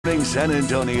San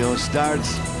Antonio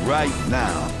starts right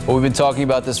now. Well, we've been talking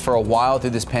about this for a while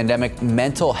through this pandemic,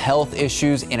 mental health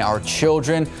issues in our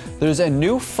children. There's a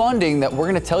new funding that we're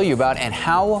going to tell you about and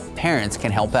how parents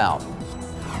can help out.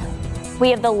 We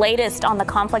have the latest on the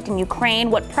conflict in Ukraine,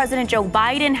 what President Joe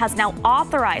Biden has now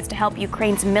authorized to help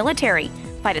Ukraine's military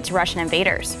fight its Russian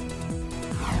invaders.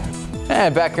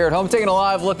 And back here at home, taking a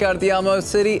live look out at the Alamo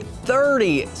City,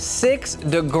 36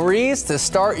 degrees to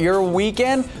start your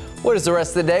weekend. What is the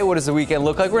rest of the day? What does the weekend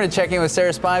look like? We're going to check in with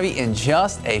Sarah Spivey in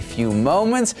just a few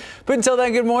moments. But until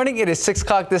then, good morning. It is 6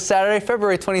 o'clock this Saturday,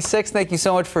 February 26th. Thank you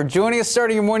so much for joining us,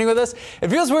 starting your morning with us. It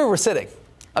feels weird we're sitting.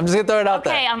 I'm just going to throw it out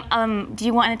there. Okay, do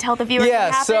you want to tell the viewers what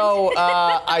happened? So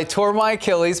I tore my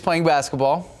Achilles playing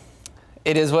basketball.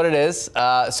 It is what it is.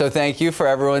 So thank you for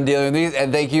everyone dealing with these.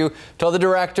 And thank you to all the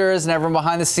directors and everyone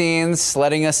behind the scenes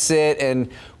letting us sit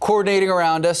and coordinating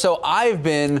around us. So I've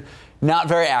been not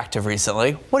very active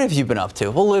recently. What have you been up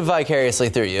to? We'll live vicariously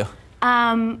through you.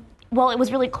 Well, it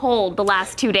was really cold the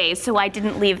last 2 days, so I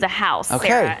didn't leave the house. Okay,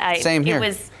 Sarah. same here.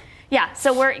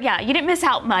 You didn't miss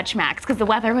out much, Max, because the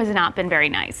weather has not been very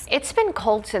nice. It's been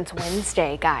cold since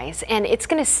Wednesday, guys, and it's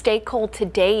going to stay cold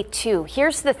today, too.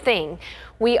 Here's the thing.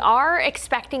 We are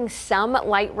expecting some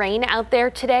light rain out there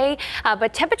today,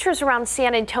 but temperatures around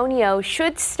San Antonio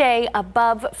should stay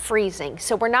above freezing.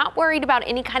 So we're not worried about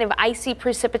any kind of icy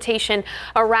precipitation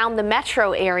around the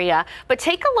metro area. But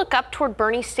take a look up toward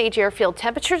Bernie Stage Airfield.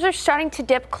 Temperatures are starting to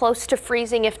dip close to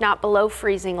freezing, if not below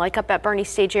freezing, like up at Bernie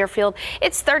Stage Airfield.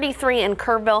 It's 33 in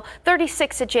Kerrville,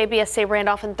 36 at GMSA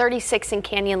Randolph, and 36 in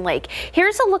Canyon Lake.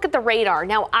 Here's a look at the radar.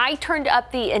 Now, I turned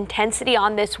up the intensity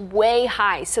on this way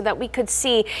high so that we could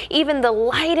see even the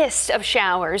lightest of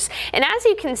showers. And as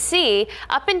you can see,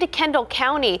 up into Kendall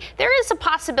County, there is a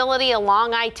possibility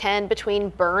along I-10 between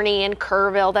Bernie and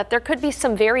Kerrville that there could be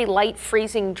some very light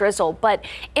freezing drizzle, but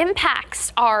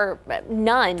impacts are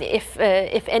none. If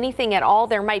anything at all,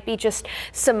 there might be just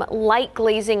some light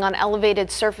glazing on elevated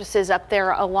surfaces up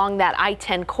there along that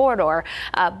I-10 corridor.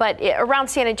 But around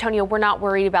San Antonio, we're not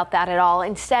worried about that at all.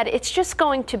 Instead, it's just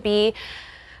going to be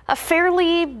a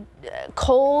fairly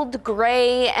cold,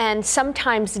 gray, and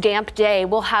sometimes damp day.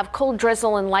 We'll have cold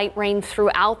drizzle and light rain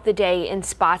throughout the day in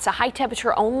spots. A high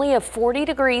temperature only of 40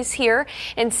 degrees here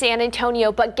in San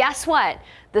Antonio. But guess what?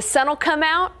 The sun will come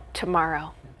out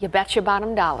tomorrow. You bet your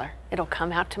bottom dollar it'll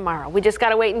come out tomorrow. We just got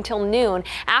to wait until noon.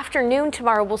 After noon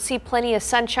tomorrow, we'll see plenty of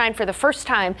sunshine for the first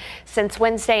time since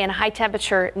Wednesday and a high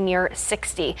temperature near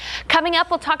 60. Coming up,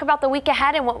 we'll talk about the week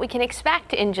ahead and what we can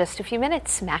expect in just a few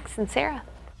minutes. Max and Sarah.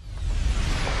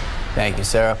 Thank you,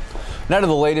 Sarah. Now to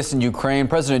the latest in Ukraine.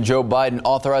 President Joe Biden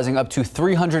authorizing up to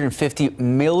 $350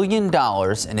 million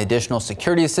in additional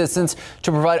security assistance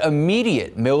to provide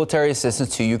immediate military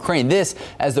assistance to Ukraine. This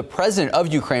as the president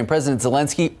of Ukraine, President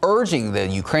Zelensky, urging the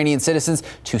Ukrainian citizens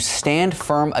to stand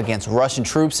firm against Russian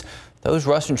troops. Those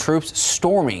Russian troops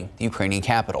storming the Ukrainian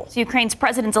capital. So Ukraine's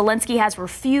President Zelensky has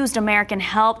refused American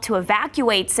help to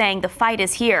evacuate, saying the fight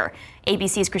is here.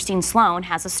 ABC's Christine Sloan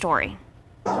has a story.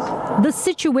 The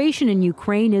situation in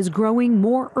Ukraine is growing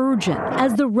more urgent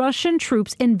as the Russian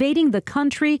troops invading the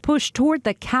country push toward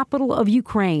the capital of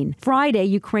Ukraine. Friday,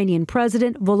 Ukrainian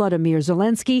President Volodymyr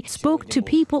Zelensky spoke to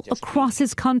people across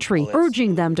his country,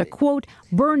 urging them to, quote,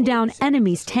 burn down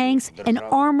enemies' tanks and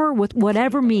armor with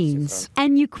whatever means.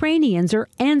 And Ukrainians are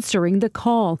answering the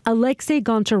call. Alexei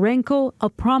Goncharenko, a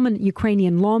prominent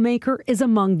Ukrainian lawmaker, is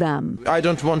among them. I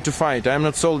don't want to fight. I'm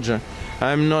not soldier.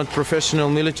 I'm not professional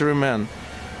military man.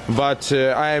 But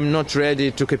I am not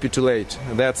ready to capitulate.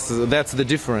 That's the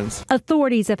difference.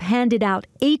 Authorities have handed out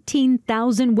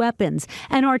 18,000 weapons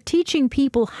and are teaching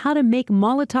people how to make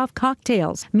Molotov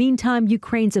cocktails. Meantime,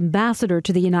 Ukraine's ambassador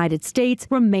to the United States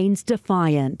remains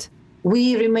defiant.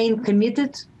 We remain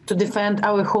committed to defend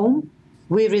our home.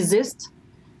 We resist.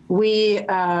 We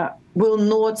will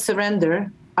not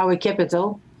surrender our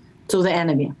capital to the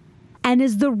enemy. And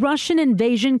as the Russian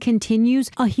invasion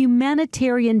continues, a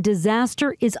humanitarian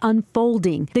disaster is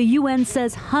unfolding. The UN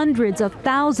says hundreds of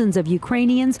thousands of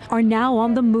Ukrainians are now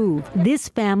on the move. This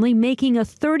family making a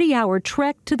 30-hour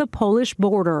trek to the Polish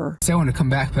border. I want to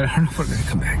come back, but I don't know if we're going to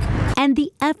come back. And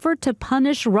the effort to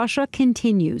punish Russia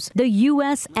continues. The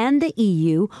U.S. and the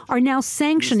EU are now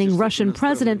sanctioning Russian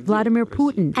President Vladimir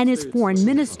Putin and his foreign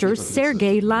minister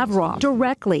Sergei Lavrov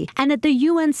directly. And at the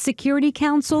UN Security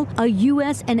Council, a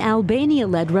U.S. and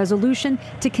Albania-led resolution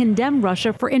to condemn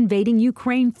Russia for invading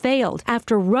Ukraine failed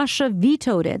after Russia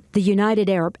vetoed it. The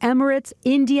United Arab Emirates,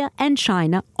 India, and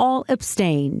China all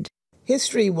abstained.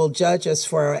 History will judge us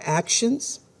for our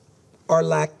actions or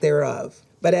lack thereof.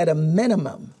 But at a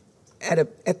minimum,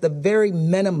 at the very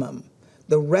minimum,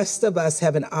 The rest of us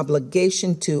have an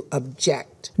obligation to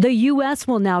object. The U.S.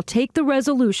 will now take the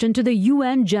resolution to the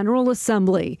UN General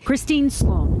Assembly. Christine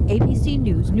Sloan, ABC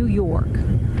News, New York.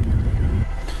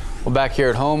 Well, back here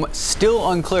at home, still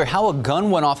unclear how a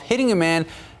gun went off hitting a man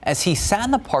as he sat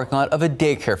in the parking lot of a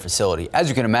daycare facility. As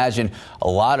you can imagine, a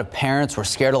lot of parents were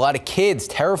scared, a lot of kids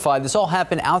terrified. This all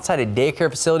happened outside a daycare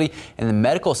facility in the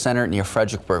medical center near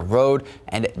Fredericksburg Road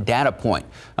and Data Point.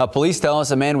 Police tell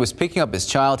us a man was picking up his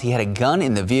child. He had a gun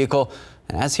in the vehicle,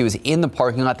 and as he was in the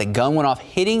parking lot, the gun went off,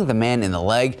 hitting the man in the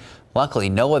leg. Luckily,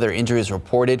 no other injuries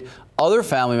reported. Other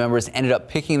family members ended up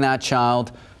picking up that child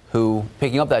who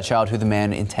the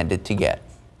man intended to get.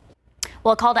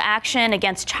 Well, a call to action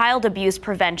against child abuse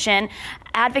prevention.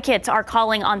 Advocates are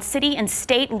calling on city and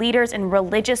state leaders and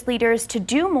religious leaders to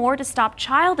do more to stop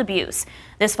child abuse.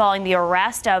 This following the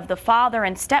arrest of the father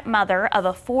and stepmother of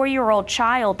a 4-year-old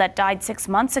child that died 6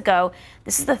 months ago.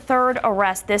 This is the third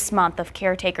arrest this month of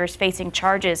caretakers facing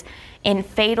charges in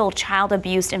fatal child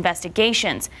abuse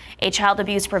investigations. A child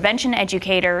abuse prevention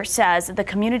educator says the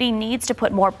community needs to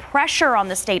put more pressure on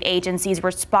the state agencies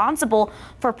responsible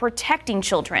for protecting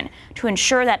children. To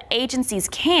ensure that agencies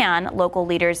can, local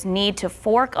leaders need to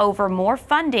fork over more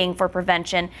funding for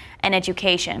prevention and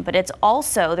education, but it's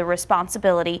also the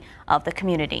responsibility of the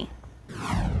community.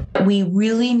 We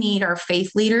really need our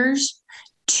faith leaders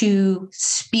to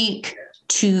speak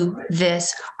to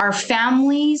this. Our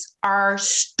families are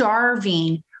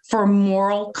starving for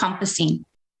moral compassing.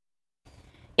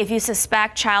 If you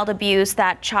suspect child abuse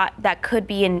that could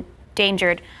be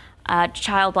endangered,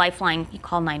 Child Lifeline, you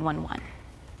call 911.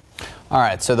 All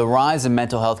right, so the rise in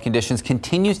mental health conditions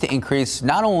continues to increase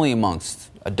not only amongst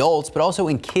adults, but also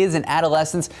in kids and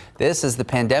adolescents. This as the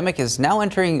pandemic is now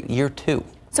entering year 2.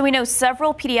 So we know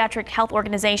several pediatric health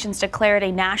organizations declared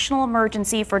a national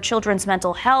emergency for children's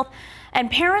mental health,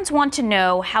 and parents want to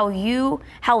know how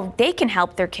they can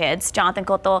help their kids. Jonathan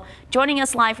Cotto joining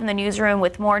us live from the newsroom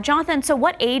with more. Jonathan, so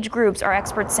what age groups are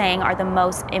experts saying are the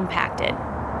most impacted?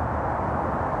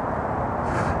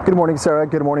 Good morning, Sarah.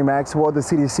 Good morning, Max. Well, the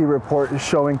CDC report is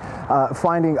showing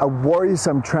finding a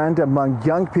worrisome trend among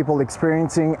young people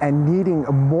experiencing and needing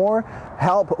more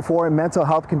help for mental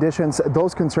health conditions.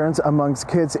 Those concerns amongst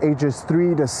kids ages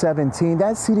 3 to 17.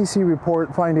 That CDC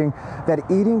report finding that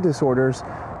eating disorders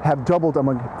have doubled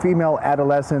among female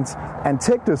adolescents and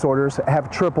tic disorders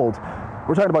have tripled.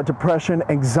 We're talking about depression,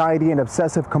 anxiety, and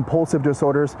obsessive compulsive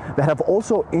disorders that have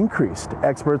also increased.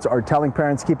 Experts are telling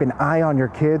parents, keep an eye on your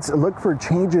kids, look for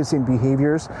changes in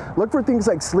behaviors, look for things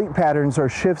like sleep patterns or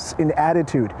shifts in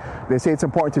attitude. They say it's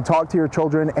important to talk to your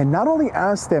children and not only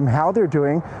ask them how they're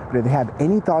doing, but if they have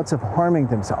any thoughts of harming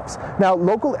themselves. Now,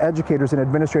 local educators and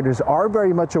administrators are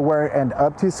very much aware and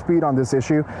up to speed on this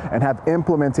issue and have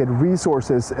implemented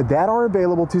resources that are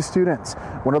available to students.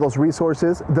 One of those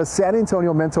resources, the San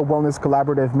Antonio Mental Wellness Collaborative,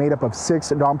 made up of 6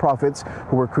 nonprofits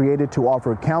who were created to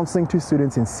offer counseling to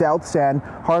students in South San,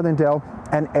 Harlandale,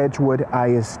 and Edgewood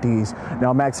ISDs.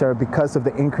 Now, Max, Sarah, because of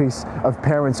the increase of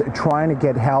parents trying to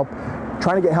get help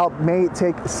may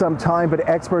take some time, but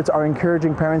experts are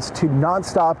encouraging parents to not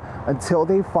stop until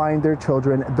they find their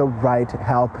children the right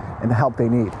help and the help they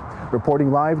need.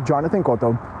 Reporting live, Jonathan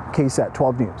Cotto, KSAT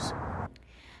 12 News.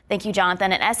 Thank you,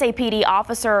 Jonathan. An SAPD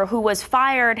officer who was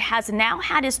fired has now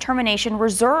had his termination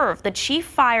reserved. The chief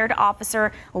fired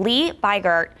Officer Lee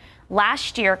Bygart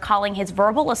last year, calling his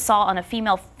verbal assault on a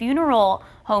female funeral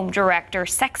home director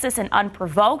sexist and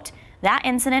unprovoked. That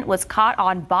incident was caught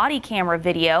on body camera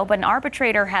video, but an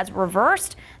arbitrator has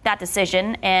reversed that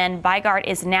decision, and Bygart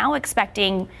is now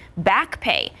expecting back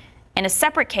pay. In a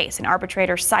separate case, an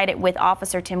arbitrator sided with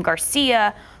Officer Tim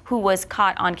Garcia, who was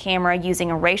caught on camera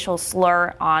using a racial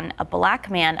slur on a black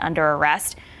man under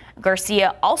arrest.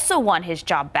 Garcia also won his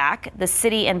job back. The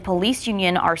city and police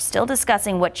union are still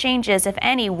discussing what changes, if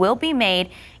any, will be made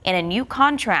in a new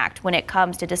contract when it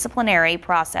comes to disciplinary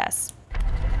process.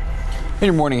 In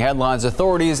your morning headlines,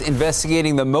 authorities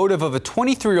investigating the motive of a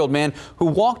 23-year-old man who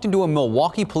walked into a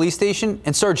Milwaukee police station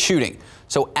and started shooting.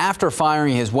 So after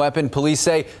firing his weapon, police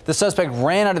say the suspect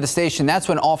ran out of the station. That's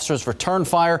when officers returned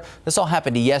fire. This all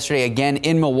happened yesterday again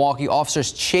in Milwaukee.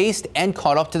 Officers chased and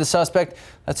caught up to the suspect.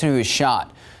 That's when he was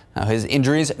shot. Now, his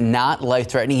injuries not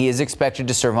life-threatening. He is expected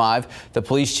to survive. The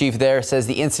police chief there says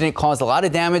the incident caused a lot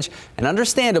of damage, and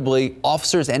understandably,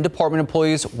 officers and department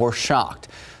employees were shocked.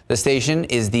 The station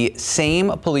is the same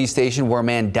police station where a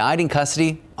man died in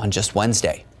custody on just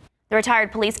Wednesday. The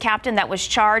retired police captain that was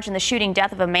charged in the shooting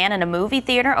death of a man in a movie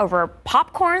theater over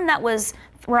popcorn that was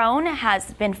thrown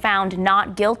has been found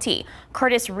not guilty.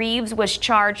 Curtis Reeves was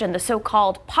charged in the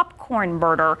so-called popcorn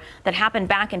murder that happened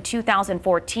back in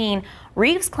 2014.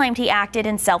 Reeves claimed he acted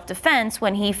in self-defense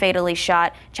when he fatally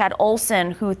shot Chad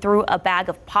Olson, who threw a bag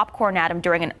of popcorn at him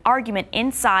during an argument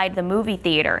inside the movie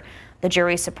theater. The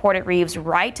jury supported Reeves'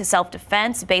 right to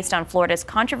self-defense based on Florida's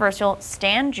controversial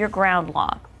Stand Your Ground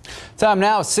law. Time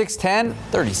now, 6:10,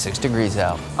 36 degrees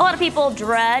out. A lot of people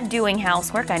dread doing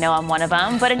housework. I know I'm one of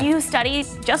them. But a new study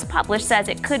just published says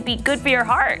it could be good for your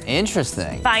heart.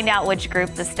 Interesting. Find out which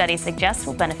group the study suggests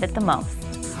will benefit the most.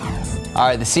 All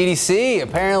right, the CDC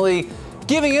apparently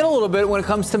giving in a little bit when it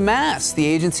comes to masks. The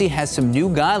agency has some new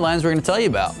guidelines we're going to tell you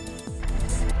about.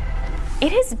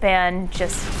 It has been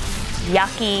just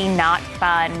yucky, not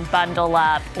fun, bundle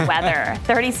up weather.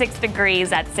 36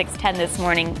 degrees at 6:10 this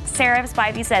morning. Sarah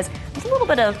Spivey says there's a little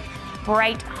bit of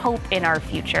bright hope in our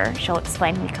future. She'll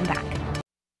explain when we come back.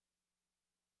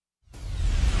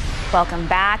 Welcome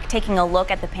back. Taking a look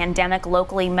at the pandemic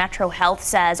locally, Metro Health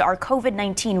says our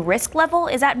COVID-19 risk level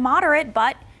is at moderate,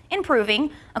 but improving.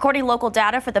 According to local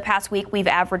data, for the past week, we've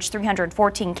averaged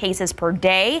 314 cases per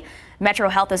day. Metro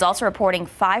Health is also reporting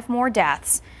 5 more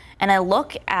deaths. And I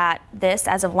look at this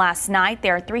as of last night,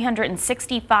 there are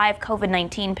 365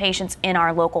 COVID-19 patients in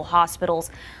our local hospitals.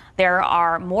 There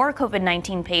are more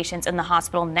COVID-19 patients in the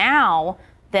hospital now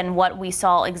than what we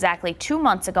saw exactly 2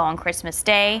 months ago on Christmas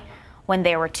Day, when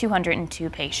there were 202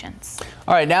 patients.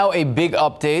 All right, now a big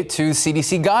update to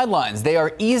CDC guidelines. They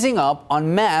are easing up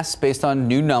on masks based on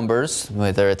new numbers,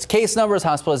 whether it's case numbers,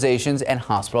 hospitalizations, and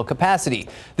hospital capacity.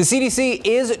 The CDC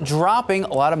is dropping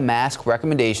a lot of mask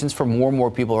recommendations for more and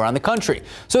more people around the country.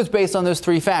 So it's based on those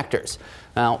 3 factors.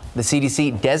 Now, the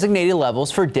CDC designated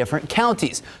levels for different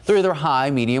counties. They're either high,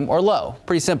 medium, or low.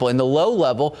 Pretty simple. In the low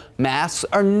level, masks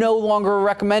are no longer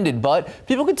recommended, but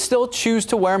people could still choose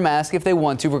to wear a mask if they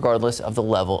want to, regardless of the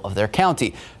level of their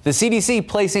county. The CDC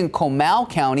placing Comal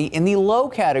County in the low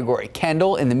category,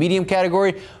 Kendall in the medium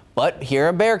category, but here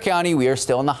in Bexar County, we are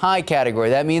still in the high category.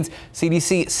 That means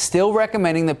CDC still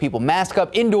recommending that people mask up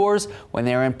indoors when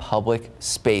they're in public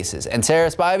spaces. And Sarah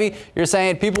Spivey, you're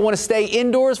saying people want to stay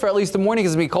indoors for at least the morning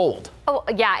because it's going to be cold. Oh,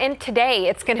 yeah, and today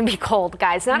it's going to be cold,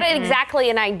 guys. Not exactly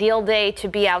an ideal day to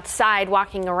be outside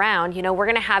walking around. You know, we're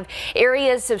going to have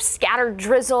areas of scattered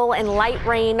drizzle and light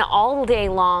rain all day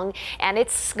long, and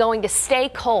it's going to stay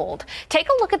cold. Take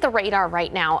a look at the radar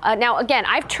right now. Now, again,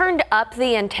 I've turned up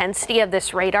the intensity of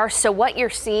this radar, so what you're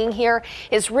seeing here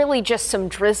is really just some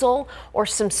drizzle or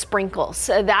some sprinkles.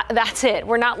 That's it.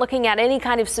 We're not looking at any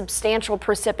kind of substantial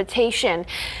precipitation.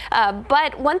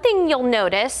 But one thing you'll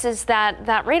notice is that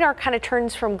that radar kind of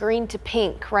turns from green to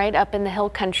pink right up in the hill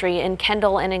country in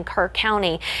Kendall and in Kerr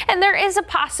County. And there is a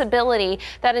possibility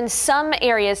that in some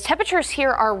areas temperatures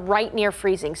here are right near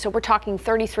freezing. So we're talking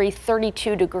 33,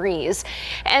 32 degrees.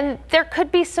 And there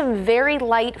could be some very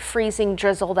light freezing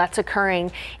drizzle that's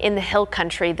occurring in the hill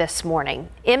country this morning.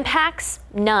 Impacts?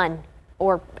 None.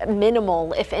 Or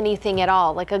minimal, if anything at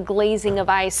all, like a glazing of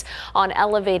ice on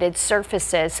elevated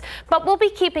surfaces. But we'll be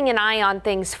keeping an eye on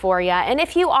things for you. And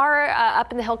if you are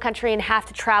up in the hill country and have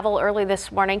to travel early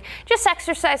this morning, just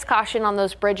exercise caution on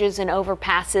those bridges and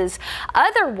overpasses.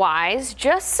 Otherwise,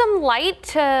 just some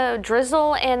light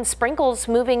drizzle and sprinkles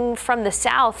moving from the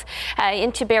south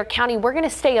into Bexar County. We're going to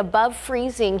stay above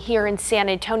freezing here in San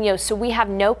Antonio, so we have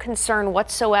no concern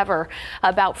whatsoever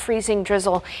about freezing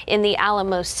drizzle in the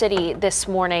Alamo City this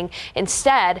morning.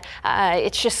 Instead,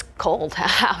 it's just cold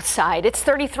outside. It's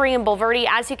 33 in Bulverde.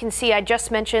 As you can see, I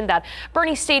just mentioned that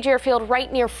Bernie Stage Airfield right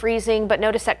near freezing, but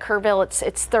notice at Kerrville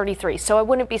it's 33. So I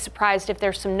wouldn't be surprised if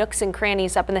there's some nooks and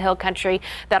crannies up in the hill country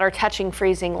that are touching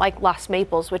freezing, like Los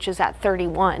Maples, which is at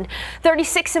 31.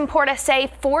 36 in Port SA,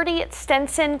 40 at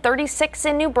Stinson, 36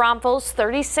 in New Braunfels,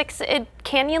 36 at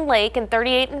Canyon Lake, and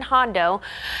 38 in Hondo.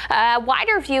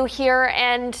 Wider view here,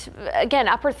 and again,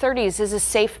 upper 30s is a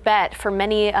safe bet for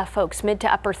many folks. Mid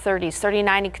to upper 30s,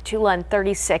 39 in Cotulla and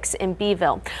 36 in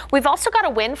Beeville. We've also got a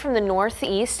wind from the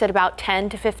northeast at about 10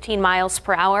 to 15 miles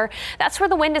per hour. That's where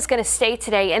the wind is going to stay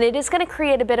today, and it is going to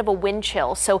create a bit of a wind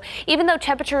chill. So even though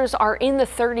temperatures are in the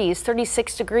 30s,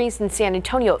 36 degrees in San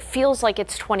Antonio, it feels like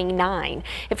it's 29.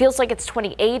 It feels like it's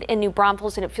 28 in New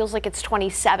Braunfels, and it feels like it's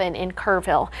 27 in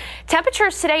Kerrville. Temperatures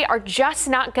temperatures today are just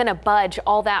not going to budge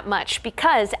all that much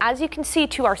because, as you can see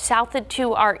to our south and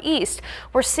to our east,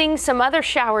 we're seeing some other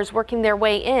showers working their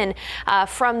way in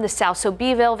from the south. So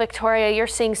Beeville, Victoria, you're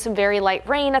seeing some very light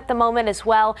rain at the moment as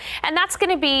well. And that's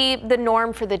going to be the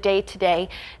norm for the day today.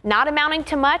 Not amounting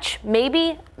to much,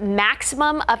 maybe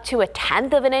maximum up to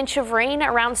 1/10 of an inch of rain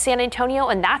around San Antonio,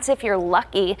 and that's if you're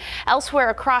lucky. Elsewhere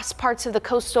across parts of the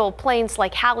coastal plains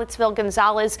like Hallettsville,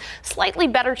 Gonzales, slightly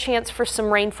better chance for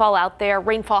some rainfall out there,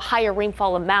 higher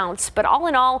rainfall amounts. But all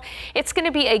in all, it's going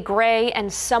to be a gray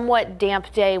and somewhat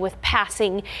damp day with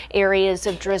passing areas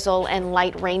of drizzle and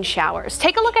light rain showers.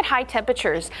 Take a look at high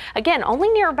temperatures. Again, only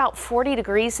near about 40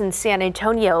 degrees in San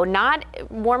Antonio, not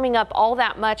warming up all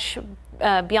that much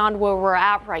beyond where we're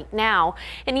at right now.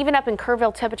 And even up in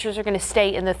Kerrville, temperatures are going to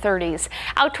stay in the 30s.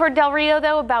 Out toward Del Rio,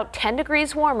 though, about 10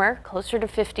 degrees warmer, closer to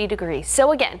 50 degrees.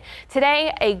 So again,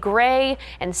 today a gray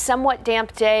and somewhat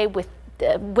damp day with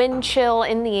wind chill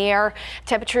in the air.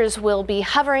 Temperatures will be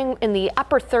hovering in the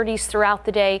upper 30s throughout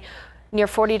the day. Near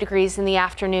 40 degrees in the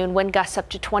afternoon, wind gusts up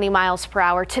to 20 miles per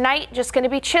hour. Tonight, just going to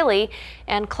be chilly,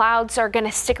 and clouds are going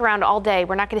to stick around all day.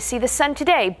 We're not going to see the sun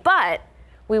today, but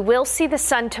we will see the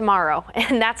sun tomorrow,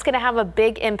 and that's going to have a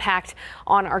big impact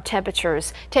on our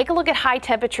temperatures. Take a look at high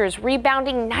temperatures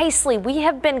rebounding nicely. We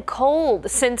have been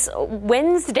cold since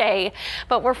Wednesday,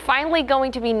 but we're finally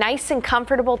going to be nice and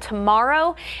comfortable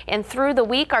tomorrow, and through the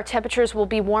week, our temperatures will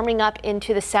be warming up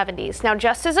into the 70s. Now,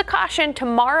 just as a caution,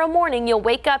 tomorrow morning, you'll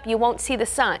wake up, you won't see the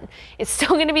sun. It's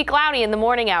still going to be cloudy in the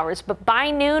morning hours, but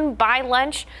by noon, by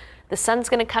lunch, the sun's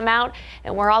going to come out,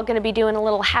 and we're all going to be doing a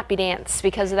little happy dance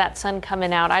because of that sun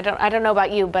coming out. I don't know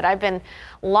about you, but I've been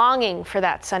longing for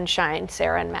that sunshine,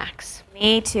 Sarah and Max.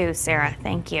 Me too, Sarah.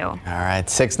 Thank you. All right,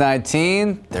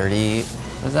 619, 30,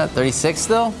 was that 36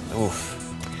 though?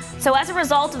 Oof. So as a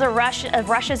result of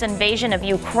Russia's invasion of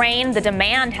Ukraine, the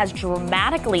demand has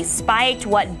dramatically spiked.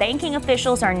 What banking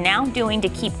officials are now doing to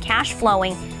keep cash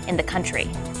flowing in the country.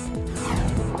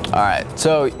 All right,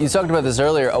 so you talked about this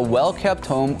earlier. A well-kept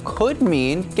home could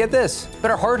mean, get this,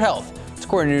 better heart health. It's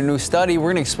according to a new study.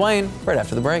 We're going to explain right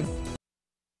after the break.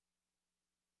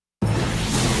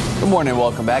 Good morning and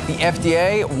welcome back. The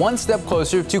FDA one step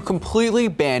closer to completely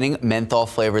banning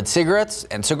menthol-flavored cigarettes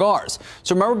and cigars.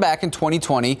 So remember back in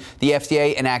 2020, the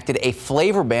FDA enacted a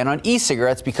flavor ban on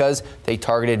e-cigarettes because they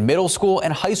targeted middle school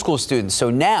and high school students.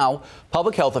 So now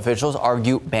public health officials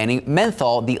argue banning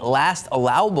menthol, the last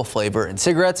allowable flavor in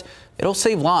cigarettes, it'll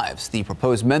save lives. The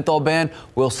proposed menthol ban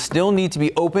will still need to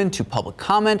be open to public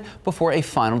comment before a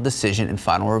final decision and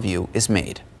final review is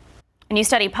made. A new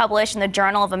study published in the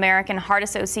Journal of American Heart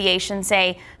Association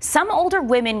say some older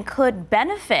women could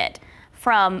benefit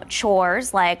from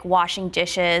chores like washing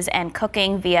dishes and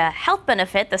cooking via health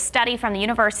benefit. The study from the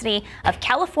University of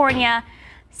California,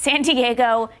 San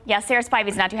Diego, yes, Sarah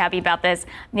Spivey's not too happy about this,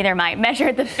 neither am I,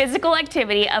 measured the physical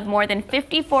activity of more than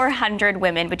 5,400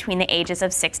 women between the ages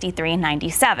of 63 and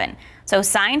 97. So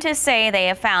scientists say they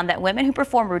have found that women who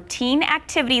perform routine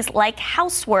activities like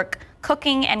housework,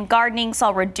 cooking, and gardening saw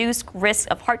reduced risk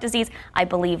of heart disease. I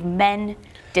believe men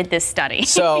did this study.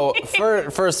 So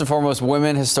first and foremost,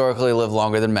 women historically live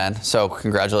longer than men. So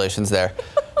congratulations there.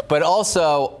 But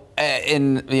also,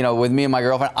 with me and my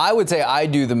girlfriend, I would say I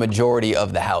do the majority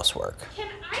of the housework.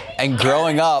 And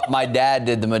growing up, my dad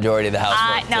did the majority of the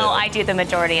housework. No, I do the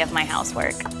majority of my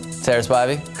housework. Sarah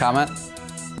Spivey, comment?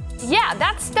 Yeah,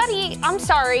 that study, I'm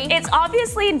sorry. It's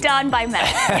obviously done by men.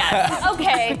 Yes.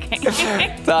 Okay.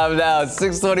 Time now,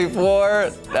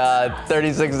 6:24,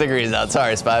 36 degrees out.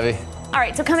 Sorry, Spivey. All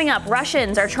right, so coming up,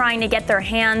 Russians are trying to get their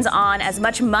hands on as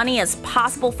much money as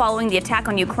possible following the attack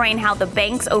on Ukraine, how the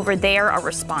banks over there are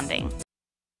responding.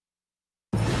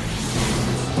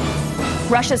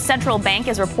 Russia's central bank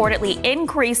is reportedly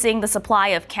increasing the supply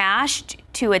of cash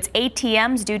to its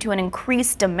ATMs due to an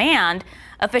increased demand.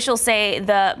 Officials say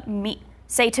to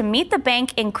meet the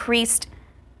bank increased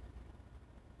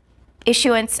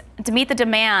issuance, to meet the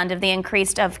demand of the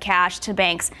increase of cash to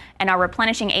banks, and are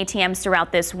replenishing ATMs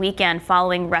throughout this weekend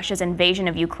following Russia's invasion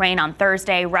of Ukraine on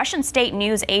Thursday. Russian state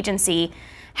news agency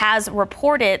has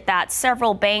reported that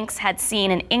several banks had seen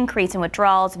an increase in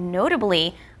withdrawals,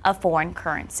 notably of foreign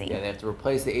currency. Yeah, they have to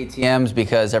replace the ATMs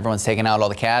because everyone's taking out all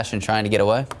the cash and trying to get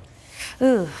away.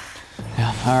 Ooh.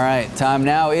 Yeah. All right, time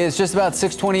now is just about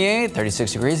 6:28,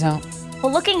 36 degrees out.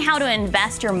 Well, looking how to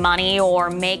invest your money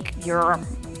or make your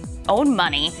own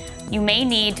money, you may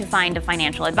need to find a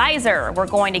financial advisor. We're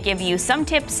going to give you some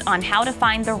tips on how to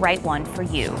find the right one for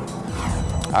you.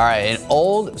 All right, an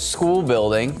old school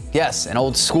building. Yes, an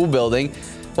old school building.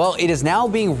 Well, it is now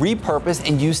being repurposed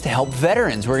and used to help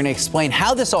veterans. We're going to explain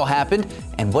how this all happened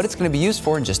and what it's going to be used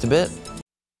for in just a bit.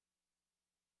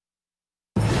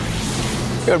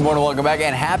 Good morning, welcome back,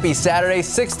 and happy Saturday,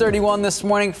 6:31 this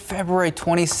morning, February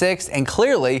 26th, and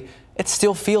clearly it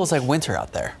still feels like winter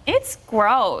out there. It's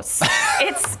gross.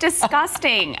 It's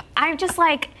disgusting. I'm just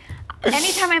like,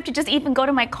 anytime I have to just even go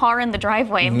to my car in the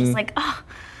driveway, I'm just like, oh,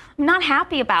 I'm not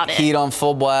happy about it. Heat on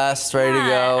full blast, ready to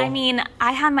go. I mean,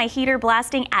 I had my heater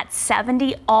blasting at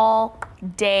 70 all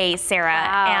day, Sarah,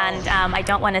 and I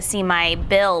don't want to see my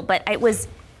bill, but it was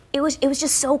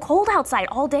just so cold outside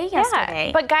all day yesterday.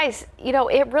 Yeah, but guys, you know,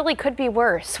 it really could be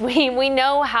worse. We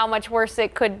know how much worse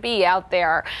it could be out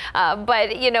there.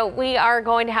 But, you know, we are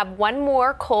going to have one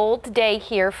more cold day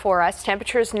here for us.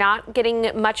 Temperatures not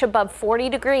getting much above 40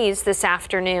 degrees this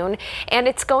afternoon, and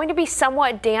it's going to be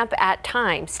somewhat damp at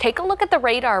times. Take a look at the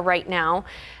radar right now.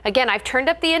 Again, I've turned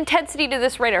up the intensity to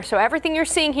this radar, so everything you're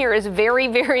seeing here is very,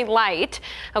 very light.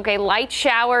 Okay, light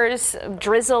showers,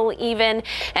 drizzle even,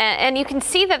 and you can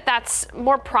see that that's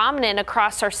more prominent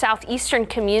across our southeastern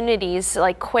communities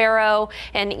like Cuero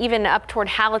and even up toward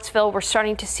Hallettsville. We're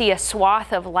starting to see a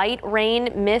swath of light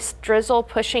rain, mist, drizzle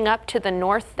pushing up to the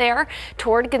north there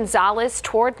toward Gonzales,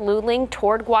 toward Luling,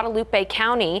 toward Guadalupe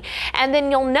County. And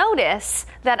then you'll notice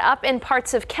that up in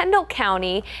parts of Kendall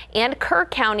County and Kerr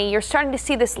County, you're starting to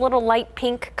see this little light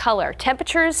pink color.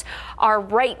 Temperatures are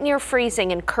right near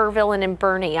freezing in Kerrville and in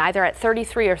Bernie, either at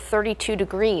 33 or 32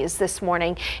 degrees this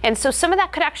morning. And so some of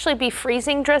that could actually be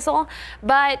freezing drizzle,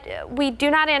 but we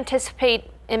do not anticipate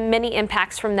many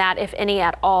impacts from that, if any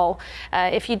at all.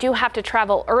 If you do have to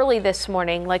travel early this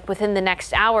morning, like within the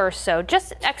next hour or so,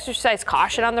 just exercise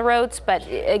caution on the roads. But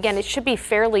again, it should be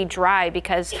fairly dry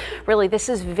because really this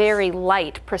is very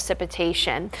light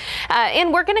precipitation.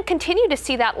 And we're going to continue to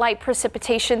see that light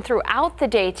precipitation throughout the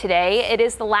day today. It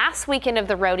is the last weekend of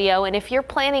the rodeo, and if you're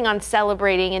planning on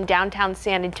celebrating in downtown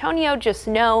San Antonio, just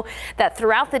know that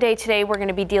throughout the day today we're going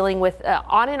to be dealing with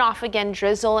on and off again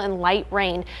drizzle and light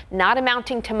rain, not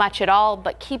amounting to much at all,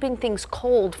 but keeping things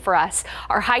cold for us.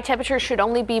 Our high temperature should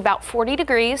only be about 40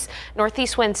 degrees.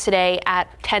 Northeast winds today at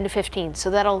 10 to 15,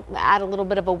 so that'll add a little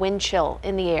bit of a wind chill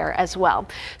in the air as well.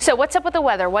 So what's up with the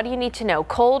weather? What do you need to know?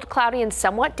 Cold, cloudy, and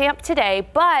somewhat damp today,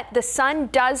 but the sun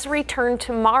does return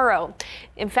tomorrow.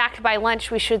 In fact, by lunch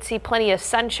we should see plenty of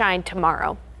sunshine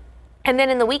tomorrow. And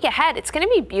then in the week ahead, it's going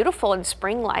to be beautiful and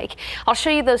spring-like. I'll show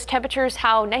you those temperatures,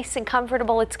 how nice and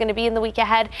comfortable it's going to be in the week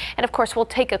ahead. And of course, we'll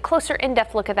take a closer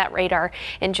in-depth look at that radar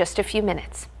in just a few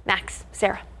minutes. Max,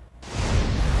 Sarah.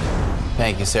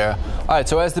 Thank you, Sarah. All right,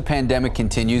 so as the pandemic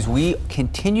continues, we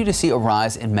continue to see a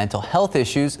rise in mental health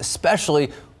issues,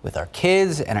 especially with our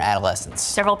kids and our adolescents.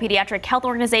 Several pediatric health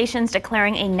organizations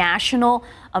declaring a national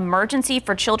emergency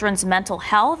for children's mental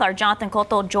health. Our Jonathan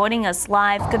Cotto joining us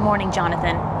live. Good morning,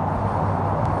 Jonathan.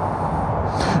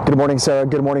 Good morning, Sarah.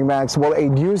 Good morning, Max. Well, a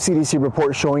new CDC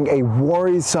report showing a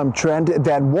worrisome trend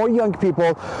that more young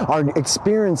people are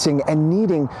experiencing and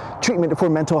needing treatment for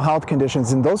mental health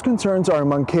conditions. And those concerns are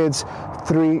among kids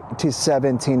 3 to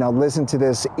 17. Now, listen to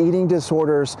this. Eating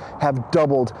disorders have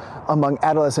doubled among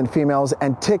adolescent females,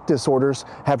 and tic disorders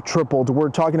have tripled. We're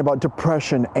talking about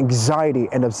depression, anxiety,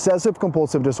 and obsessive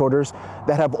compulsive disorders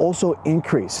that have also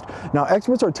increased. Now,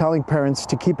 experts are telling parents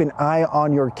to keep an eye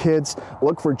on your kids,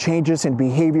 look for changes in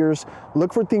behaviors,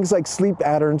 look for things like sleep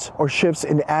patterns or shifts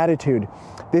in attitude.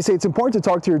 They say it's important to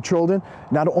talk to your children,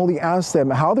 not only ask them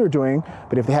how they're doing,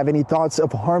 but if they have any thoughts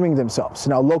of harming themselves.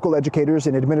 Now, local educators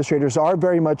and administrators are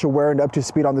very much aware and up to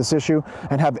speed on this issue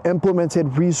and have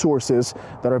implemented resources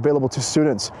that are available to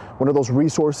students. One of those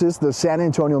resources, the San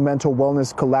Antonio Mental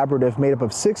Wellness Collaborative, made up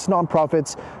of 6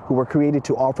 nonprofits who were created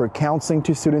to offer counseling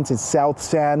to students in South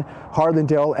San,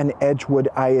 Harlandale, and Edgewood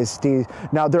ISD.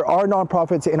 Now, there are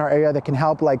nonprofits in our area that can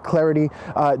help, like Clarity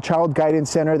Child Guidance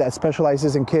Center that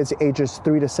specializes in kids ages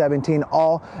 3 to 17,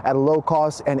 all at a low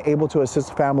cost and able to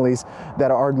assist families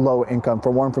that are low income.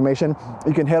 For more information,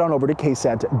 you can head on over to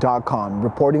KSAT.com.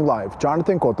 Reporting live,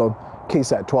 Jonathan Cotto,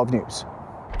 KSAT 12 News.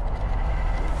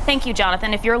 Thank you,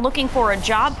 Jonathan. If you're looking for a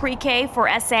job, Pre-K for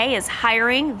SA is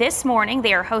hiring this morning.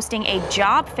 They are hosting a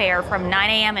job fair from 9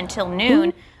 a.m. until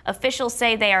noon. Officials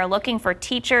say they are looking for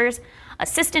teachers,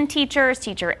 assistant teachers,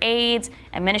 teacher aides,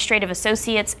 administrative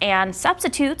associates, and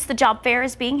substitutes. The job fair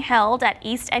is being held at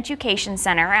East Education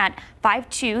Center at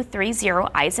 5230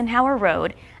 Eisenhower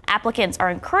Road. Applicants are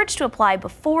encouraged to apply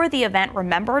before the event.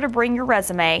 Remember to bring your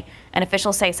resume, and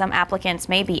officials say some applicants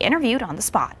may be interviewed on the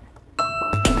spot.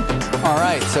 All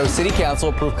right, so City Council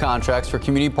approved contracts for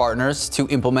community partners to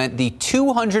implement the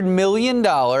 $200 million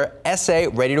SA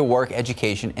Ready to Work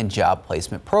Education and Job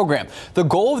Placement Program. The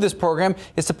goal of this program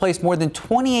is to place more than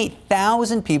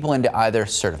 28,000 people into either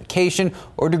certification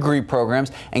or degree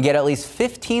programs and get at least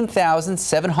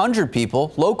 15,700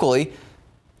 people locally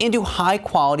into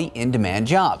high-quality, in-demand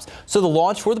jobs. So the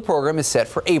launch for the program is set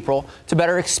for April. To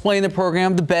better explain the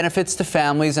program, the benefits to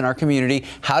families in our community,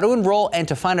 how to enroll, and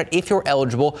to find out if you're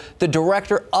eligible, the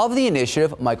director of the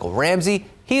initiative, Michael Ramsey,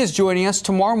 he is joining us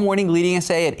tomorrow morning, leading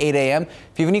SA at 8 a.m.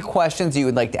 If you have any questions you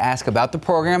would like to ask about the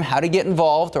program, how to get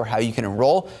involved, or how you can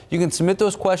enroll, you can submit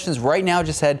those questions right now.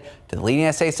 Just head to the Leading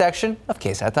SA section of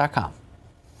KSAT.com.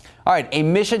 All right, a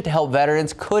mission to help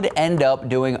veterans could end up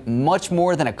doing much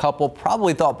more than a couple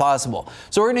probably thought possible.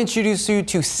 So we're going to introduce you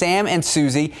to Sam and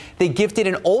Susie. They gifted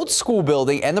an old school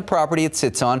building and the property it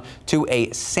sits on to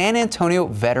a San Antonio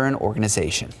veteran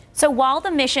organization. So while the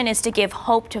mission is to give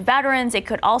hope to veterans, it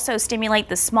could also stimulate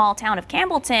the small town of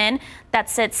Campbellton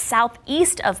that sits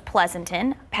southeast of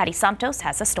Pleasanton. Patty Santos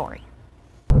has a story.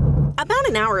 About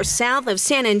an hour south of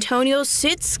San Antonio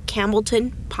sits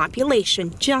Campbellton,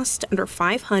 population just under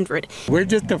 500. We're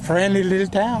just a friendly little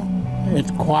town.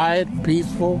 It's quiet,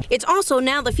 peaceful. It's also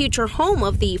now the future home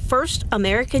of the first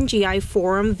American GI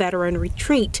Forum Veteran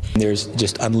Retreat. There's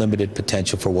just unlimited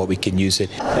potential for what we can use it.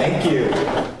 Thank you.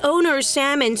 Owners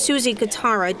Sam and Susie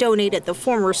Katara donated the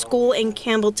former school in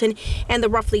Campbellton and the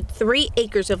roughly 3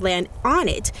 acres of land on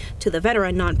it to the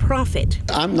veteran nonprofit.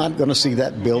 I'm not going to see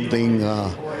that building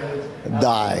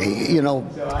die. You know,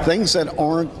 things that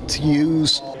aren't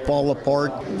used fall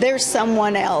apart. There's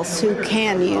someone else who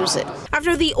can use it.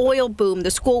 After the oil boom,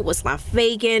 the school was left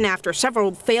vacant. After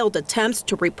several failed attempts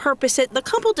to repurpose it, the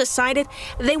couple decided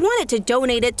they wanted to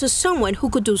donate it to someone who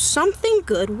could do something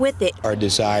good with it. Our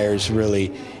desires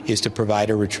really is to provide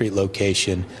a retreat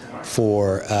location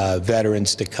for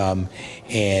veterans to come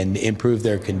and improve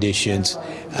their conditions,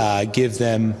 give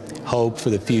them hope for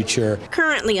the future.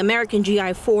 Currently, American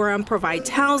GI Forum provides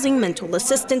housing, mental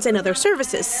assistance, and other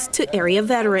services to area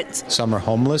veterans. Some are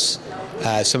homeless,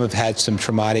 some have had some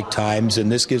traumatic times,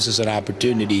 and this gives us an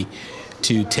opportunity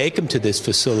to take them to this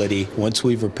facility once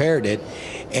we've repaired it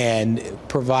and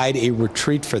provide a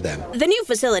retreat for them. The new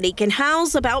facility can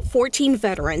house about 14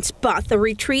 veterans, but the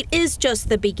retreat is just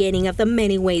the beginning of the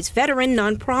many ways veteran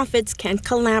nonprofits can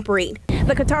collaborate.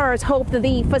 The Qataris hope that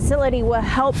the facility will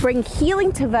help bring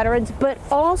healing to veterans, but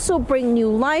also bring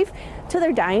new life to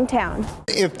their dying town.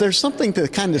 If there's something to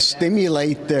kind of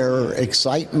stimulate their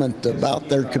excitement about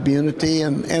their community,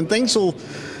 and things will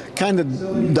kind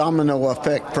of domino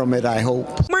effect from it, I hope.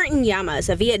 Martin Llamas,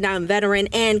 a Vietnam veteran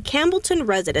and Campbellton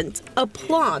resident,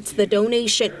 applauds the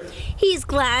donation. He's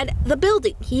glad the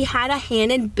building he had a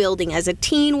hand in building as a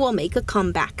teen will make a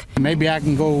comeback. Maybe I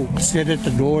can go sit at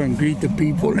the door and greet the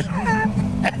people.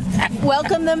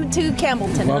 Welcome them to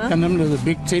Campbellton, Welcome them to the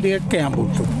big city of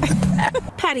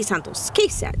Campbellton. Patty Santos,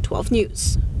 KSAT 12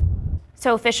 News.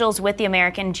 So officials with the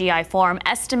American GI Forum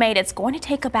estimate it's going to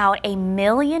take about $1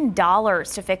 million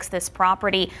to fix this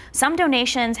property. Some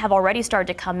donations have already started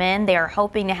to come in. They are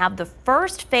hoping to have the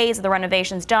first phase of the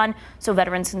renovations done so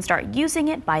veterans can start using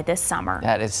it by this summer.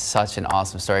 That is such an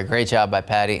awesome story. Great job by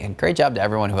Patty, and great job to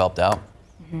everyone who helped out.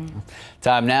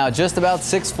 Time now, just about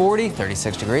 6:40,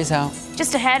 36 degrees out.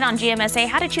 Just ahead on GMSA,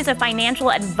 how to choose a financial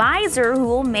advisor who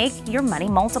will make your money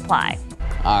multiply.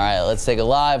 All right, let's take a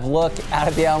live look out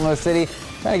at the Alamo City.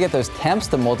 Trying to get those temps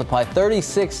to multiply.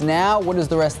 36 now. What does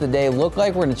the rest of the day look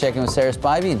like? We're going to check in with Sarah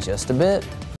Spivey in just a bit.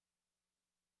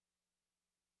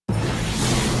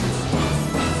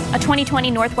 A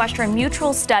 2020 Northwestern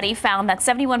Mutual study found that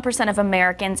 71% of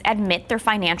Americans admit their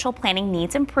financial planning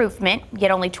needs improvement, yet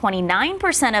only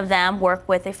 29% of them work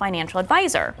with a financial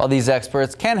advisor. While these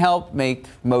experts can help make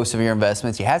most of your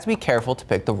investments, you have to be careful to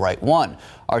pick the right one.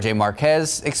 RJ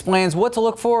Marquez explains what to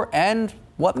look for and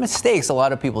what mistakes a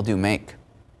lot of people do make.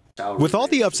 With all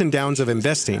the ups and downs of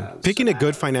investing, picking a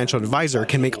good financial advisor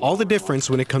can make all the difference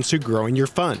when it comes to growing your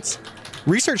funds.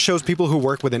 Research shows people who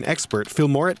work with an expert feel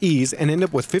more at ease and end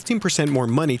up with 15% more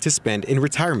money to spend in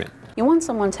retirement. You want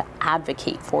someone to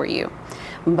advocate for you,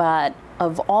 but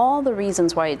of all the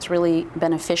reasons why it's really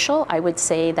beneficial, I would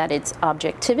say that it's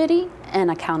objectivity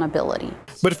and accountability.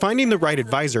 But finding the right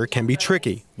advisor can be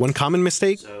tricky. One common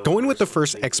mistake, going with the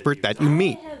first expert that you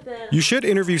meet. You should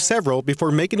interview several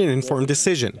before making an informed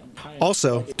decision.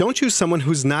 Also, don't choose someone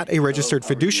who's not a registered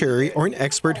fiduciary or an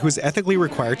expert who is ethically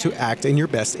required to act in your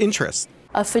best interest.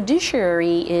 A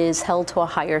fiduciary is held to a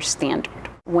higher standard.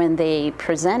 When they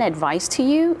present advice to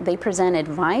you, they present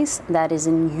advice that is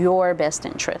in your best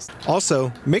interest.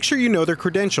 Also, make sure you know their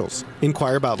credentials.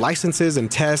 Inquire about licenses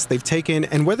and tests they've taken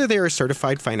and whether they are a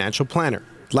certified financial planner.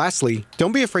 Lastly,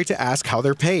 don't be afraid to ask how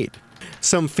they're paid.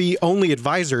 Some fee-only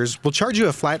advisors will charge you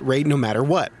a flat rate no matter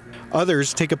what.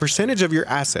 Others take a percentage of your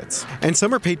assets, and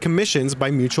some are paid commissions by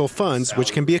mutual funds,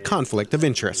 which can be a conflict of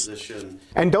interest.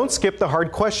 And don't skip the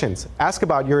hard questions. Ask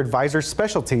about your advisor's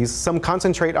specialties. Some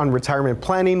concentrate on retirement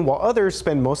planning, while others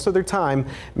spend most of their time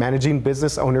managing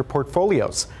business owner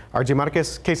portfolios. RJ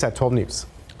Marquez, KSAT 12 News.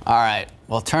 All right,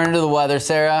 well, turn to the weather,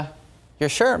 Sarah. Your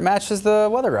shirt matches the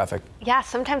weather graphic. Yeah,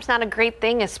 sometimes not a great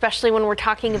thing, especially when we're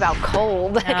talking about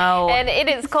cold. No. And it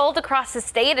is cold across the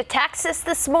state of Texas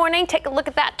this morning. Take a look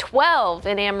at that. 12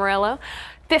 in Amarillo,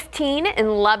 15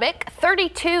 in Lubbock,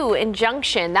 32 in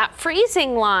Junction. That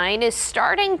freezing line is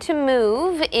starting to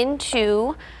move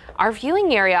into our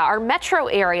viewing area, our metro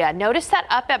area. Notice that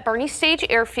up at Bernie Stage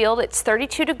Airfield, it's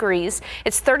 32 degrees.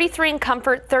 It's 33 in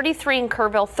Comfort, 33 in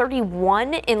Kerrville,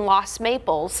 31 in Los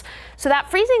Maples. So that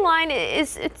freezing line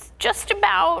it's just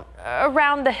about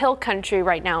around the hill country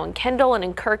right now in Kendall and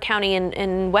in Kerr County and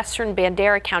in western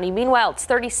Bandera County. Meanwhile, it's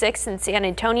 36 in San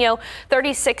Antonio,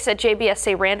 36 at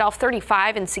GMSA Randolph,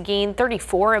 35 in Seguin,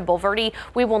 34 in Bulverde.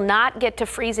 We will not get to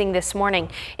freezing this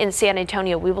morning in San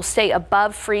Antonio. We will stay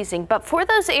above freezing. But for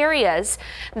those areas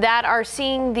that are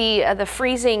seeing the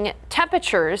freezing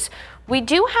temperatures, we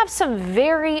do have some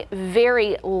very,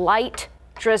 very light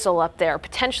drizzle up there,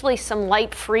 potentially some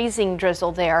light freezing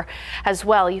drizzle there as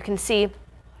well. You can see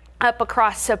up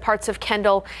across parts of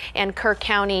Kendall and Kerr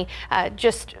County,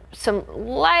 just some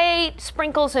light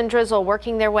sprinkles and drizzle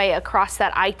working their way across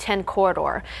that I-10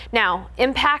 corridor. Now,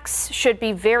 impacts should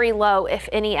be very low, if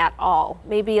any at all.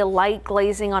 Maybe a light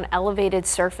glazing on elevated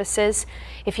surfaces.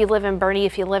 If you live in Bernie,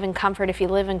 if you live in Comfort, if you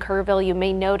live in Kerrville, you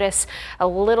may notice a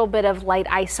little bit of light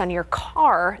ice on your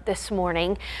car this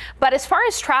morning. But as far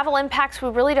as travel impacts, we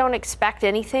really don't expect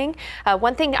anything.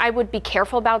 One thing I would be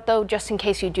careful about, though, just in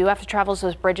case you do have to travel, is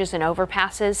those bridges and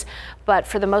overpasses. But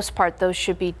for the most part, those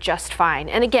should be just fine.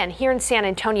 And again, here in San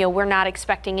Antonio, we're not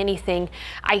expecting anything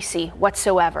icy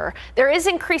whatsoever. There is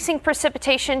increasing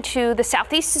precipitation to the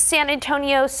southeast of San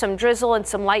Antonio, some drizzle and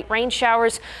some light rain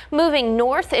showers moving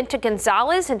north into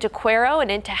Gonzales, into Cuero,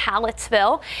 and into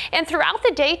Hallettsville. And throughout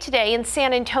the day today in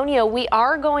San Antonio, we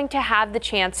are going to have the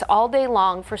chance all day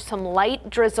long for some light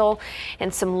drizzle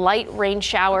and some light rain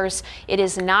showers. It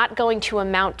is not going to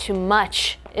amount to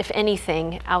much, if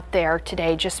anything, out there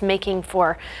today, just making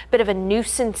for a bit of a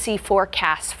nuisance-y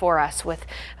forecast for us with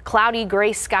cloudy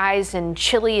gray skies and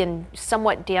chilly and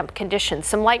somewhat damp conditions.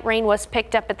 Some light rain was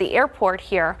picked up at the airport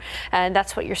here, and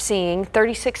that's what you're seeing.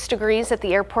 36 degrees at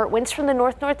the airport. Winds from the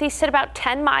north-northeast at about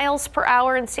 10 miles per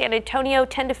hour in San Antonio,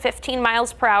 10 to 15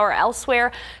 miles per hour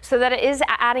elsewhere, so that it is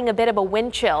adding a bit of a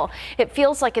wind chill. It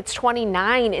feels like it's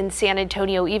 29 in San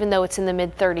Antonio, even though it's in the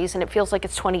mid-30s, and it feels like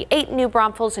it's 28 in New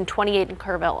Braunfels and 28 in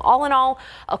Kerrville. All in all,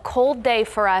 a cold day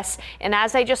for us, and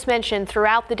as I just mentioned,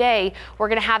 throughout the day, we're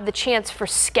going to have the chance for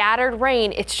scattered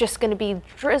rain. It's just going to be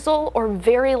drizzle or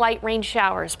very light rain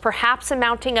showers, perhaps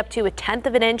amounting up to 1/10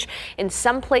 of an inch in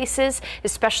some places,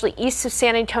 especially east of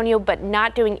San Antonio, but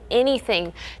not doing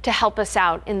anything to help us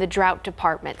out in the drought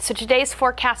department. So today's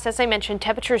forecast, as I mentioned,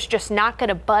 temperatures just not going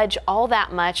to budge all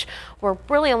that much. We're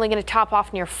really only going to top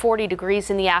off near 40 degrees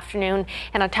in the afternoon,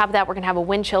 and on top of that, we're going to have a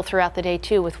wind chill throughout the day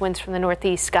too, with winds from the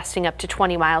northeast gusting up to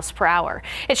 20 miles per hour.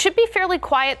 It should be fairly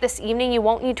quiet this evening. You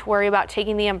won't need to worry about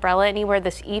taking the umbrella anywhere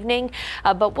this evening,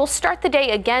 but we'll start the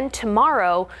day again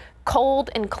tomorrow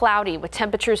cold and cloudy with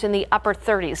temperatures in the upper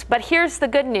 30s. But here's the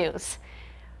good news.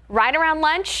 Right around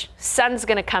lunch, sun's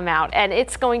going to come out, and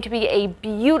it's going to be a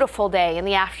beautiful day. In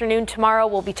the afternoon tomorrow,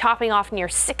 we'll be topping off near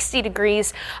 60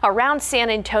 degrees around San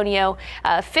Antonio,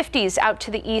 50s out to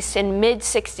the east and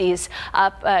mid-60s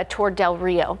up toward Del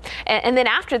Rio. And then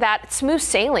after that, smooth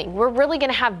sailing. We're really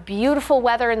going to have beautiful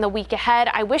weather in the week ahead.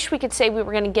 I wish we could say we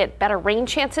were going to get better rain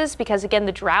chances because, again,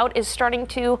 the drought is starting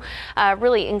to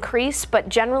really increase, but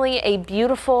generally a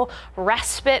beautiful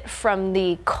respite from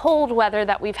the cold weather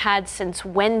that we've had since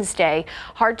Wednesday.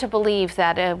 Hard to believe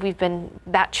that we've been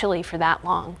that chilly for that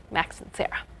long. Max and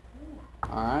Sarah.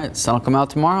 All right, sun will come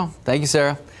out tomorrow. Thank you,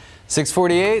 Sarah.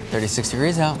 6:48, 36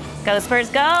 degrees out. Go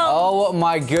Spurs, go! Oh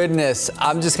my goodness,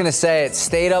 I'm just gonna say it.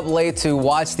 Stayed up late to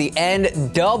watch the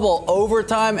end double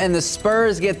overtime, and the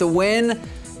Spurs get the win.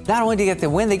 Not only do you get the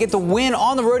win, they get the win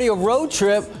on the rodeo road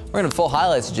trip. We're gonna have full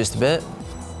highlights in just a bit.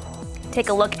 Take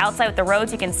a look outside with the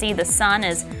roads. You can see the sun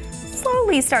is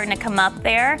slowly starting to come up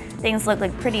there. Things look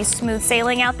like pretty smooth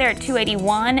sailing out there at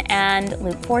 281 and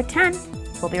Loop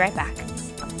 410. We'll be right back.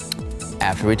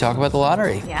 After we talk about the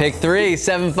lottery. Yes. Pick 3,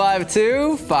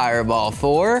 752, Fireball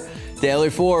 4. Daily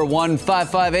 4,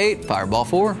 1558, Fireball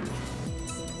 4.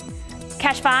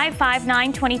 Cash 5, 5,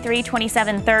 9, 23,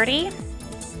 27, 30.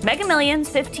 Mega Millions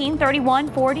 15, 31,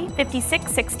 40,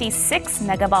 56, 66,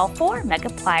 Mega Ball 4, Mega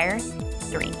Plier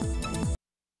 3.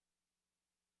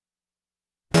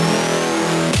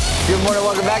 Good morning,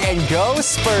 welcome back, and go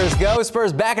Spurs, go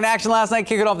Spurs. Back in action last night,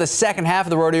 kicking off the second half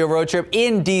of the rodeo road trip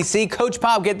in D.C. Coach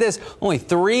Pop, get this, only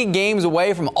 3 games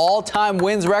away from all-time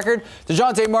wins record.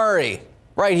 DeJounte Murray,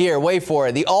 right here, wait for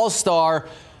it, the all-star,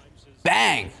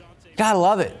 bang, gotta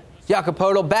love it. Jakob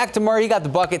Poeltl back to Murray, he got the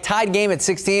bucket, tied game at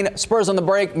 16, Spurs on the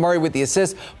break, Murray with the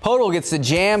assist. Poeltl gets the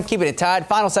jam, keeping it tied,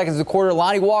 final seconds of the quarter,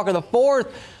 Lonnie Walker the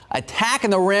fourth.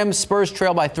 Attacking the rim, Spurs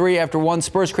trail by 3 after 1.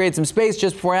 Spurs create some space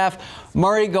just before half.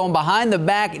 Murray going behind the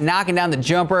back, knocking down the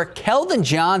jumper. Keldon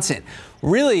Johnson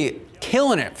really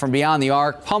killing it from beyond the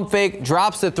arc. Pump fake,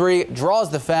 drops the 3, draws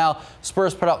the foul.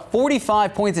 Spurs put up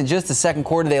 45 points in just the second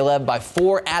quarter. They led by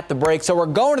 4 at the break. So we're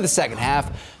going to the second half.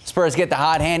 Spurs get the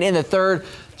hot hand in the third.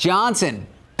 Johnson,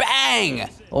 bang!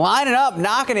 Lining up,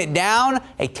 knocking it down.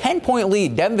 A 10-point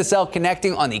lead. Devin Vassell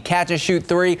connecting on the catch-and-shoot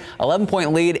 3.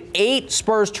 11-point lead. 8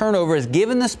 Spurs turnovers,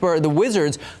 giving the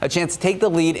Wizards a chance to take the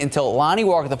lead until Lonnie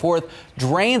Walker the fourth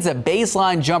drains a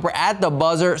baseline jumper at the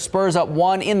buzzer. Spurs up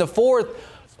 1 in the fourth.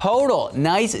 Poeltl,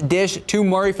 nice dish to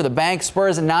Murray for the bank.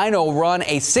 Spurs 9-0 run,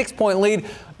 a 6-point lead.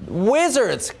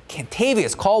 Wizards,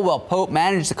 Kentavious Caldwell-Pope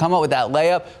managed to come up with that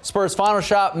layup. Spurs final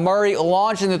shot, Murray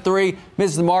launching the 3,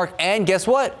 misses the mark, and guess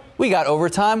what? We got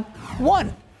overtime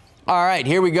 1. All right,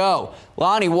 here we go.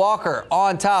 Lonnie Walker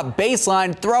on top,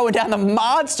 baseline, throwing down the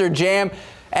monster jam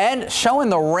and showing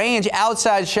the range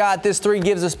outside shot. This 3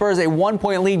 gives the Spurs a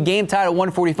 1-point lead, game tied at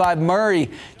 145.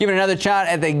 Murray giving another shot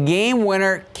at the game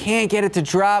winner. Can't get it to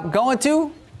drop. Going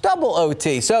to double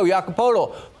OT. So Jakob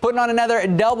Poeltl putting on another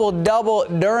double-double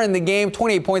during the game.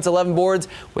 28 points, 11 boards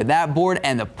with that board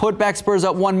and the putback. Spurs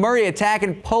up 1. Murray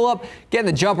attacking, pull up, getting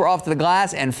the jumper off to the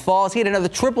glass and falls. He had another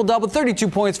triple-double, 32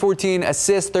 points, 14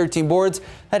 assists, 13 boards.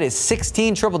 That is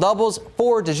 16 triple-doubles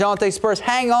for DeJounte. Spurs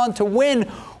hang on to win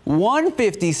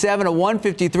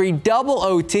 157-153, double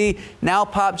OT. Now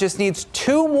Pop just needs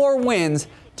 2 more wins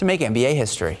to make NBA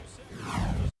history.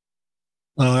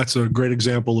 That's a great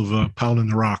example of pounding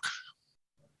the rock.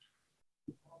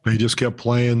 They just kept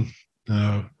playing,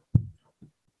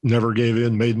 never gave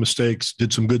in, made mistakes,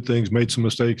 did some good things, made some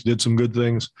mistakes, did some good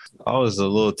things. I was a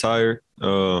little tired,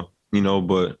 but when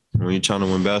you're trying to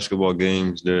win basketball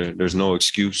games, there's no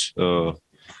excuse.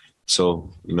 So,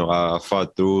 I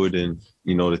fought through it, and,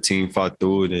 the team fought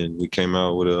through it, and we came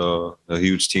out with a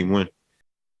huge team win.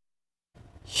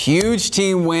 Huge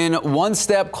team win, 1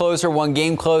 step closer, 1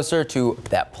 game closer to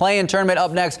that play-in tournament.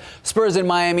 Up next, Spurs in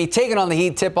Miami taking on the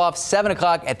Heat. Tip-off 7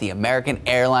 o'clock at the American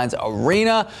Airlines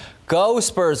Arena. Go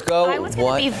Spurs, go. I was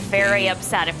going to be very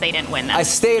upset if they didn't win that. I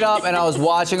stayed up and I was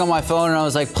watching on my phone and I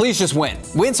was like, please just win.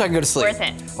 Win so I can go to sleep.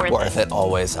 Worth it.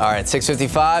 Always. All right,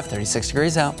 6:55, 36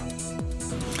 degrees out.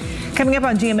 Coming up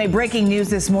on GMA, breaking news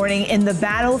this morning. In the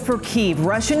battle for Kyiv,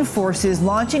 Russian forces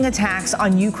launching attacks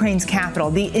on Ukraine's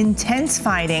capital. The intense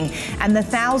fighting and the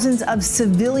thousands of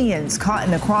civilians caught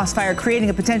in the crossfire, creating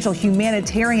a potential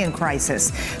humanitarian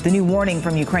crisis. The new warning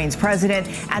from Ukraine's president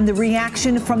and the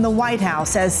reaction from the White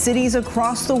House as cities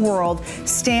across the world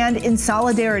stand in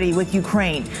solidarity with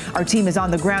Ukraine. Our team is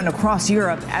on the ground across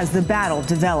Europe as the battle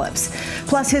develops.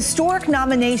 Plus, historic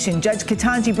nomination. Judge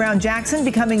Ketanji Brown Jackson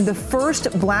becoming the first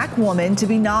black woman to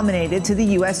be nominated to the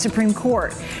U.S. Supreme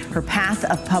Court, her path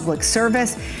of public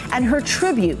service, and her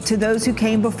tribute to those who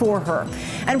came before her.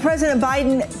 And President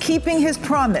Biden keeping his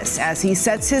promise as he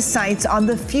sets his sights on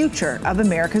the future of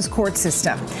America's court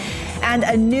system. And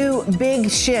a new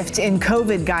big shift in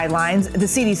COVID guidelines. The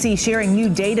CDC sharing new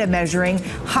data measuring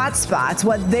hotspots,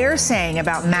 what they're saying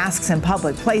about masks in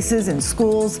public places and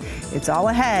schools. It's all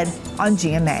ahead on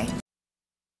GMA.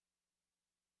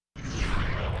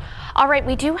 All right,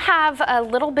 we do have a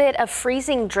little bit of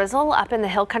freezing drizzle up in the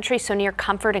hill country, so near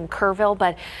Comfort and Kerrville,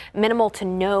 but minimal to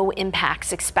no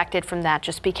impacts expected from that.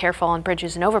 Just be careful on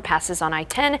bridges and overpasses on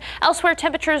I-10. Elsewhere,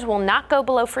 temperatures will not go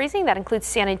below freezing. That includes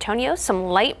San Antonio. Some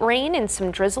light rain and some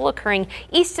drizzle occurring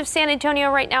east of San Antonio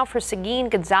right now for Seguin,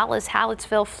 Gonzales,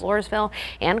 Hallettsville, Floresville,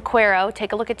 and Cuero.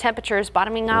 Take a look at temperatures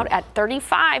bottoming out at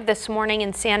 35 this morning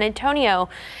in San Antonio,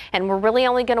 and we're really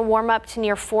only going to warm up to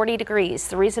near 40 degrees.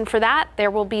 The reason for that, there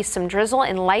will be some drizzle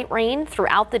and light rain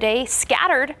throughout the day,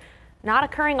 scattered, not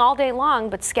occurring all day long,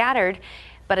 but scattered,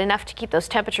 but enough to keep those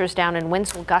temperatures down, and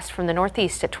winds will gust from the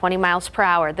northeast at 20 miles per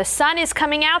hour. The sun is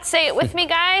coming out, say it with me,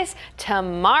 guys,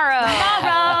 tomorrow.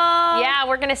 Yeah,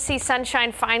 we're going to see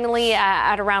sunshine finally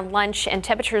at around lunch, and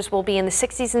temperatures will be in the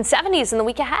 60s and 70s in the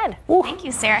week ahead. Ooh. Thank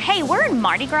you, Sarah. Hey, we're in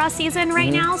Mardi Gras season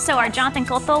right now, so our Jonathan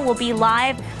Cotho will be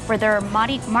live for their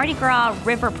Mardi Gras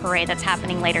River Parade that's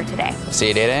happening later today. See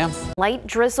you at 8 a.m. Light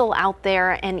drizzle out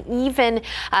there and even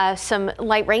some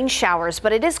light rain showers,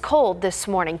 but it is cold this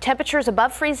morning. Temperatures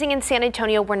above freezing in San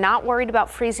Antonio. We're not worried about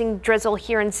freezing drizzle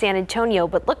here in San Antonio,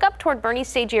 but look up toward Bernie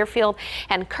Stage Airfield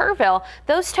and Kerrville.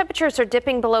 Those temperatures are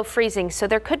dipping below freezing, so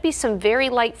there could be some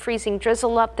very light freezing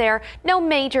drizzle up there. No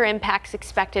major impacts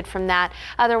expected from that.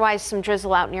 Otherwise, some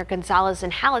drizzle out near Gonzales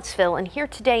and Hallettsville. And here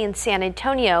today in San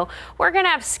Antonio, we're going to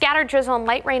have scattered drizzle and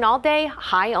light rain all day,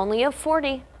 high only of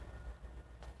 40.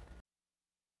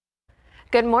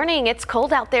 Good morning. It's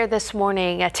cold out there this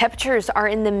morning. Temperatures are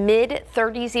in the mid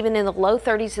 30s, even in the low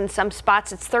 30s in some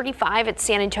spots. It's 35 at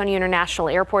San Antonio International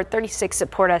Airport, 36 at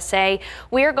Port SA.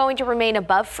 We are going to remain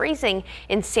above freezing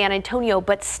in San Antonio,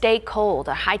 but stay cold.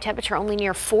 A high temperature only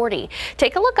near 40.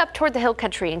 Take a look up toward the Hill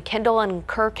Country in Kendall and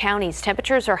Kerr counties.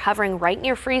 Temperatures are hovering right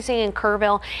near freezing in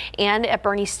Kerrville and at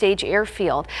Bernie Stage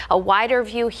Airfield. A wider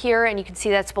view here, and you can see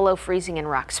that's below freezing in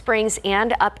Rock Springs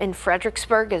and up in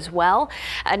Fredericksburg as well.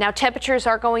 Now temperatures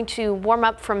are going to warm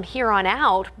up from here on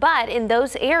out, but in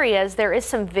those areas there is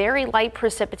some very light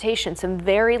precipitation, some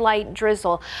very light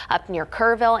drizzle up near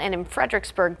Kerrville and in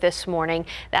Fredericksburg this morning.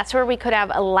 That's where we could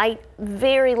have a light,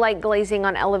 very light glazing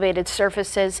on elevated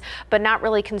surfaces, but not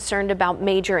really concerned about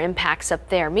major impacts up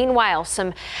there. Meanwhile,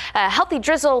 some healthy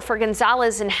drizzle for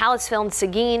Gonzales and Hallettsville and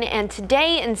Seguin, and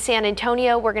today in San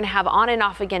Antonio we're going to have on and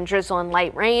off again drizzle and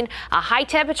light rain, a high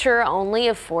temperature only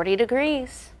of 40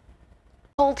 degrees.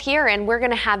 Cold here, and we're going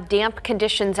to have damp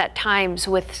conditions at times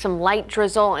with some light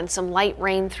drizzle and some light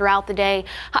rain throughout the day.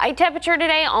 High temperature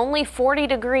today only 40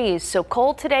 degrees, so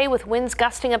cold today with winds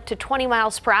gusting up to 20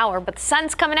 miles per hour, but the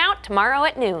sun's coming out tomorrow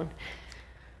at noon.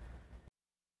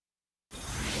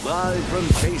 Live from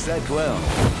KSAT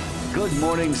 12, Good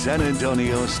Morning San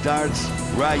Antonio starts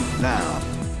right now.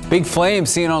 Big flames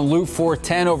seen on Loop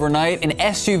 410 overnight, an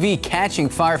SUV catching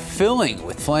fire, filling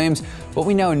with flames. What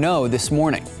we now know this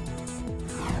morning.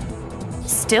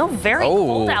 Still very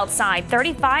cold outside,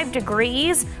 35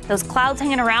 degrees. Those clouds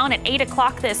hanging around at 8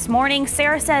 o'clock this morning.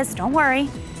 Sarah says, don't worry,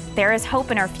 there is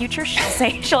hope in our future.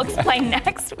 She'll explain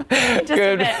next. Just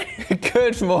a bit.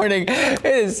 Good morning. It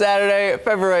is Saturday,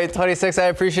 February 26th. I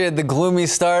appreciate the gloomy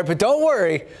start, but don't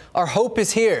worry, our hope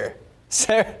is here.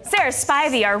 Sarah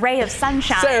Spivey, our ray of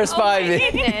sunshine. Sarah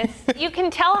Spivey. Oh my goodness. You can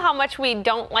tell how much we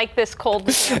don't like this cold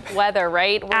weather,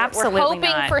 right? Absolutely We're hoping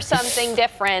not. for something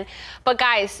different. But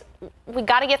guys, we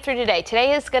got to get through today.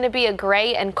 Today is going to be a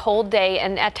gray and cold day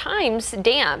and at times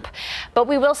damp, but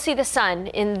we will see the sun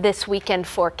in this weekend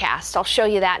forecast. I'll show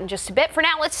you that in just a bit. For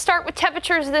now, let's start with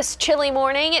temperatures this chilly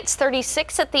morning. It's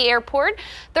 36 at the airport,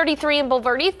 33 in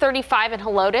Bulverde, 35 in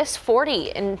Helotes,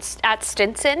 40 at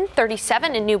Stinson,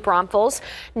 37 in New Braunfels.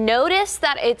 Notice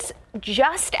that it's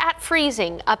just at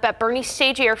freezing up at Bernie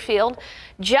Stage Airfield,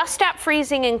 just at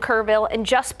freezing in Kerrville, and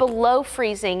just below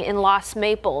freezing in Los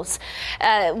Maples.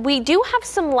 We do have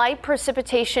some light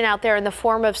precipitation out there in the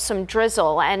form of some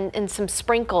drizzle and some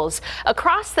sprinkles.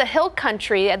 Across the hill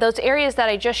country, those areas that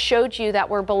I just showed you that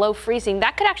were below freezing,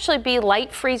 that could actually be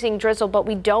light freezing drizzle, but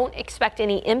we don't expect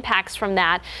any impacts from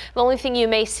that. The only thing you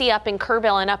may see up in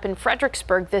Kerrville and up in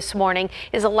Fredericksburg this morning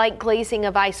is a light glazing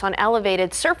of ice on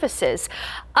elevated surfaces.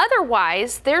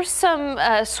 Otherwise, there's some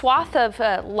swath of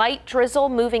light drizzle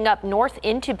moving up north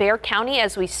into Bexar County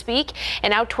as we speak,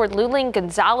 and out toward Luling,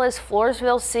 Gonzales,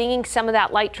 Floresville, seeing some of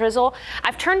that light drizzle.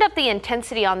 I've turned up the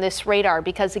intensity on this radar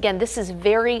because, again, this is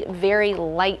very, very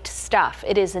light stuff.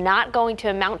 It is not going to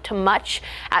amount to much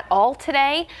at all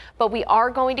today, but we are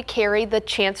going to carry the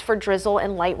chance for drizzle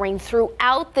and light rain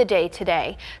throughout the day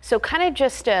today. So kind of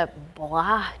just a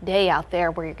blah day out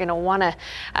there where you're going to want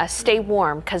to stay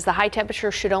warm because the high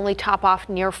temperature should only top off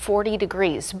near 40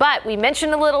 degrees. But we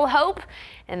mentioned a little hope,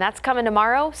 and that's coming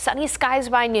tomorrow. Sunny skies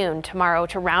by noon tomorrow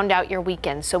to round out your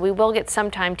weekend, so we will get some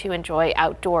time to enjoy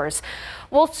outdoors.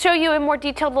 We'll show you a more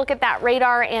detailed look at that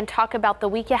radar and talk about the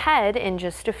week ahead in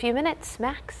just a few minutes.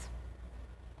 Max.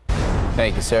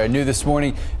 Thank you, Sarah. New this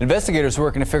morning, investigators are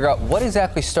working to figure out what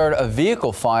exactly started a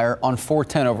vehicle fire on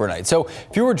 410 overnight. So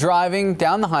if you were driving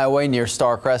down the highway near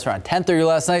Starcrest around 10:30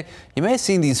 last night, you may have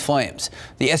seen these flames.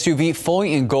 The SUV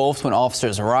fully engulfed when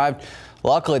officers arrived.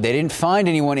 Luckily, they didn't find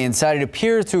anyone inside. It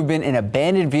appears to have been an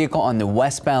abandoned vehicle on the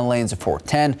westbound lanes of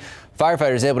 410.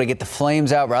 Firefighters able to get the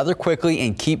flames out rather quickly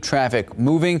and keep traffic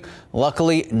moving.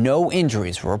 Luckily, no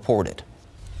injuries were reported.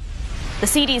 The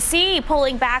CDC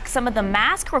pulling back some of the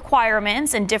mask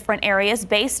requirements in different areas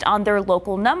based on their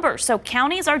local numbers. So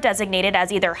counties are designated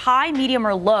as either high, medium,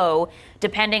 or low,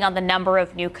 depending on the number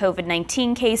of new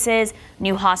COVID-19 cases,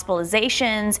 new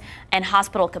hospitalizations, and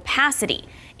hospital capacity.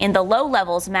 In the low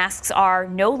levels, masks are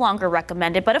no longer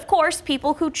recommended, but of course,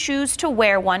 people who choose to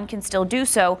wear one can still do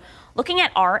so. Looking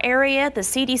at our area, the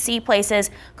CDC places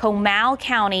Comal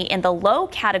County in the low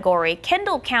category,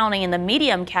 Kendall County in the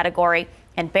medium category,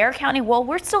 and Bexar County, well,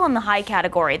 we're still in the high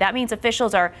category. That means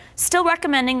officials are still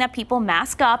recommending that people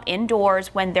mask up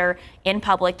indoors when they're in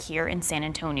public here in San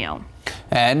Antonio.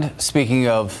 And speaking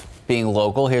of being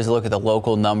local, here's a look at the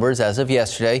local numbers as of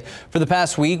yesterday. For the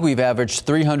past week, we've averaged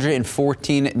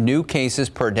 314 new cases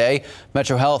per day.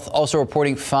 Metro Health also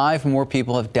reporting 5 more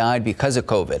people have died because of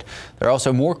COVID. There are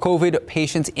also more COVID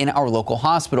patients in our local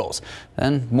hospitals,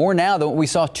 and more now than what we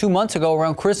saw 2 months ago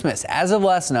around Christmas. As of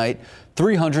last night,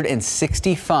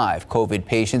 365 COVID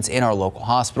patients in our local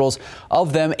hospitals.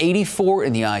 Of them, 84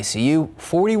 in the ICU,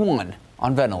 41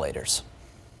 on ventilators.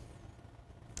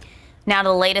 Now to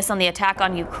the latest on the attack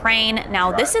on Ukraine.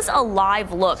 Now this is a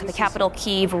live look at the capital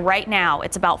Kyiv right now.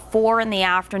 It's about 4 in the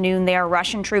afternoon there.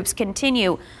 Russian troops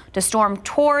continue to storm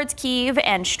towards Kyiv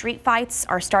and street fights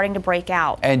are starting to break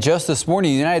out. And just this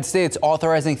morning, the United States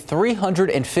authorizing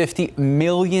 $350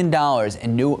 million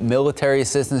in new military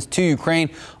assistance to Ukraine.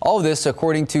 All of this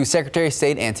according to Secretary of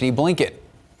State Antony Blinken.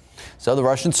 So the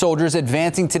Russian soldiers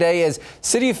advancing today as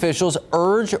city officials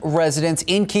urge residents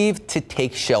in Kyiv to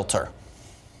take shelter.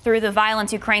 Through the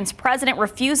violence, Ukraine's president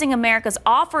refusing America's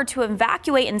offer to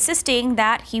evacuate, insisting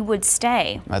that he would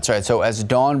stay. That's right. So as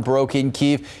dawn broke in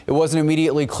Kyiv, it wasn't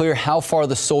immediately clear how far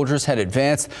the soldiers had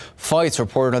advanced. Fights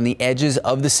reported on the edges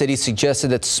of the city suggested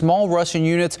that small Russian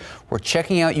units were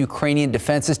checking out Ukrainian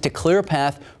defenses to clear a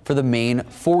path for the main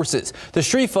forces. The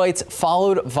street fights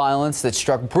followed violence that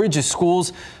struck bridges,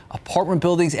 schools, apartment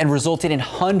buildings, and resulted in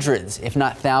hundreds, if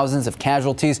not thousands, of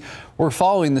casualties. We're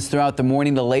following this throughout the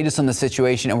morning, the latest on the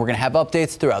situation, and we're going to have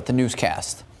updates throughout the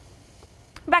newscast.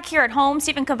 Back here at home,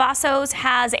 Stephen Cavazos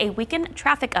has a weekend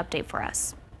traffic update for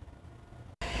us.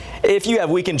 If you have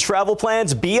weekend travel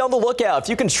plans, be on the lookout. A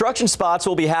few construction spots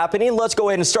will be happening. Let's go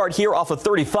ahead and start here off of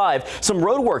 35. Some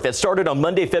road work that started on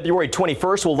Monday, February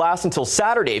 21st will last until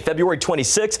Saturday, February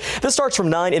 26th. This starts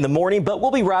from 9 in the morning, but we'll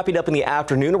be wrapping up in the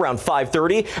afternoon around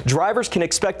 5:30. Drivers can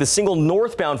expect the single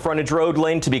northbound frontage road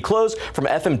lane to be closed from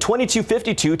FM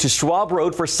 2252 to Schwab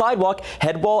Road for sidewalk,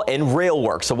 head wall, and rail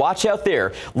work. So watch out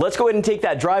there. Let's go ahead and take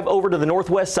that drive over to the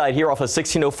northwest side here off of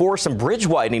 1604. Some bridge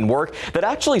widening work that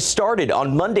actually started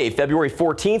on Monday, February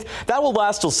 14th. That will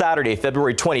last till Saturday,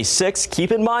 February 26th.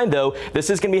 Keep in mind, though, this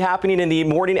is going to be happening in the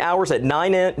morning hours at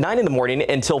 9 in the morning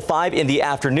until 5 in the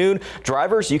afternoon.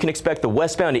 Drivers, you can expect the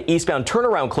westbound to eastbound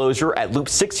turnaround closure at Loop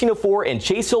 1604 and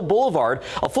Chase Hill Boulevard.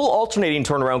 A full alternating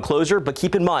turnaround closure, but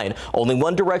keep in mind, only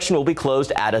one direction will be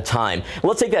closed at a time.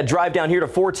 Let's take that drive down here to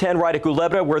 410 right at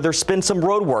Culebra, where there's been some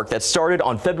road work that started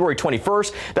on February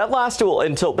 21st. That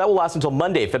will last until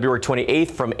Monday, February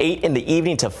 28th, from 8 in the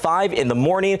evening to 5 in the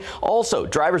morning. Also,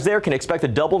 drivers there can expect a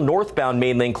double northbound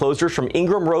main lane closures from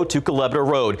Ingram Road to Culebra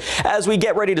Road. As we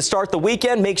get ready to start the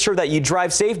weekend, make sure that you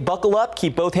drive safe, buckle up,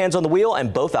 keep both hands on the wheel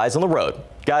and both eyes on the road.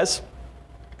 Guys?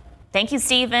 Thank you,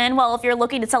 Stephen. Well, if you're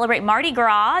looking to celebrate Mardi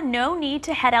Gras, no need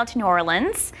to head out to New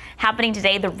Orleans. Happening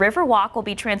today, the River Walk will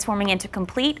be transforming into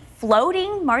complete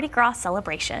floating Mardi Gras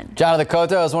celebration. Jonathan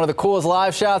Cotto is one of the coolest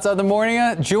live shots of the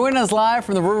morning. Join us live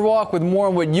from the River Walk with more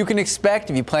on what you can expect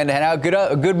if you plan to head out.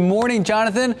 Good morning,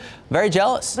 Jonathan. Very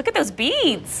jealous. Look at those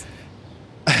beads.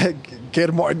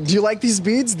 Good morning. Do you like these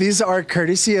beads? These are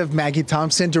courtesy of Maggie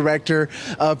Thompson, Director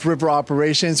of River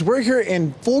Operations. We're here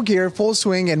in full gear, full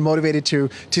swing, and motivated to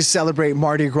celebrate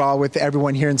Mardi Gras with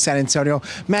everyone here in San Antonio.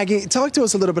 Maggie, talk to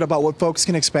us a little bit about what folks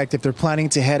can expect if they're planning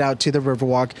to head out to the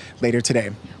Riverwalk later today.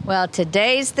 Well,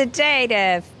 today's the day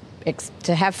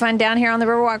to have fun down here on the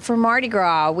Riverwalk for Mardi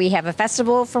Gras. We have a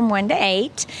festival from 1 to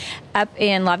 8 up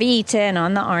in La Villita and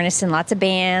on the Arneson. Lots of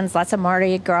bands, lots of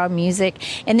Mardi Gras music.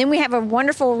 And then we have a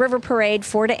wonderful river parade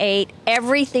 4 to 8.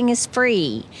 Everything is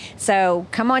free. So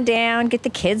come on down, get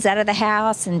the kids out of the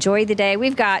house, enjoy the day.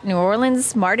 We've got New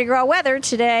Orleans Mardi Gras weather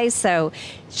today, so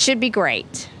it should be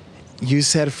great. You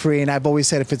said free, and I've always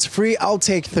said if it's free, I'll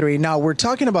take 3. Now, we're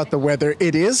talking about the weather.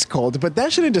 It is cold, but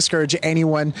that shouldn't discourage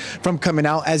anyone from coming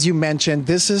out. As you mentioned,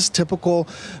 this is typical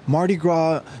Mardi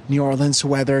Gras New Orleans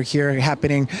weather here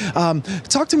happening.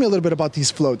 Talk to me a little bit about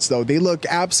these floats, though. They look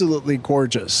absolutely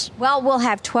gorgeous. Well, we'll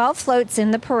have 12 floats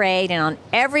in the parade, and on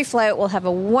every float, we'll have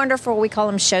a wonderful, we call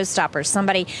them showstoppers,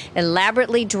 somebody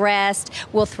elaborately dressed.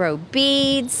 We'll throw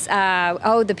beads.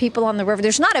 The people on the river.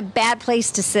 There's not a bad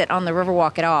place to sit on the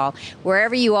Riverwalk at all.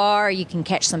 Wherever you are, you can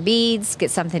catch some beads,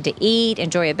 get something to eat,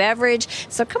 enjoy a beverage.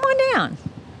 So come on down.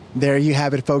 There you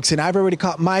have it, folks. And I've already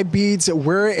caught my beads.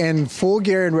 We're in full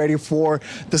gear and ready for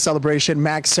the celebration.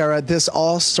 Max, Sarah, this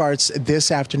all starts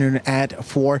this afternoon at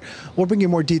 4. We'll bring you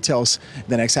more details in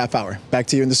the next half hour. Back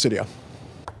to you in the studio.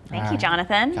 Thank you,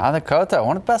 Jonathan. Jonathan Cota,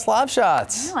 one of the best lob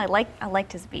shots. Oh, I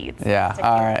liked his beads. Yeah,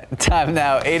 all right. Time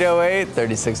now, 8:08,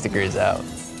 36 degrees out.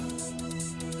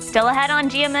 Still ahead on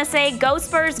GMSA, Go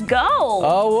Spurs Go!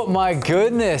 Oh my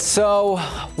goodness. So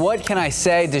what can I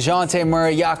say? DeJounte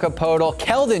Murray, Jakob Poeltl,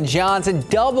 Keldon Johnson,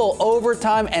 double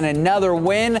overtime and another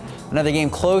win. Another game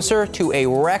closer to a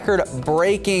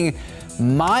record-breaking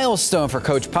milestone for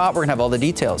Coach Pop. We're going to have all the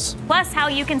details. Plus, how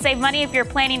you can save money if you're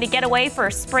planning to get away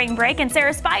for spring break. And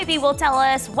Sarah Spivey will tell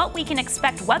us what we can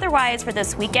expect weather-wise for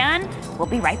this weekend. We'll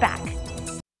be right back.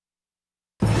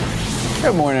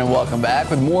 Good morning and welcome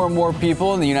back. With more and more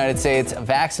people in the United States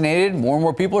vaccinated, more and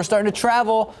more people are starting to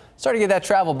travel, starting to get that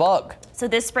travel bug. So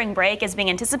this spring break is being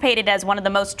anticipated as one of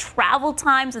the most traveled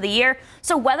times of the year.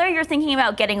 So whether you're thinking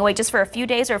about getting away just for a few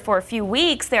days or for a few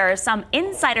weeks, there are some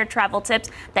insider travel tips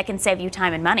that can save you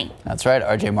time and money. That's right.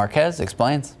 RJ Marquez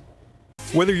explains.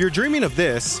 Whether you're dreaming of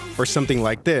this or something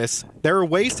like this, there are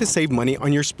ways to save money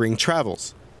on your spring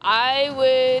travels. I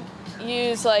would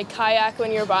use kayak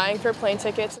when you're buying for plane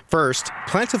tickets. First,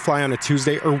 plan to fly on a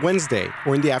Tuesday or Wednesday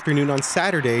or in the afternoon on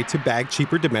Saturday to bag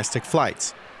cheaper domestic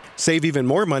flights. Save even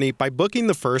more money by booking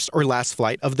the first or last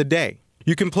flight of the day.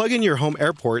 You can plug in your home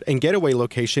airport and getaway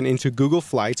location into Google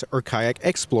Flights or Kayak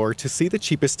Explorer to see the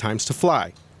cheapest times to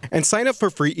fly. And sign up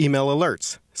for free email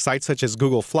alerts. Sites such as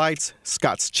Google Flights,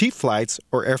 Scott's Cheap Flights,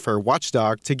 or Airfare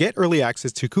Watchdog to get early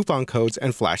access to coupon codes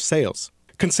and flash sales.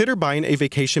 Consider buying a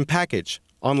vacation package.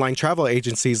 Online travel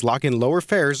agencies lock in lower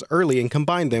fares early and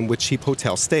combine them with cheap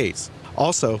hotel stays.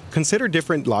 Also, consider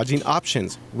different lodging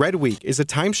options. Red Week is a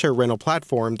timeshare rental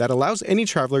platform that allows any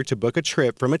traveler to book a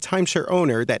trip from a timeshare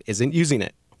owner that isn't using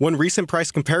it. One recent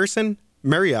price comparison,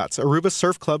 Marriott's Aruba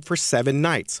Surf Club for 7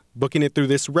 nights. Booking it through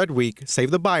this Red Week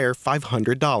saved the buyer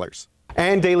 $500.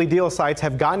 And daily deal sites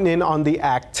have gotten in on the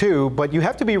act too, but you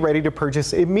have to be ready to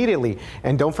purchase immediately.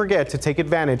 And don't forget to take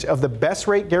advantage of the best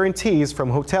rate guarantees from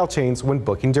hotel chains when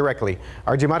booking directly.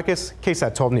 RJ Marquez,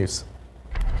 KSAT 12 News.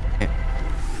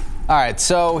 All right,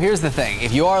 so here's the thing.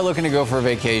 If you are looking to go for a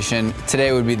vacation,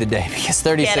 today would be the day because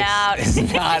 36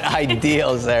 is not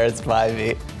ideal, Sarah. It's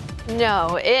 5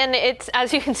 No, and it's,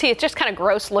 as you can see, it's just kind of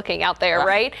gross looking out there,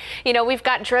 right? You know, we've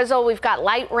got drizzle, we've got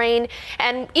light rain,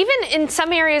 and even in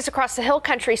some areas across the hill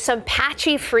country, some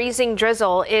patchy freezing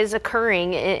drizzle is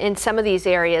occurring in some of these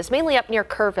areas, mainly up near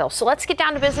Kerrville. So let's get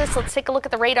down to business. Let's take a look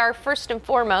at the radar first and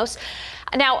foremost.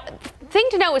 Now, thing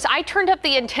to know is I turned up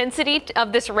the intensity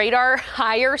of this radar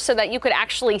higher so that you could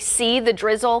actually see the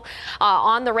drizzle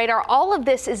on the radar. All of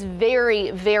this is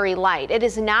very, very light. It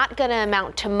is not going to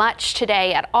amount to much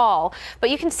today at all, but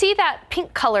you can see that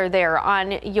pink color there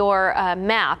on your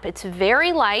map. It's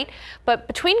very light, but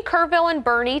between Kerrville and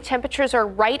Boerne, temperatures are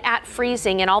right at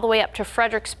freezing and all the way up to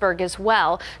Fredericksburg as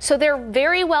well. So there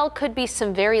very well could be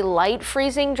some very light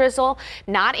freezing drizzle,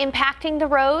 not impacting the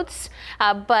roads,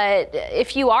 but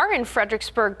if you are in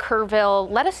Fredericksburg, Kerrville,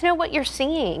 let us know what you're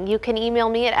seeing. You can email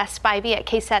me at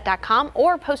spivey@ksat.com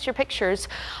or post your pictures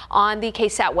on the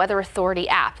KSAT Weather Authority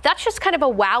app. That's just kind of a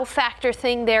wow factor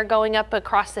thing there going up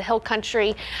across the hill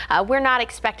country. We're not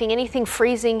expecting anything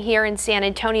freezing here in San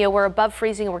Antonio. We're above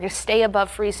freezing and we're going to stay above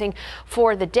freezing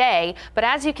for the day. But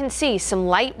as you can see, some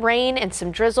light rain and some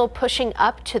drizzle pushing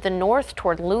up to the north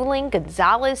toward Luling,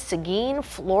 Gonzales, Seguin,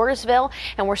 Floresville,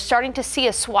 and we're starting to see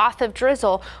a swath of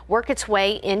drizzle work its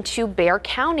way into Bexar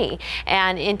County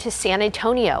and into San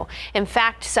Antonio. In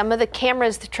fact, some of the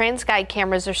cameras, the TransGuide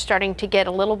cameras, are starting to get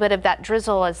a little bit of that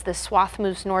drizzle as the swath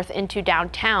moves north into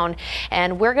downtown.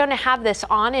 And we're going to have this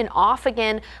on and off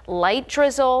again, light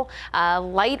drizzle,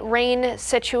 light rain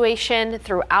situation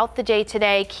throughout the day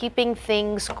today, keeping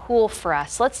things cool for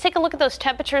us. Let's take a look at those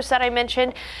temperatures that I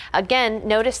mentioned. Again,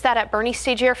 notice that at Boerne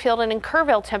Stage Airfield and in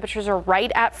Kerrville, temperatures are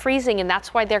right at freezing, and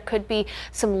that's why there could be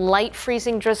some light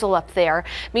freezing drizzle up there.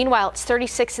 Meanwhile, it's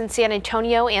 36 in San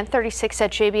Antonio and 36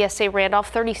 at JBSA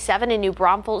Randolph, 37 in New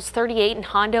Braunfels, 38 in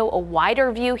Hondo. A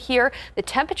wider view here. The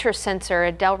temperature sensor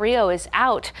at Del Rio is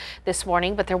out this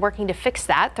morning, but they're working to fix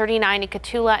that. 39 in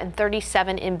Cotulla and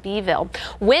 37 in Beeville.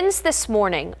 Winds this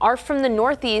morning are from the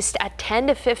northeast at 10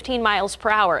 to 15 miles per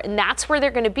hour, and that's where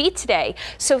they're going to be today.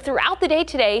 So throughout the day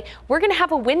today, we're going to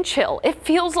have a wind chill. It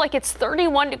feels like it's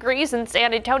 31 degrees in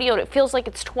San Antonio, and it feels like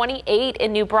it's 28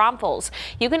 in New Braunfels.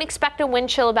 You can expect a wind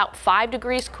chill about about 5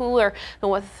 degrees cooler than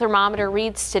what the thermometer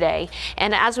reads today.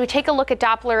 And as we take a look at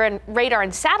Doppler and radar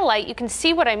and satellite, you can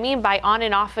see what I mean by on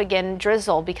and off again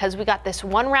drizzle, because we got this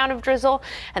one round of drizzle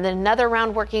and then another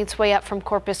round working its way up from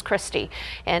Corpus Christi.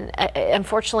 And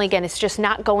unfortunately, again, it's just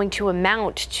not going to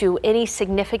amount to any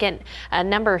significant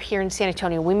number here in San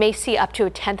Antonio. We may see up to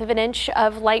 1/10 of an inch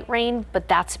of light rain, but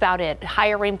that's about it.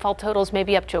 Higher rainfall totals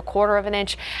maybe up to 1/4 of an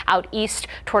inch out east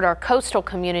toward our coastal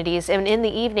communities. And in the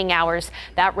evening hours,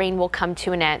 that rain will come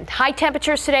to an end. High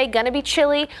temperatures today, going to be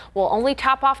chilly. We'll only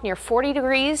top off near 40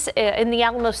 degrees in the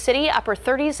Alamo City, upper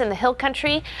 30s in the hill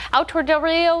country. Out toward Del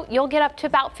Rio, you'll get up to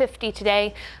about 50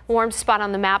 today. Warm spot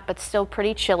on the map, but still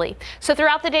pretty chilly. So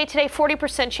throughout the day today,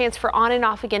 40% chance for on and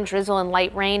off again drizzle and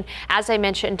light rain. As I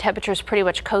mentioned, temperatures pretty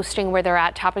much coasting where they're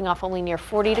at, topping off only near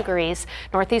 40 degrees.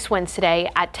 Northeast winds today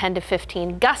at 10 to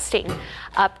 15, gusting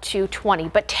up to 20.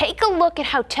 But take a look at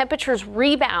how temperatures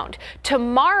rebound.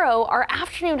 Tomorrow, our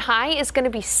afternoon high is going to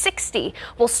be 60.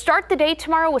 We'll start the day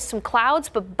tomorrow with some clouds,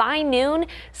 but by noon,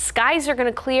 skies are going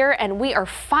to clear and we are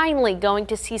finally going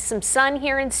to see some sun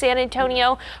here in San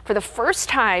Antonio for the first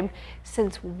time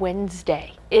since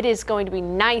Wednesday. It is going to be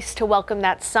nice to welcome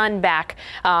that sun back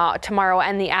tomorrow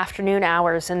and the afternoon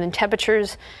hours, and then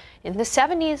temperatures in the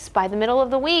 70s by the middle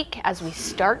of the week as we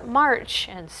start March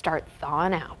and start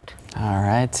thawing out. All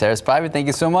right, Sarah Spivey, thank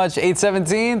you so much.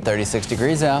 8:17, 36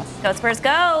 degrees out. Go Spurs,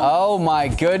 go. Oh my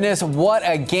goodness, what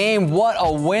a game, what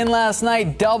a win last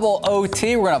night. Double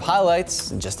OT. We're gonna have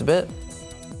highlights in just a bit.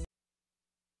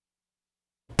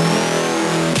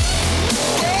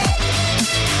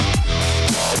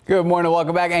 Good morning,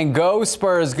 welcome back, and go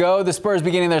Spurs go. The Spurs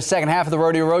beginning their second half of the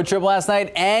rodeo road trip last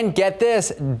night, and get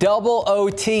this, double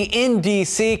OT in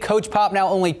D.C. Coach Pop now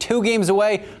only 2 games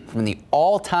away from the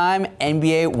all-time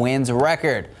NBA wins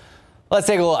record. Let's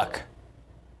take a look.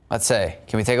 Let's say,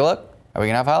 can we take a look? Are we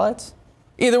gonna have highlights?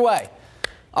 Either way.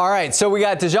 All right, so we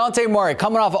got DeJounte Murray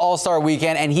coming off of All-Star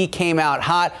Weekend, and he came out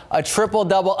hot. A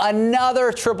triple-double,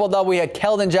 another triple-double. We had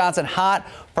Keldon Johnson hot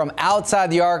from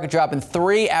outside the arc, dropping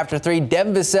 3 after 3.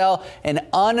 Devin Vassell, an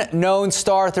unknown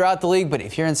star throughout the league, but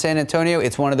if you're in San Antonio,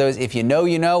 it's one of those if you know,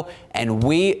 you know, and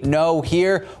we know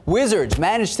here. Wizards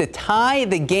managed to tie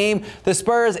the game. The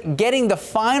Spurs getting the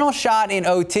final shot in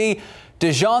OT.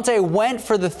 DeJounte went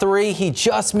for the 3. He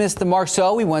just missed the mark,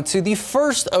 so we went to the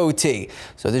first OT.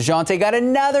 So DeJounte got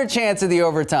another chance at the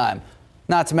overtime.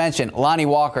 Not to mention, Lonnie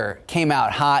Walker came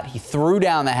out hot. He threw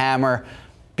down the hammer.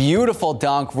 Beautiful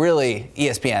dunk, really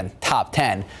ESPN top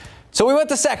 10. So we went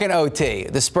to second OT.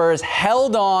 The Spurs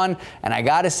held on, and I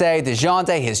got to say,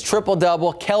 DeJounte, his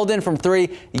triple-double, Keldon from 3,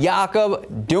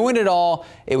 Jakob doing it all.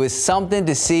 It was something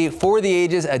to see for the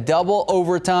ages, a double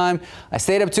overtime. I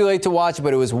stayed up too late to watch it,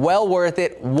 but it was well worth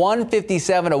it.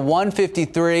 157 to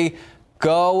 153.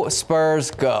 Go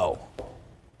Spurs, go.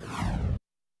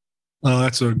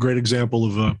 That's a great example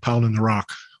of pounding the rock.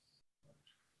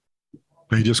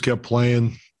 He just kept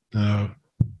playing.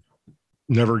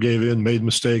 Never gave in, made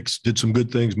mistakes, did some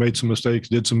good things, made some mistakes,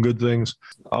 did some good things.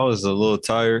 I was a little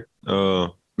tired, but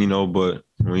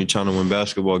when you're trying to win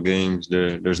basketball games,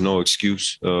 there's no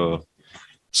excuse.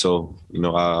 So,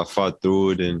 I fought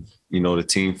through it, and, the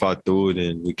team fought through it,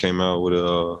 and we came out with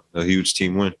a huge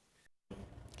team win.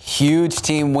 Huge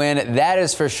team win, that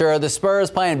is for sure. The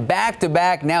Spurs playing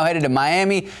back-to-back, now headed to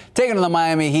Miami, taking on the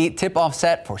Miami Heat. Tip-off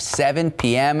set for 7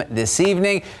 p.m. this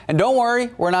evening. And don't worry,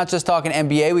 we're not just talking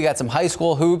NBA. We got some high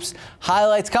school hoops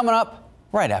highlights coming up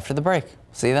right after the break.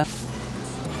 See you then.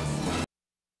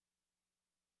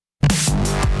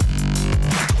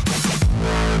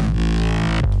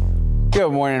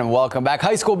 Good morning and welcome back.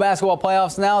 High school basketball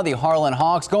playoffs now. The Harlan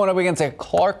Hawks going up against the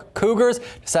Clark Cougars,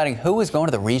 deciding who is going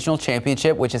to the regional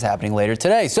championship, which is happening later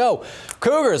today. So,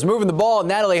 Cougars moving the ball.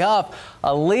 Natalie Huff,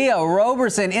 Aaliyah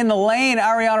Roberson in the lane.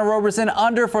 Ariana Roberson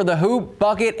under for the hoop,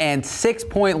 bucket, and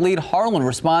 6-point lead. Harlan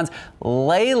responds.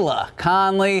 Layla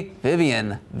Conley,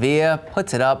 Vivian Villa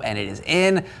puts it up, and it is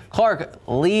in. Clark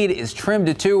lead is trimmed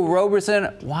to 2.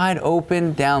 Roberson wide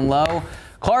open down low.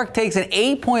 Clark takes an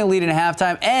 8-point lead in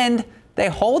halftime, and they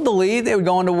hold the lead. They would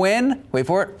go on to win. Wait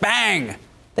for it. Bang!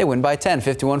 They win by 10,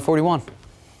 51-41.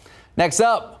 Next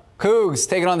up, Cougs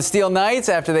taking on the Steel Knights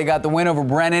after they got the win over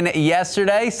Brennan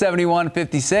yesterday,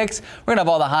 71-56. We're going to have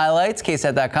all the highlights.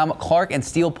 KSAT.com. Clark and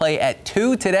Steel play at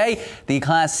 2 today. The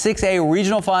Class 6A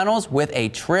regional finals with a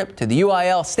trip to the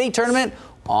UIL state tournament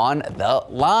on the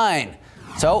line.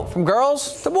 So, from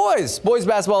girls to boys. Boys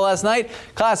basketball last night.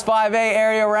 Class 5A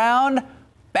area round.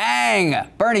 Bang!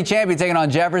 Bernie Champion taking on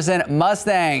Jefferson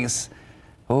Mustangs.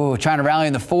 Ooh, trying to rally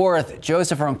in the 4th.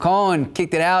 Joseph Roncon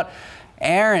kicked it out.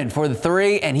 Aaron for the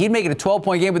three, and he'd make it a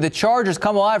 12-point game, but the Chargers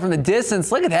come alive from the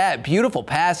distance. Look at that. Beautiful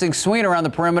passing, swinging around the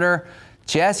perimeter.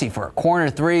 Jesse for a corner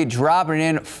three, dropping it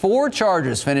in. 4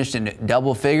 Chargers finished in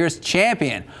double figures.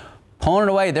 Champion pulling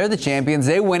it away. They're the champions.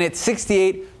 They win it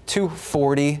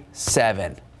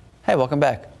 68-47. Hey, welcome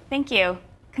back. Thank you.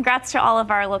 Congrats to all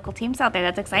of our local teams out there.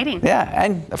 That's exciting. Yeah,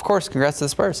 and of course, congrats to the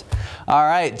Spurs. All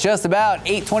right, just about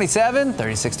 8:27,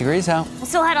 36 degrees out. We'll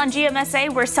still head on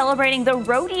GMSA. We're celebrating the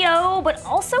rodeo, but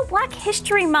also Black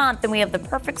History Month, and we have the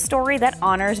perfect story that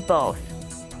honors both.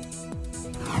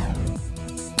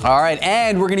 All right,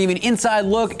 and we're going to give an inside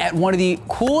look at one of the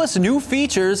coolest new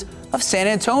features of San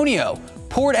Antonio.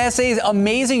 Port SA's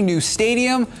amazing new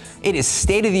stadium. It is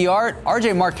state-of-the-art.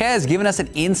 RJ Marquez giving us an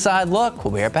inside look.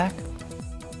 We'll be right back.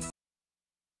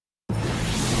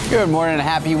 Good morning and a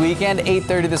happy weekend.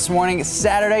 8:30 this morning,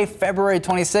 Saturday, February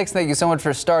 26th. Thank you so much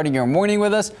for starting your morning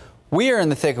with us. We are in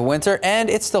the thick of winter, and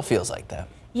it still feels like that.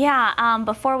 Yeah,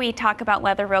 before we talk about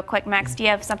weather real quick, Max, do you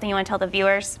have something you want to tell the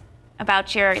viewers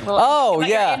about your little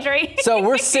your injury? So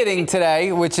we're sitting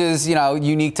today, which is,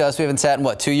 unique to us. We haven't sat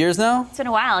in, 2 years now? It's been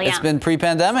a while, yeah. It's been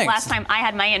pre-pandemic. Last time I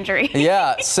had my injury.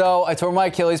 Yeah, so I tore my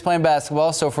Achilles playing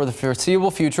basketball, so for the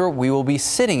foreseeable future, we will be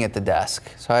sitting at the desk.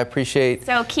 So I appreciate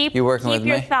you working with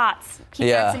me. Keep your thoughts. Keep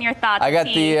in your thoughts. I got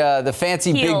the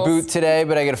fancy big boot today,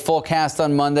 but I get a full cast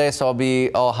on Monday, so I'll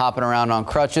be all hopping around on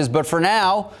crutches. But for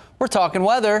now, we're talking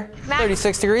weather. Max,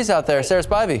 36 degrees out there. Sarah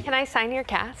Spivey. Can I sign your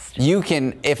cast? You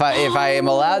can, if I am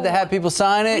allowed to have people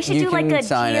sign it, you can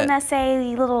sign it. We should do like a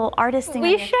GMSA little artist thing.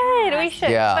 We should.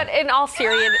 Yeah. But in all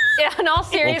seriousness,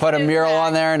 we'll put a mural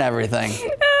on there and everything.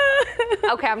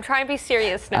 Okay, I'm trying to be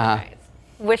serious now, guys.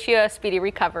 Wish you a speedy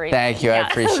recovery. Thank you. I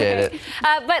appreciate it.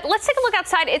 But let's take a look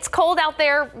outside. It's cold out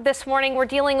there this morning. We're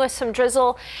dealing with some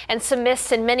drizzle and some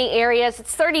mist in many areas.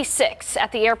 It's 36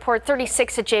 at the airport,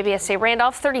 36 at GMSA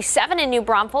Randolph, 37 in New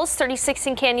Braunfels, 36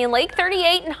 in Canyon Lake,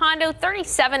 38 in Hondo,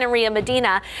 37 in Rio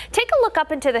Medina. Take a look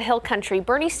up into the hill country.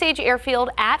 Bernie Stage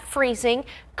Airfield at freezing.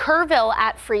 Kerrville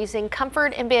at freezing,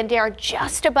 Comfort and Bandera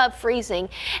just above freezing.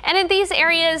 And in these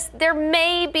areas, there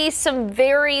may be some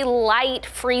very light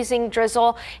freezing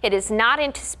drizzle. It is not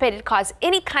anticipated to cause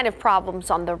any kind of problems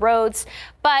on the roads.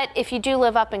 But if you do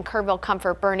live up in Kerrville,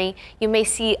 Comfort, Bernie, you may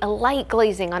see a light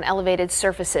glazing on elevated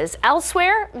surfaces.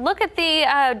 Elsewhere, look at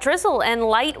the drizzle and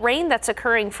light rain that's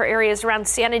occurring for areas around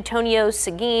San Antonio,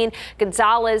 Seguin,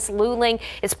 Gonzales, Luling.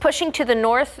 It's pushing to the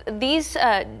north. These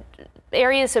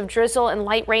areas of drizzle and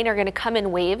light rain are going to come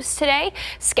in waves today.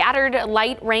 Scattered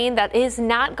light rain that is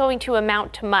not going to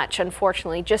amount to much,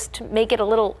 unfortunately, just to make it a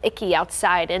little icky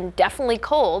outside and definitely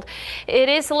cold. It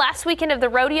is the last weekend of the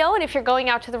rodeo, and if you're going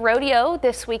out to the rodeo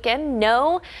this weekend,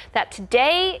 know that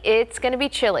today it's going to be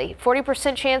chilly.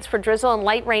 40% chance for drizzle and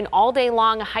light rain all day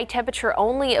long, a high temperature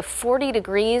only of 40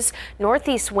 degrees,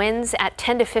 northeast winds at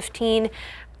 10 to 15.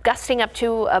 Gusting up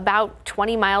to about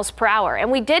 20 miles per hour.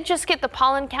 And we did just get the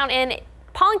pollen count in.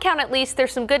 Pollen count, at least,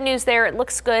 there's some good news there. It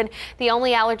looks good. The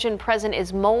only allergen present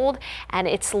is mold, and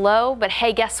it's low. But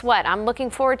hey, guess what? I'm looking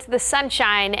forward to the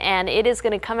sunshine, and it is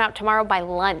going to come out tomorrow by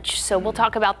lunch. So we'll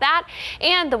talk about that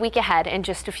and the week ahead in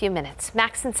just a few minutes.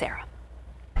 Max and Sarah.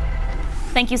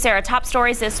 Thank you, Sarah. Top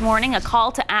stories this morning, a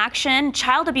call to action.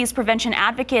 Child abuse prevention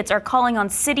advocates are calling on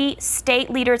city, state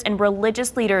leaders, and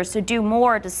religious leaders to do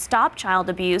more to stop child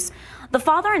abuse. The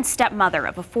father and stepmother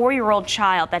of a 4-year-old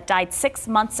child that died 6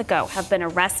 months ago have been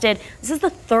arrested. This is the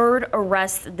 3rd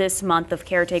arrest this month of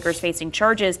caretakers facing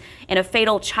charges in a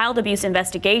fatal child abuse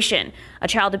investigation. A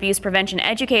child abuse prevention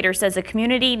educator says the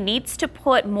community needs to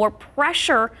put more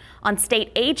pressure on state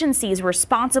agencies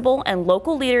responsible, and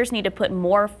local leaders need to put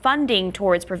more funding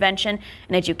towards prevention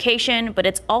and education, but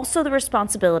it's also the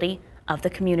responsibility of the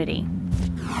community.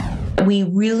 We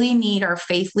really need our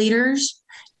faith leaders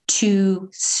to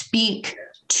speak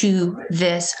to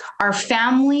this. Our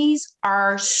families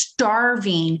are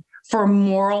starving for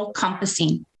moral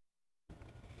compassing.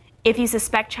 If you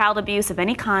suspect child abuse of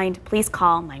any kind, please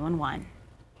call 911.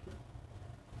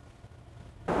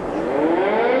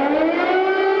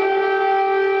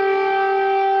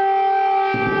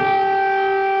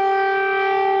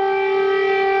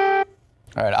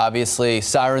 All right, obviously,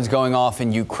 sirens going off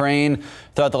in Ukraine.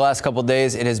 Throughout the last couple of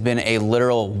days, it has been a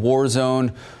literal war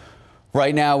zone.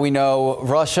 Right now, we know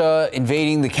Russia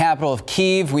invading the capital of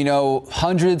Kyiv. We know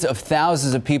hundreds of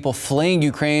thousands of people fleeing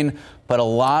Ukraine, but a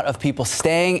lot of people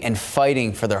staying and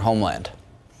fighting for their homeland.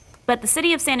 But the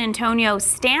city of San Antonio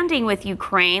standing with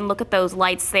Ukraine. Look at those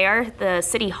lights there. The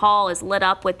city hall is lit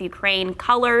up with Ukraine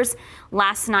colors.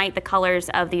 Last night, the colors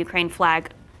of the Ukraine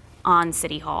flag on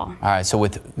City Hall. All right, so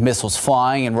with missiles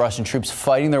flying and Russian troops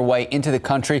fighting their way into the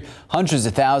country, hundreds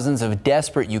of thousands of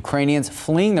desperate Ukrainians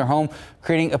fleeing their home,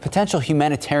 creating a potential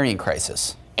humanitarian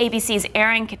crisis. ABC's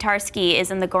Aaron Katarski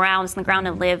is on the ground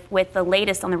to live with the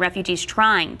latest on the refugees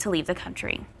trying to leave the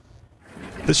country.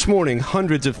 This morning,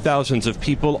 hundreds of thousands of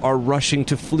people are rushing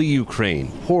to flee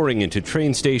Ukraine, pouring into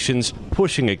train stations,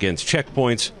 pushing against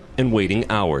checkpoints, and waiting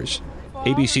hours.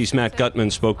 ABC's Matt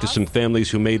Gutman spoke to some families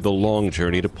who made the long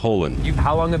journey to Poland.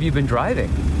 How long have you been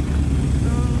driving?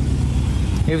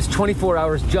 It was 24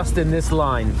 hours just in this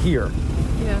line here.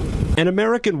 Yeah. An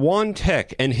American Juan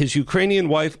Tek and his Ukrainian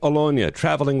wife Alonia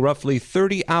traveling roughly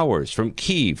 30 hours from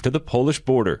Kyiv to the Polish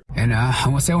border. And I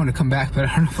want to come back, but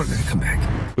I don't know if we're going to come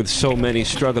back. With so many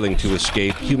struggling to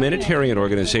escape, humanitarian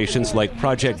organizations like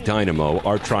Project Dynamo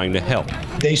are trying to help.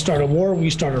 They start a war, we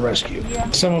start a rescue.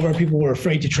 Some of our people were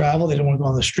afraid to travel. They didn't want to go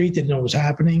on the street. They didn't know what was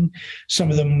happening.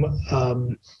 Some of them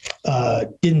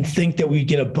didn't think that we'd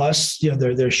get a bus.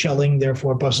 They're shelling,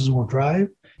 therefore buses won't drive.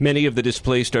 Many of the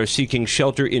displaced are seeking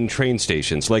shelter in train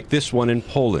stations like this one in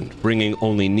Poland, bringing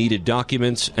only needed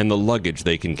documents and the luggage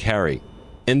they can carry.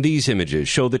 And these images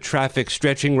show the traffic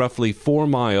stretching roughly 4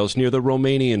 miles near the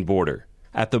Romanian border.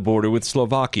 At the border with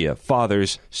Slovakia,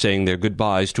 fathers saying their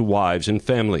goodbyes to wives and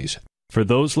families. For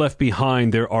those left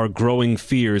behind, there are growing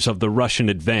fears of the Russian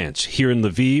advance. Here in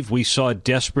Lviv, we saw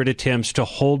desperate attempts to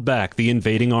hold back the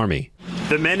invading army.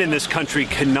 The men in this country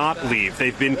cannot leave.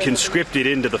 They've been conscripted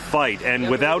into the fight, and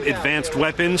without advanced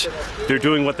weapons, they're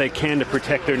doing what they can to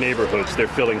protect their neighborhoods. They're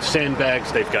filling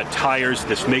sandbags, they've got tires,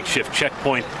 this makeshift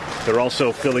checkpoint. They're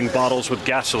also filling bottles with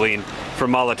gasoline for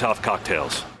Molotov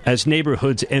cocktails. As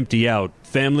neighborhoods empty out,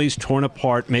 families torn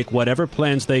apart make whatever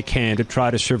plans they can to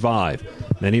try to survive.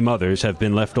 Many mothers have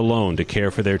been left alone to care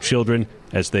for their children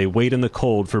as they wait in the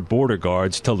cold for border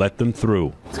guards to let them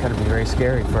through. It's got to be very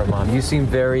scary for a mom. You seem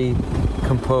very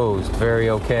composed, very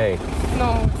okay.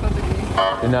 No, it's not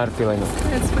okay. You're not feeling it.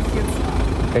 It's for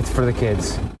kids. It's for the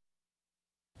kids.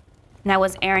 And that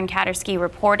was Aaron Katarski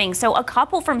reporting. So a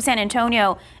couple from San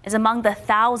Antonio is among the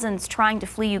thousands trying to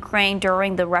flee Ukraine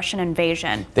during the Russian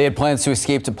invasion. They had plans to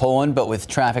escape to Poland, but with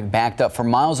traffic backed up for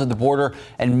miles at the border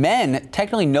and men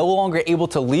technically no longer able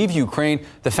to leave Ukraine,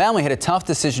 the family had a tough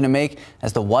decision to make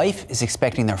as the wife is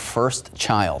expecting their first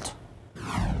child.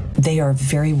 They are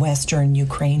very western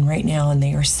Ukraine right now, and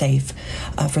they are safe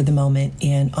for the moment.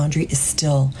 And Andre is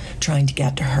still trying to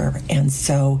get to her. And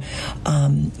so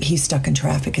he's stuck in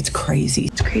traffic. It's crazy.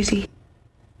 It's crazy.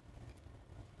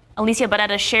 Alicia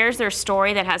Barrera shares their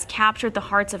story that has captured the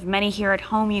hearts of many here at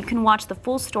home. You can watch the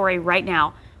full story right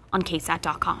now on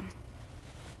KSAT.com.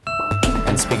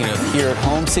 And speaking of here at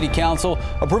home, City Council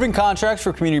approving contracts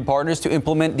for community partners to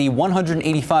implement the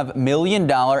 $185 million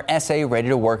SA Ready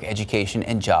to Work education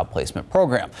and job placement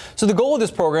program. So the goal of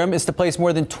this program is to place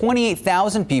more than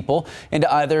 28,000 people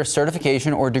into either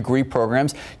certification or degree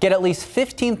programs, get at least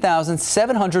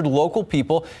 15,700 local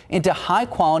people into high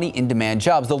quality in-demand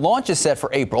jobs. The launch is set for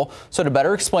April. So to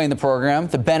better explain the program,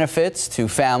 the benefits to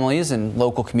families and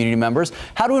local community members,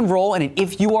 how to enroll, and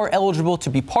if you are eligible to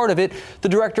be part of it, the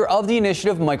director of the initiative,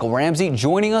 Michael Ramsey,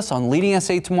 joining us on Leading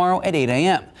SA tomorrow at 8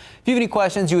 a.m. If you have any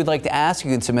questions you would like to ask,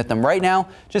 you can submit them right now.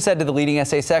 Just head to the Leading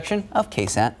SA section of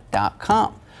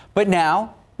KSAT.com. But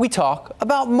now we talk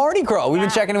about Mardi Gras. We've been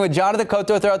checking in with Jonathan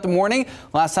Cotto throughout the morning.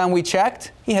 Last time we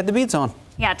checked, he had the beads on.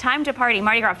 Yeah, time to party.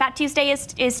 Mardi Gras. Fat Tuesday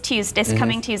is Tuesday,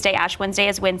 coming Tuesday. Ash Wednesday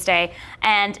is Wednesday.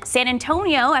 And San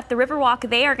Antonio at the Riverwalk,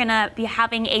 they are going to be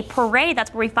having a parade.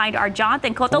 That's where we find our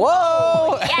Jonathan Cotto. Whoa!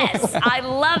 Oh, yes, I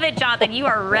love it, Jonathan. You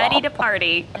are ready to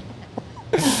party.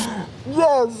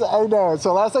 Yes, I know.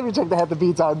 So last time you checked, I had the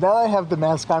beads on. Now I have the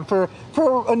mask on for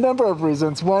a number of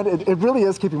reasons. One, it really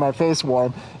is keeping my face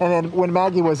warm. And then when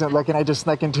Maggie wasn't looking, I just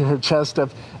snuck into her chest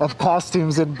of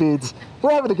costumes and beads.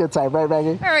 We're having a good time, right,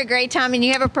 Maggie? We're having a great time, and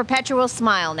you have a perpetual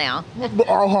smile now.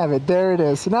 I have it. There it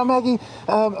is. So now, Maggie,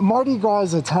 Mardi Gras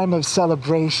is a time of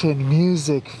celebration,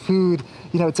 music, food.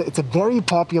 You know, it's a very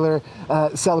popular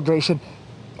celebration.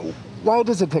 Why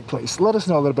does it take place? Let us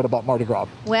know a little bit about Mardi Gras.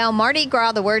 Well, Mardi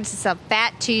Gras, the words is a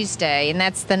Fat Tuesday, and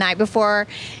that's the night before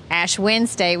Ash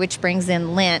Wednesday, which brings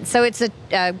in Lent. So it's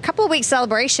a couple of weeks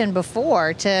celebration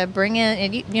before to bring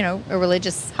in, you know, a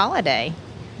religious holiday.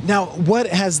 Now, what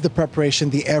has the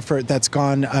preparation, the effort that's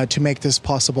gone to make this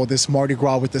possible, this Mardi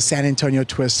Gras with the San Antonio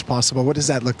twist possible? What does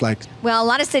that look like? Well, a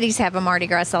lot of cities have a Mardi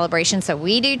Gras celebration, so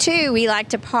we do too. We like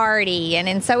to party,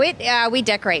 and so we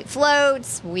decorate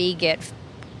floats, we get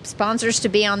sponsors to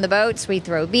be on the boats, we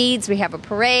throw beads, we have a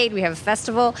parade, we have a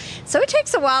festival. So it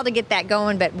takes a while to get that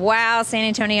going, but wow, San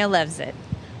Antonio loves it.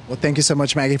 Well, thank you so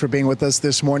much, Maggie, for being with us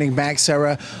this morning. Max,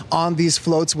 Sarah, on these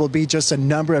floats will be just a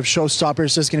number of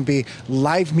showstoppers. There's going to be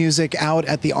live music out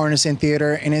at the Arneson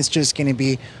Theater, and it's just going to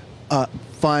be a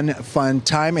fun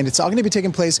time. And it's all going to be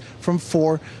taking place from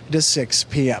 4 to 6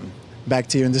 p.m. Back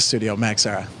to you in the studio, Max,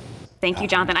 Sarah. Thank you,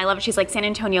 Jonathan. I love it. She's like, San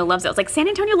Antonio loves it. I was like, San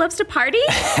Antonio loves to party?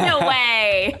 No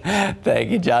way. Thank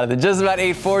you, Jonathan. Just about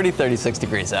 8:40, 36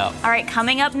 degrees out. All right,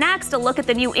 coming up next, a look at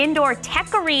the new indoor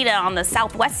tech arena on the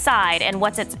southwest side and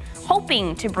what it's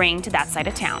hoping to bring to that side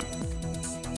of town.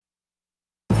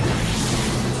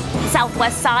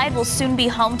 Southwest side will soon be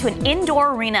home to an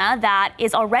indoor arena that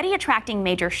is already attracting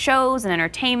major shows and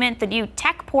entertainment. The new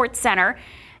Techport Center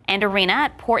and Arena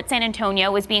at Port San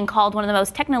Antonio is being called one of the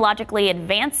most technologically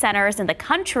advanced centers in the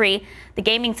country. The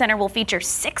gaming center will feature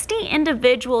 60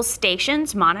 individual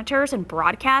stations, monitors, and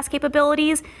broadcast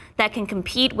capabilities that can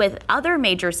compete with other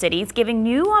major cities, giving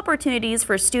new opportunities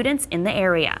for students in the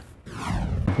area.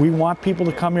 We want people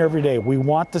to come here every day. We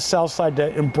want the south side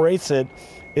to embrace it.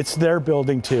 It's their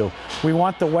building too. We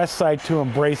want the west side to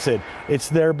embrace it. It's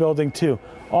their building too.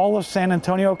 All of San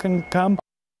Antonio can come.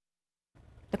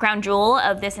 The crown jewel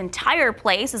of this entire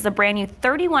place is the brand new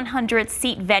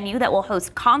 3,100-seat venue that will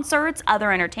host concerts,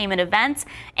 other entertainment events,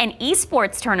 and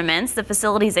esports tournaments. The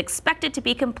facility is expected to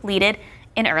be completed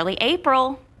in early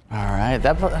April. All right,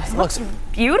 that looks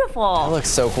beautiful. That looks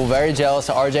so cool. Very jealous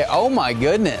of RJ. Oh my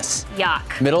goodness.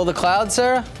 Yuck. Middle of the clouds,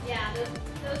 Sarah? Yeah, those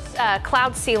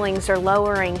cloud ceilings are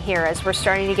lowering here as we're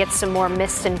starting to get some more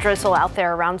mist and drizzle out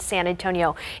there around San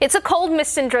Antonio. It's a cold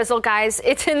mist and drizzle, guys.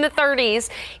 It's in the 30s.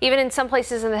 Even in some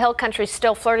places in the hill country,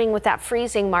 still flirting with that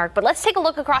freezing mark. But let's take a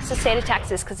look across the state of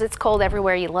Texas because it's cold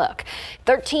everywhere you look.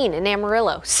 13 in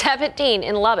Amarillo, 17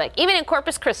 in Lubbock. Even in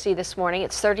Corpus Christi this morning,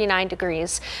 it's 39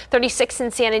 degrees. 36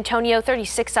 in San Antonio,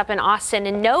 36 up in Austin.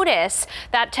 And notice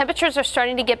that temperatures are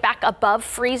starting to get back above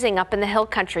freezing up in the hill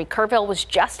country. Kerrville was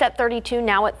just at 32,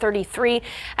 now at 33.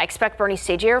 I expect Boerne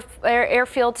Stage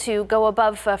Airfield to go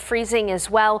above freezing as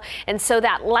well. And so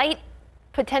that light,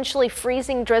 potentially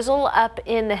freezing drizzle up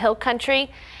in the hill country,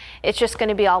 it's just going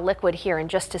to be all liquid here in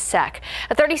just a sec.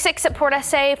 36 at Port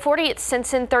SA, 40 at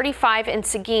Simpson, 35 in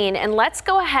Seguin. And let's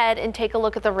go ahead and take a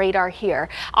look at the radar here.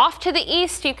 Off to the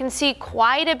east, you can see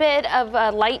quite a bit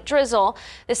of light drizzle.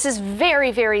 This is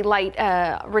very, very light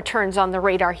returns on the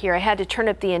radar here. I had to turn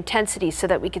up the intensity so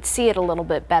that we could see it a little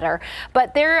bit better.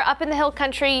 But there up in the hill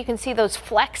country, you can see those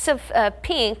flecks of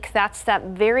pink. That's that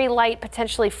very light,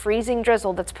 potentially freezing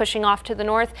drizzle that's pushing off to the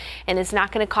north and is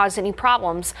not going to cause any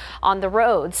problems on the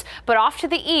roads. But off to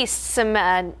the east, some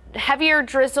heavier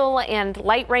drizzle and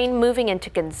light rain moving into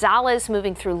Gonzales,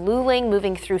 moving through Luling,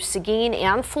 moving through Seguin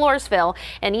and Floresville.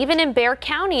 And even in Bexar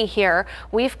County here,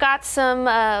 we've got some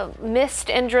mist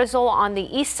and drizzle on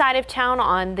the east side of town,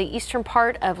 on the eastern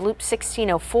part of Loop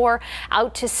 1604,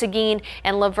 out to Seguin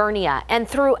and Lavernia. And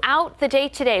throughout the day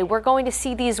today, we're going to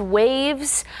see these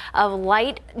waves of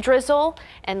light drizzle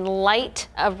and light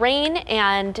rain.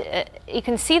 And you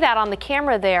can see that on the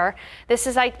camera there. This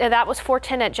is that was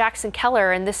 410 at Jackson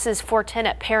Keller, and this is 410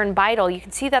 at Perrin Beidel. You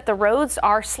can see that the roads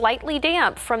are slightly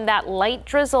damp from that light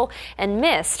drizzle and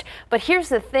mist. But here's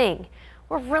the thing.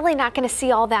 We're really not going to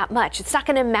see all that much. It's not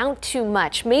going to amount to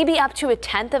much, maybe up to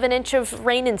 1/10 of an inch of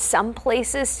rain in some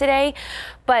places today.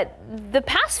 But the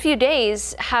past few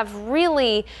days have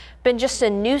really been just a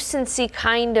nuisance-y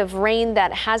kind of rain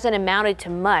that hasn't amounted to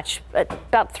much.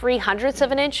 About 3/100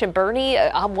 of an inch in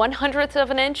Boerne, 1/100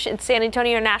 of an inch in San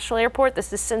Antonio National Airport.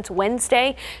 This is since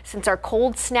Wednesday, since our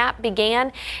cold snap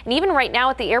began. And even right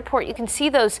now at the airport, you can see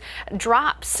those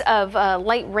drops of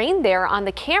light rain there on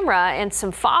the camera, and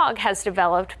some fog has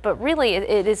developed, but really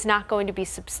it is not going to be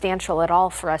substantial at all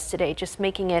for us today, just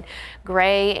making it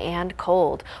gray and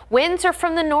cold. Winds are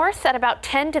from the north at about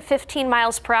 10 to 15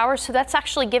 miles per hour, so that's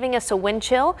actually giving us a wind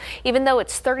chill. Even though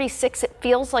it's 36, it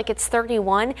feels like it's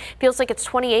 31. Feels like it's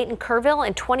 28 in Kerrville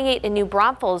and 28 in New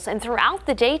Braunfels. And throughout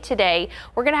the day today,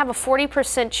 we're going to have a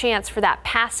 40% chance for that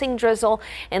passing drizzle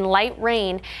and light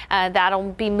rain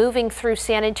that'll be moving through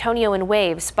San Antonio in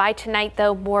waves. By tonight,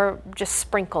 though, more just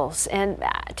sprinkles. And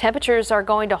temperatures are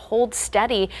going to hold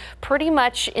steady pretty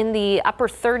much in the upper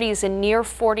 30s and near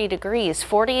 40 degrees.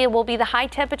 40 will be the high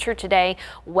temperature today,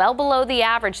 well below the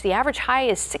average. The average high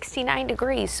is 69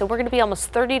 degrees. So we're going to be almost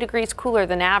 30 degrees cooler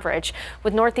than average,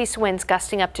 with northeast winds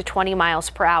gusting up to 20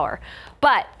 miles per hour.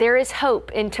 But there is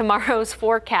hope in tomorrow's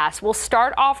forecast. We'll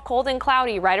start off cold and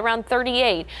cloudy right around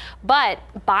 38, but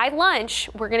by lunch,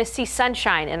 we're going to see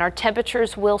sunshine and our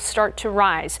temperatures will start to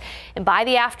rise. And by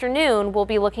the afternoon, we'll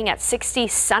be looking at 60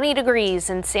 sunny degrees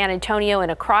in San Antonio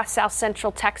and across south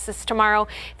central Texas tomorrow.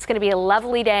 It's going to be a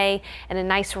lovely day and a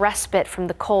nice respite from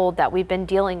the cold that we've been been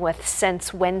dealing with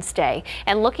since Wednesday.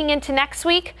 And looking into next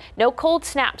week, no cold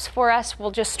snaps for us.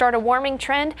 We'll just start a warming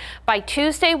trend. By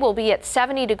Tuesday, we'll be at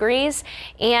 70 degrees.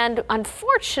 And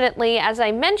unfortunately, as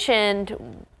I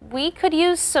mentioned, we could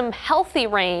use some healthy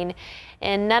rain.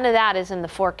 And none of that is in the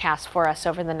forecast for us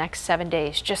over the next 7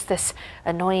 days. Just this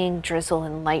annoying drizzle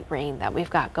and light rain that we've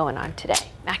got going on today.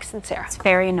 Max and Sarah. It's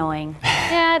very annoying.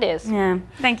 Yeah, it is. Yeah.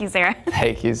 Thank you, Sarah.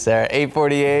 Thank you, Sarah.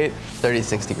 8:48,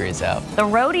 36 degrees out. The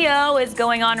rodeo is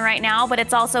going on right now, but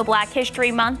it's also Black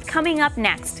History Month. Coming up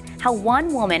next, how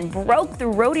one woman broke the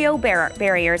rodeo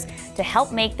barriers to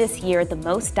help make this year the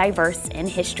most diverse in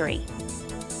history.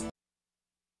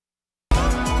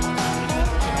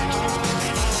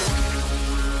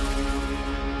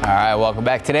 All right, welcome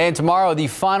back. Today and tomorrow, the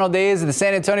final days of the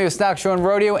San Antonio Stock Show and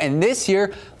Rodeo, and this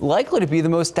year likely to be the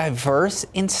most diverse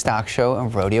in stock show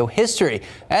and rodeo history.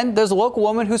 And there's a local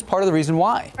woman who's part of the reason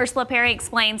why. Ursula Perry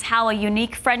explains how a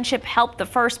unique friendship helped the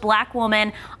first Black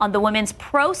woman on the women's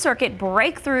pro circuit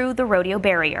break through the rodeo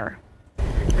barrier.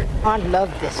 I love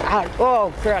this.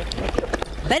 Oh, girl.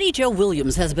 Betty Jo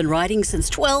Williams has been riding since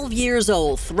 12 years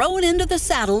old, thrown into the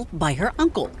saddle by her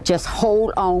uncle. Just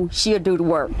hold on, she'll do the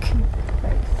work.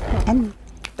 And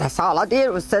that's all I did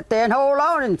was sit there and hold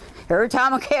on, and every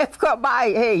time a calf come by,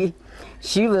 hey,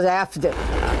 she was after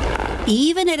it.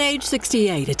 Even at age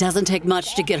 68, it doesn't take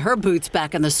much to get her boots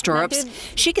back in the stirrups.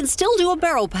 She can still do a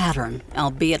barrel pattern,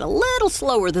 albeit a little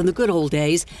slower than the good old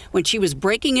days when she was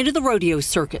breaking into the rodeo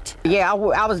circuit. Yeah,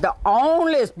 I was the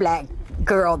only Black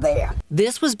girl there.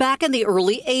 This was back in the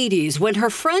early 80s when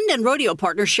her friend and rodeo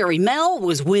partner Sherry Mel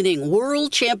was winning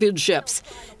world championships.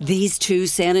 These two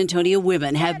San Antonio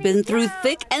women have been through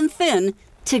thick and thin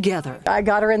together. I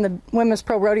got her in the Women's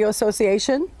Pro Rodeo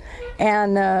Association,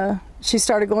 and she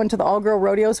started going to the all-girl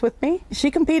rodeos with me. She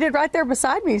competed right there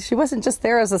beside me. She wasn't just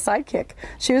there as a sidekick.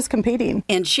 She was competing.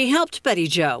 And she helped Betty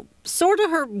Jo, sort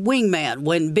of her wingman,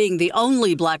 when being the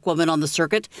only Black woman on the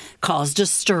circuit caused a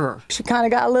stir. She kind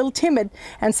of got a little timid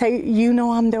and say, you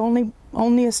know, I'm the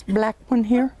onlyest Black one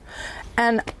here.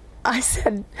 And I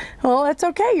said, well, that's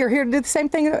okay. You're here to do the same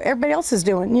thing that everybody else is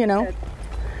doing, you know.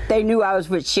 They knew I was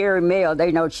with Sherry Mel.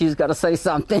 They know she was going to say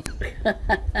something.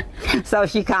 So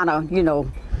she kind of, you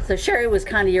know. So Sherry was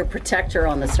kind of your protector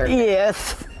on the circuit?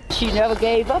 Yes. She never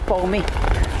gave up on me.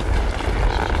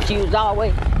 She was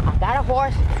always, I got a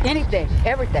horse, anything,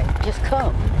 everything, just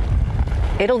come.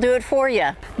 It'll do it for you.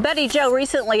 Betty Jo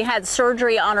recently had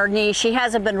surgery on her knee. She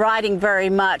hasn't been riding very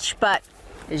much, but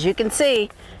as you can see,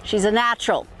 she's a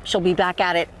natural. She'll be back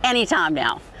at it anytime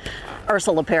now.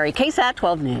 Ursula Perry, KSAT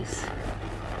 12 News.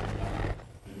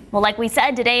 Well, like we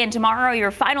said, today and tomorrow,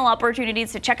 your final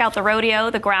opportunities to check out the rodeo.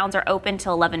 The grounds are open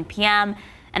till 11 p.m.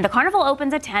 and the carnival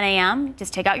opens at 10 a.m.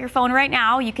 Just take out your phone right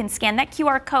now. You can scan that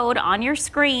QR code on your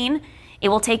screen. It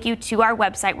will take you to our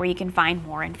website where you can find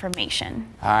more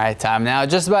information. All right, time now,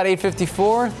 just about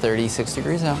 8:54, 36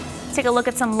 degrees out. Let's take a look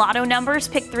at some lotto numbers.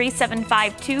 Pick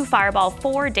 3752, Fireball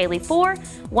 4, Daily 4,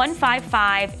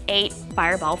 1558,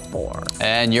 Fireball 4.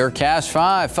 And your cash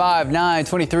 5, 5, 9,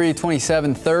 23,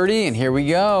 27, 30. And here we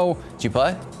go. Did you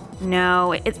play?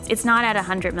 No, it's not at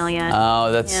 100 million. Oh,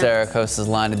 that's Sarah Costa's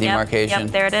line of demarcation.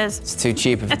 Yep, there it is. It's too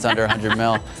cheap if it's under 100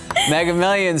 mil. Mega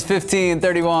Millions, 15,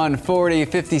 31, 40,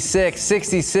 56,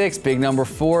 66. Big number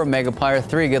 4, Megaplier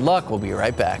 3. Good luck. We'll be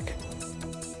right back.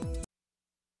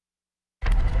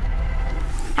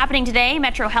 Happening today,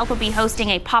 Metro Health will be hosting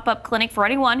a pop-up clinic for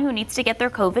anyone who needs to get their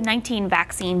COVID-19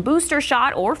 vaccine booster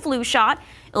shot or flu shot.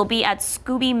 It'll be at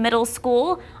Scooby Middle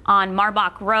School on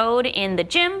Marbach Road in the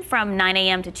gym from 9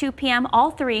 a.m. to 2 p.m.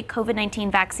 All 3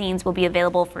 COVID-19 vaccines will be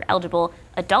available for eligible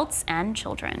adults and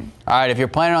children. All right, if you're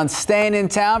planning on staying in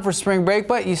town for spring break,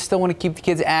 but you still want to keep the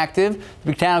kids active,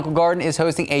 the Botanical Garden is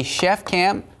hosting a chef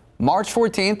camp March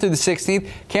 14th through the 16th.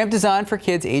 Camp designed for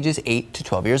kids ages 8 to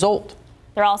 12 years old.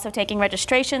 They're also taking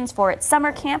registrations for its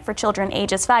summer camp for children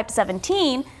ages 5 to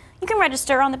 17. You can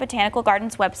register on the Botanical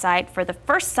Gardens website for the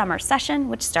first summer session,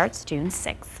 which starts June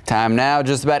 6th. Time now,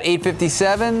 just about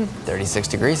 8:57, 36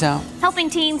 degrees out. Helping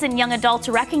teens and young adults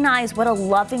recognize what a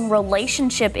loving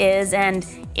relationship is and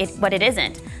what it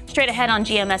isn't. Straight ahead on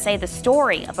GMSA, the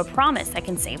story of a promise that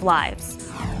can save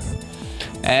lives.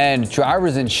 And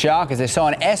drivers in shock as they saw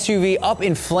an SUV up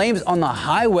in flames on the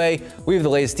highway. We have the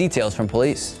latest details from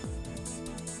police.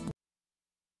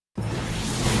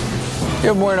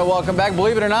 Good morning and welcome back.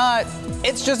 Believe it or not,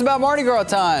 it's just about Mardi Gras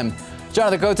time.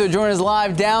 Jonathan Cotto joins us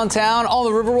live downtown on the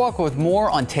Riverwalk with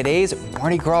more on today's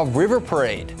Mardi Gras River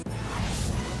Parade.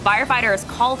 Firefighters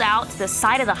called out to the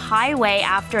side of the highway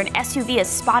after an SUV is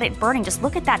spotted burning. Just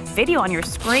look at that video on your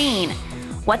screen.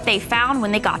 What they found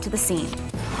when they got to the scene.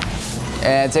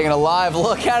 And taking a live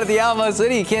look out of the Alamo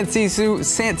City. You can't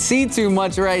see too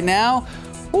much right now.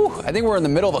 Whew, I think we're in the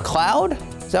middle of a cloud.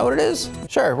 Is that what it is?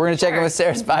 Sure. We're going to check in with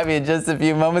Sarah Spivey in just a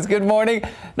few moments. Good morning.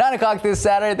 9 o'clock this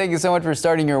Saturday. Thank you so much for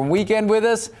starting your weekend with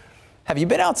us. Have you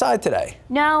been outside today?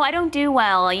 No, I don't do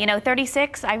well.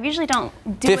 36, I usually don't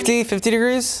do 50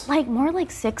 degrees? Like more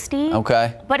like 60.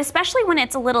 Okay. But especially when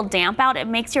it's a little damp out, it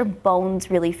makes your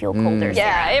bones really feel colder.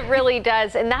 Yeah, it really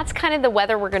does. And that's kind of the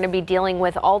weather we're going to be dealing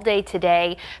with all day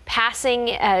today,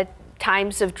 passing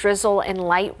times of drizzle and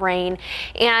light rain,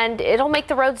 and it'll make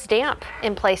the roads damp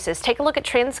in places. Take a look at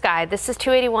TransGuide. This is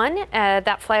 281,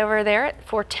 that flyover there at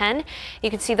 410. You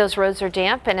can see those roads are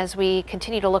damp, and as we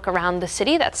continue to look around the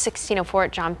city, that's 1604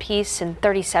 at John Peace and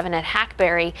 37 at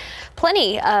Hackberry.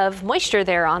 Plenty of moisture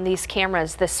there on these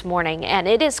cameras this morning, and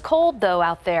it is cold though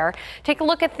out there. Take a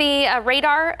look at the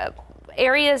radar.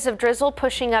 Areas of drizzle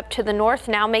pushing up to the north,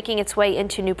 now making its way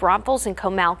into New Braunfels and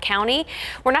Comal County.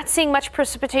 We're not seeing much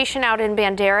precipitation out in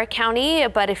Bandera County,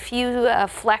 but a few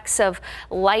flecks of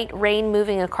light rain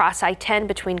moving across I-10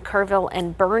 between Kerrville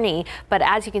and Bernie. But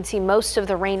as you can see, most of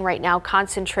the rain right now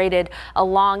concentrated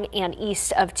along and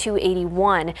east of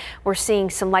 281. We're seeing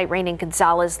some light rain in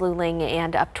Gonzales, Luling,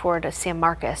 and up toward San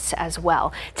Marcos as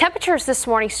well. Temperatures this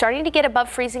morning starting to get above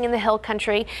freezing in the hill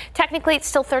country. Technically, it's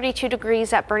still 32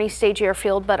 degrees at Bernie Stage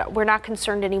Airfield, but we're not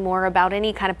concerned anymore about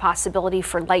any kind of possibility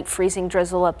for light freezing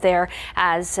drizzle up there,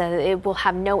 as it will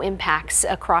have no impacts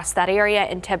across that area,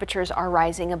 and temperatures are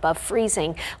rising above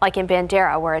freezing, like in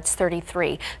Bandera where it's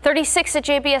 33. 36 at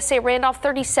GMSA Randolph,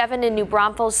 37 in New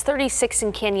Braunfels, 36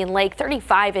 in Canyon Lake,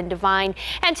 35 in Devine,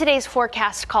 and today's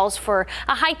forecast calls for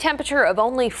a high temperature of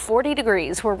only 40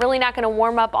 degrees. We're really not going to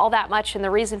warm up all that much, and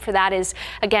the reason for that is,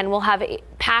 again, we'll have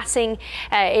passing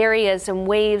areas and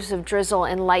waves of drizzle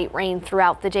and light rain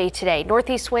throughout the day today.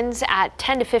 Northeast winds at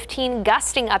 10 to 15,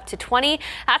 gusting up to 20.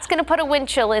 That's going to put a wind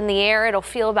chill in the air. It'll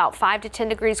feel about 5 to 10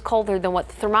 degrees colder than what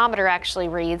the thermometer actually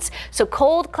reads. So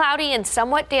cold, cloudy, and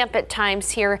somewhat damp at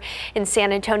times here in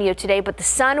San Antonio today, but the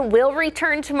sun will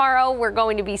return tomorrow. We're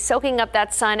going to be soaking up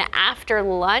that sun after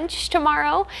lunch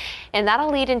tomorrow, and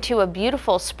that'll lead into a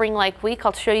beautiful spring-like week.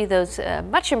 I'll show you those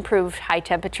much improved high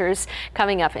temperatures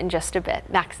coming up in just a bit.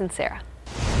 Max and Sarah.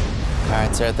 All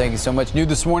right, Sarah, thank you so much. New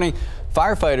this morning,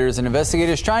 firefighters and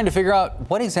investigators trying to figure out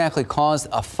what exactly caused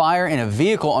a fire in a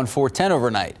vehicle on 410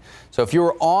 overnight. So if you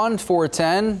were on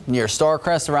 410 near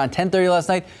Starcrest around 10:30 last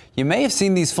night, you may have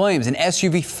seen these flames. An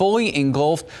SUV fully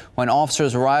engulfed when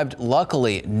officers arrived.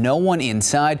 Luckily, no one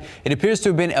inside. It appears to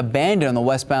have been abandoned on the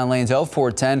westbound lanes of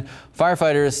 410.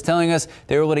 Firefighters telling us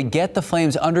they were able to get the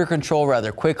flames under control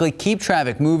rather quickly, keep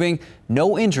traffic moving.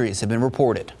 No injuries have been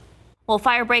reported. Well,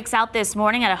 fire breaks out this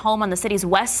morning at a home on the city's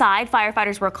west side.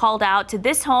 Firefighters were called out to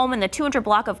this home in the 200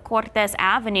 block of Cortez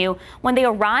Avenue. When they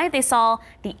arrived, they saw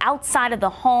the outside of the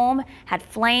home had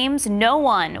flames. No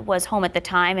one was home at the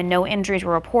time and no injuries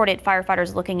were reported.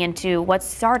 Firefighters looking into what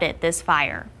started this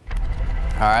fire.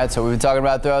 All right, so we've been talking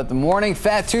about throughout the morning.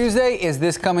 Fat Tuesday is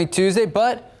this coming Tuesday,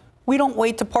 but we don't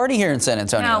wait to party here in San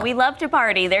Antonio. No, we love to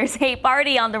party. There's a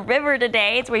party on the river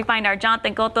today. It's where we find our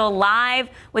Jonathan Cotto live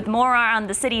with more on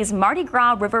the city's Mardi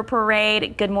Gras River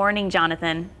Parade. Good morning,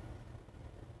 Jonathan.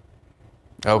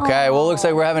 Okay, well, it looks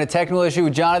like we're having a technical issue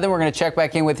with Jonathan. We're going to check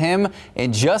back in with him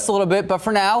in just a little bit. But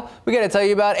for now, we got to tell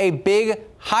you about a big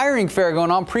hiring fair going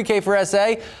on, pre-K for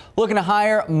SA, looking to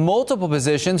hire multiple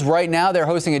positions. Right now, they're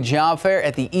hosting a job fair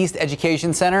at the East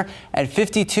Education Center at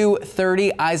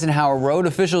 5230 Eisenhower Road.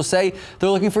 Officials say they're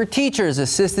looking for teachers,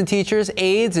 assistant teachers,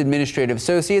 aides, administrative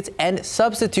associates, and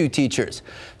substitute teachers.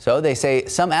 So they say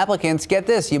some applicants, get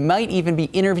this, you might even be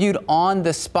interviewed on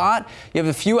the spot. You have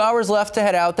a few hours left to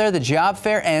head out there. The job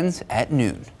fair ends at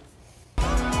noon.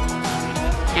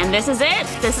 And this is it.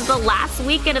 This is the last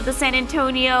weekend of the San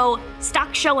Antonio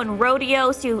Stock Show and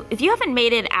Rodeo. So if you haven't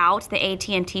made it out to the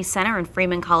AT&T Center in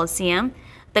Freeman Coliseum,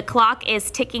 the clock is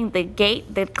ticking the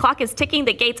gate. The clock is ticking.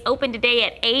 The gates open today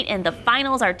at 8, and the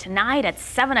finals are tonight at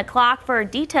 7 o'clock. For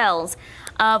details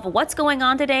of what's going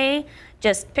on today,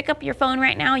 just pick up your phone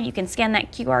right now. You can scan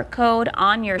that QR code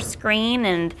on your screen,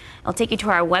 and it'll take you to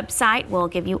our website. We'll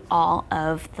give you all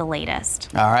of the latest.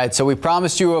 All right, so we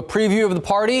promised you a preview of the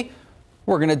party.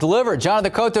 We're going to deliver.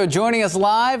 Jonathan Cotto joining us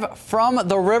live from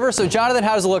the river. So, Jonathan,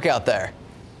 how does it look out there?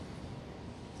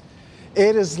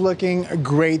 It is looking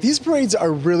great. These floats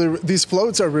are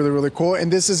really cool,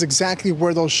 and this is exactly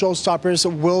where those showstoppers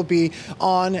will be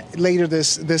on later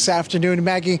this afternoon.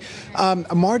 Maggie,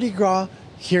 Mardi Gras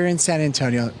here in San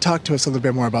Antonio. Talk to us a little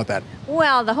bit more about that.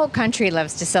 Well, the whole country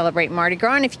loves to celebrate Mardi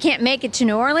Gras, and if you can't make it to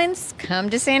New Orleans, come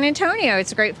to San Antonio.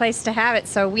 It's a great place to have it.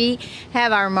 So we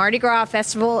have our Mardi Gras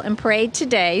Festival and Parade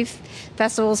today.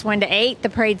 Festival's 1 to 8, the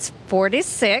parade's 4 to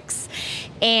 6,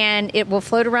 and it will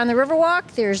float around the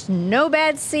Riverwalk. There's no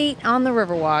bad seat on the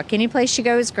Riverwalk. Any place you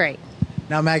go is great.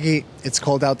 Now, Maggie, it's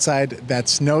cold outside.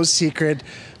 That's no secret.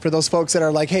 For those folks that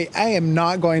are like, hey, I am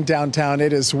not going downtown.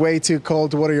 It is way too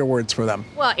cold. What are your words for them?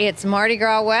 Well, it's Mardi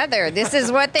Gras weather. This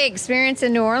is what they experience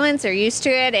in New Orleans. They're used to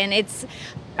it, and it's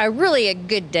really a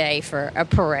good day for a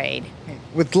parade.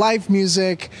 With live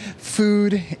music,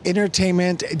 food,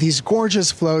 entertainment, these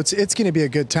gorgeous floats, it's going to be a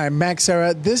good time. Max,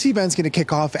 Sarah, this event's going to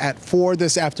kick off at 4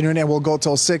 this afternoon and we'll go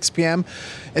till 6 p.m.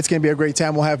 It's going to be a great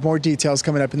time. We'll have more details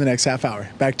coming up in the next half hour.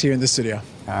 Back to you in the studio.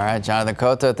 All right, Jonathan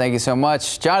Cotto, thank you so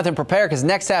much. Jonathan, prepare, because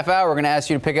next half hour we're going to ask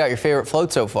you to pick out your favorite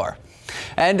float so far.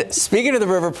 And speaking of the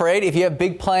River Parade, if you have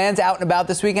big plans out and about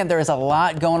this weekend, there is a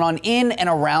lot going on in and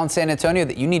around San Antonio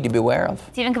that you need to be aware of.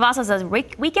 Stephen Cavazos says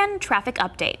weekend traffic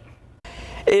update.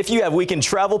 If you have weekend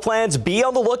travel plans, be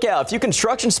on the lookout. A few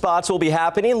construction spots will be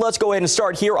happening. Let's go ahead and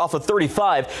start here off of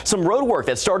 35. Some road work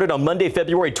that started on Monday,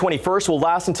 February 21st will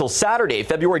last until Saturday,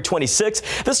 February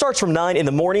 26th. This starts from 9 in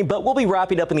the morning, but we'll be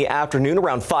wrapping up in the afternoon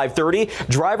around 5:30.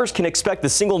 Drivers can expect the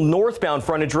single northbound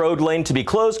frontage road lane to be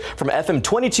closed from FM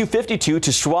 2252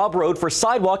 to Schwab Road for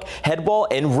sidewalk, headwall,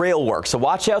 and rail work. So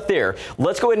watch out there.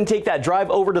 Let's go ahead and take that drive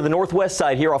over to the northwest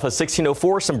side here off of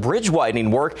 1604. Some bridge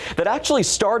widening work that actually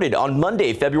started on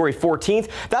Monday, February 14th.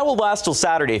 That will last till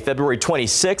Saturday, February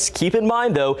 26th. Keep in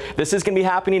mind, though, this is going to be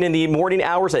happening in the morning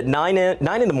hours at 9 in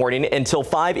the morning until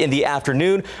 5 in the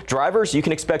afternoon. Drivers, you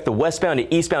can expect the westbound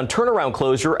to eastbound turnaround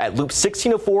closure at Loop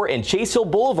 1604 and Chase Hill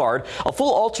Boulevard, a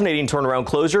full alternating turnaround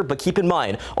closure, but keep in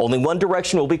mind, only one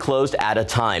direction will be closed at a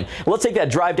time. Let's take that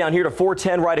drive down here to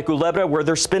 410 right at Culebra, where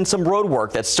there's been some road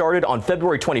work that started on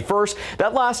February 21st.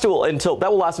 That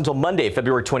will last until Monday,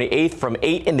 February 28th, from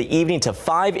 8 in the evening to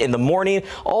 5 in the morning.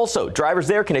 Also, drivers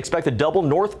there can expect a double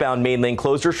northbound main lane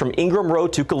closures from Ingram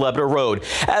Road to Culebra Road.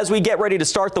 As we get ready to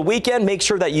start the weekend, make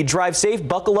sure that you drive safe,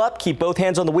 buckle up, keep both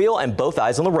hands on the wheel and both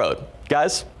eyes on the road.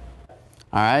 Guys?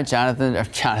 All right, Stephen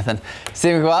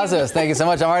Cavazos, thank you so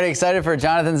much. I'm already excited for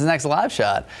Jonathan's next live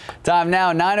shot. Time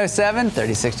now, 9:07,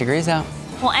 36 degrees out.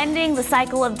 Well, ending the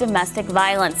cycle of domestic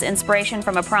violence, inspiration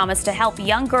from a promise to help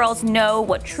young girls know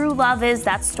what true love is.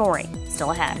 That story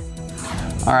still ahead.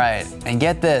 All right, and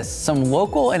get this, some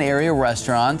local and area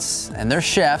restaurants and their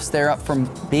chefs, they're up from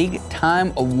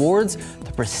big-time awards,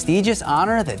 the prestigious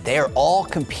honor that they're all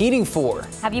competing for.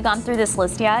 Have you gone through this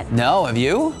list yet? No, have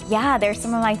you? Yeah, there's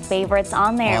some of my favorites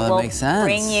on there. Oh, that makes sense.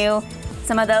 Bring you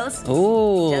some of those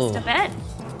Ooh. just a bit.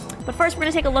 But first, we're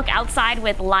going to take a look outside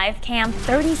with live cam.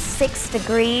 36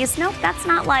 degrees. Nope, that's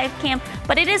not live cam,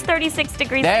 but it is 36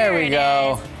 degrees. There we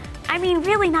go. I mean,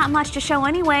 really not much to show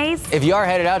anyways. If you are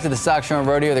headed out to the Stock Show and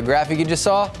Rodeo, the graphic you just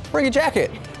saw, bring a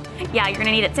jacket. Yeah, you're going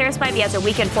to need it. Sarah Spivey has a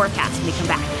weekend forecast when we come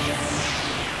back.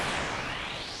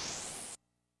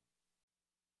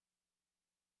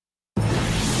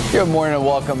 Good morning and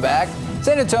welcome back.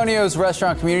 San Antonio's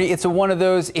restaurant community, it's one of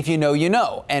those if you know, you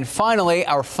know. And finally,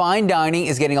 our fine dining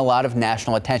is getting a lot of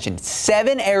national attention.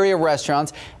 7 area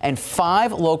restaurants and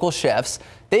 5 local chefs.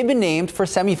 They've been named for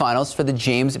semifinals for the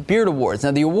James Beard Awards.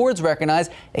 Now, the awards recognize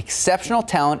exceptional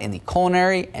talent in the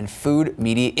culinary and food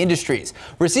media industries.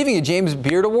 Receiving a James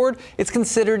Beard Award, it's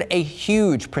considered a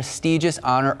huge, prestigious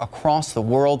honor across the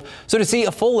world. So to see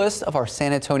a full list of our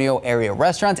San Antonio area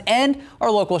restaurants and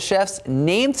our local chefs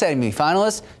named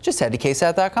semifinalists, just head to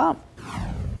KSAT.com.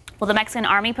 Well, the Mexican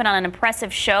Army put on an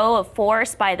impressive show of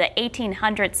force by the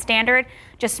 1800 standard,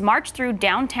 just marched through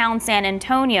downtown San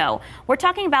Antonio. We're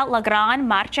talking about La Gran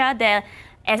Marcha de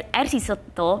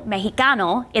Ejército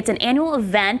Mexicano. It's an annual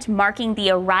event marking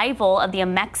the arrival of the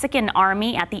Mexican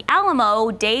Army at the Alamo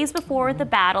days before the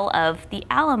Battle of the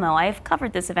Alamo. I've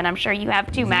covered this event. I'm sure you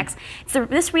have too, Max. So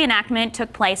this reenactment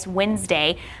took place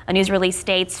Wednesday. A news release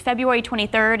states February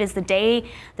 23rd is the day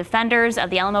defenders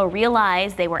of the Alamo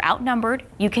realized they were outnumbered.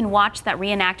 You can watch that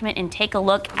reenactment and take a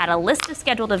look at a list of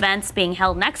scheduled events being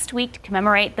held next week to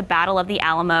commemorate the Battle of the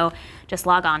Alamo. Just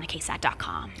log on to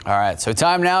KSAT.com. All right, so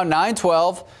time now,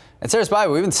 9:12. And Sarah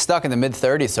Spivey, we've been stuck in the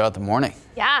mid-30s throughout the morning.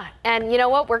 Yeah, and you know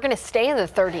what? We're going to stay in the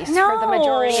 30s for the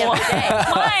majority of the day.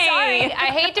 Sorry,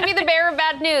 I hate to be the bearer of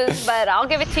bad news, but I'll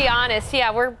give it to you honest.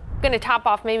 Yeah, we're going to top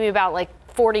off maybe about like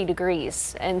 40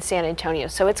 degrees in San Antonio.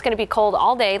 So it's going to be cold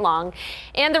all day long.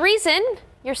 And the reason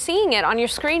You're seeing it on your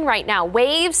screen right now.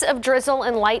 Waves of drizzle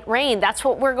and light rain. That's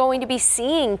what we're going to be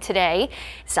seeing today.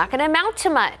 It's not going to amount to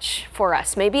much for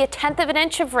us. Maybe a 1/10 of an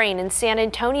inch of rain in San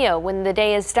Antonio when the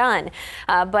day is done.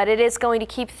 But it is going to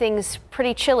keep things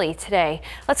pretty chilly today.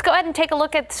 Let's go ahead and take a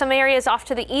look at some areas off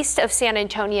to the east of San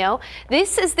Antonio.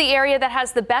 This is the area that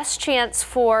has the best chance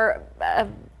for a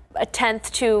 1/10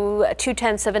 to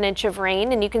 2/10 of an inch of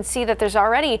rain, and you can see that there's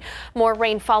already more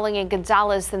rain falling in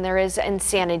Gonzales than there is in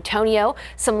San Antonio.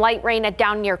 Some light rain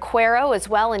down near Cuero as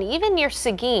well, and even near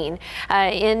Seguin.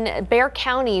 In Bexar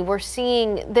County, we're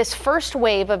seeing this first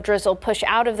wave of drizzle push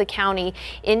out of the county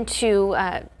into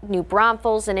New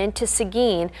Braunfels and into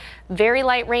Seguin. Very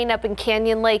light rain up in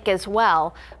Canyon Lake as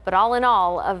well, but all in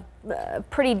all, a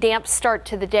pretty damp start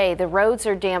to the day. The roads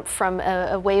are damp from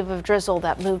a wave of drizzle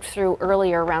that moved through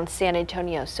earlier around San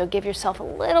Antonio, so give yourself a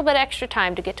little bit extra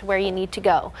time to get to where you need to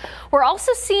go. We're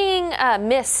also seeing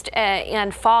mist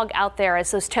and fog out there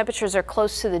as those temperatures are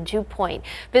close to the dew point.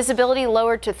 Visibility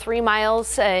lowered to 3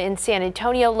 miles in San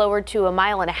Antonio, lowered to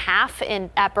 1.5 miles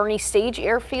at Bernie Stage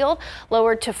Airfield,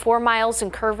 lowered to 4 miles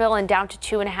in Kerrville, and down to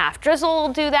 2.5. Drizzle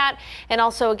will do that, and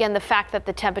also again the fact that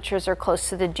the temperatures are close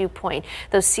to the dew point.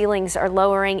 Those ceilings are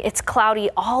lowering. It's cloudy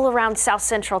all around south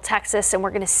central Texas, and we're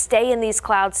going to stay in these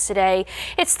clouds today.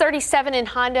 It's 37 in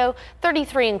Hondo,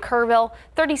 33 in Kerrville,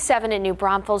 37 in New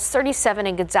Braunfels, 37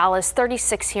 in Gonzales,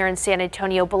 36 here in San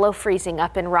Antonio, below freezing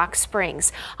up in Rock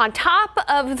Springs. On top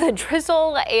of the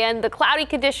drizzle and the cloudy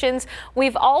conditions,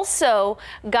 we've also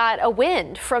got a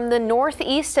wind from the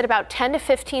northeast at about 10 to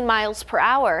 15 miles per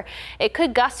hour. It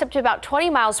could gust up to about 20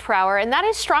 miles per hour, and that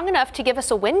is strong enough to give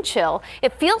us a wind chill.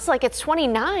 It feels like it's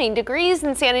 29 degrees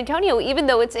in San Antonio, even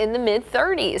though it's in the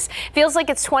mid-30s. Feels like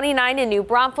it's 29 in New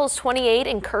Braunfels, 28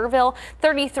 in Kerrville,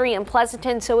 33 in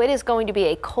Pleasanton. So it is going to be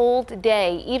a cold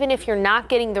day. Even if you're not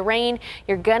getting the rain,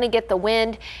 you're going to get the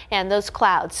wind and those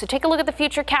clouds. So take a look at the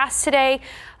futurecast today.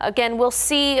 Again, we'll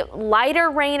see lighter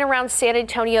rain around San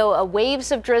Antonio,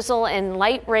 waves of drizzle and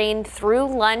light rain through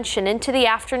lunch and into the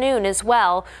afternoon as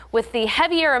well, with the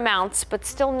heavier amounts, but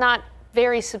still not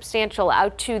very substantial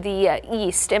out to the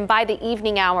east, and by the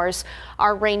evening hours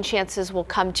our rain chances will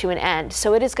come to an end.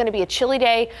 So it is going to be a chilly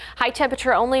day. High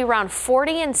temperature only around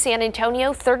 40 in San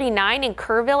Antonio, 39 in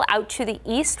Kerrville. Out to the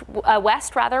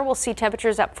west we'll see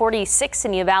temperatures up 46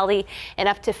 in Uvalde and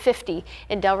up to 50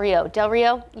 in Del Rio. Del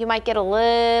Rio, you might get a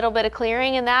little bit of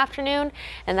clearing in the afternoon,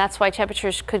 and that's why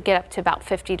temperatures could get up to about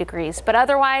 50 degrees. But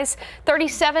otherwise,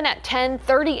 37 at 10,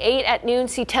 38 at noon.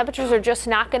 See, temperatures are just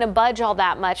not going to budge all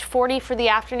that much. 40 for the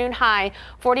afternoon high,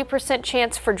 40%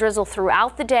 chance for drizzle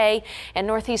throughout the day, and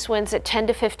northeast winds at 10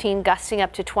 to 15, gusting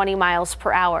up to 20 miles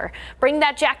per hour. Bring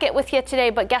that jacket with you today,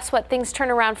 but guess what? Things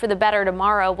turn around for the better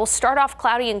tomorrow. We'll start off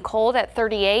cloudy and cold at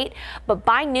 38, but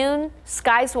by noon,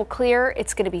 skies will clear.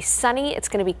 It's going to be sunny. It's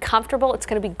going to be comfortable. It's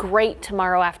going to be great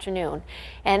tomorrow afternoon,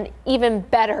 and even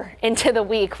better into the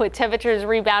week with temperatures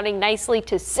rebounding nicely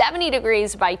to 70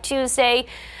 degrees by Tuesday.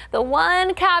 The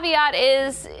one caveat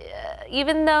is,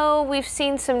 even though we've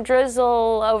seen some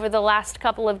drizzle over the last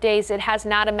couple of days, it has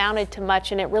not amounted to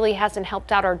much, and it really hasn't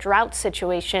helped out our drought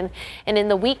situation. And in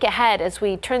the week ahead, as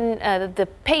we turn the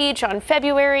page on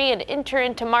February and enter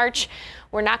into March,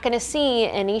 we're not going to see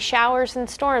any showers and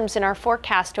storms in our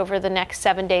forecast over the next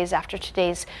 7 days after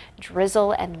today's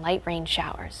drizzle and light rain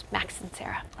showers. Max and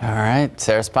Sarah. All right,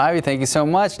 Sarah Spivey, thank you so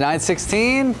much.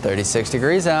 9:16, 36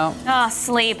 degrees out. Oh,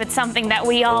 sleep. It's something that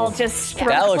we all just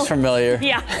struggle. That looks familiar.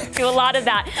 Yeah, do a lot of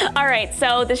that. All right,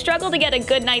 so the struggle to get a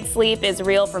good night's sleep is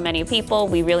real for many people.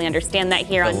 We really understand that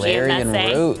here on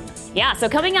GMSA. Root. Yeah, so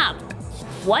coming up,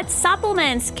 what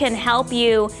supplements can help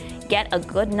you get a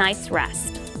good night's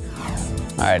rest?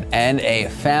 All right, and a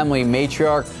family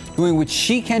matriarch doing what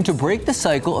she can to break the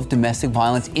cycle of domestic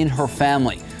violence in her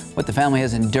family, what the family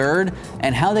has endured,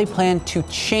 and how they plan to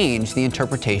change the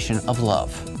interpretation of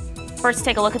love. First,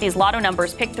 take a look at these lotto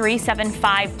numbers. Pick 3, 7,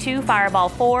 5, 2, Fireball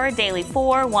 4, Daily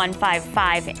 4, 1, 5,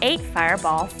 5, 8,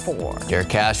 Fireball 4. Your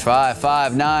cash 5,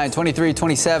 5, 9, 23,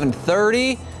 27,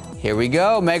 30. Here we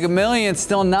go. Mega Millions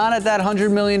still not at that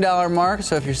 $100 million mark.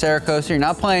 So if you're Sarah Coaster, you're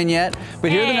not playing yet.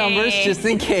 But here are the numbers just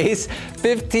in case.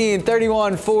 15,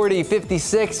 31, 40,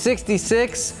 56,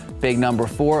 66. Big number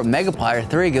 4, Megaplier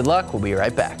 3. Good luck. We'll be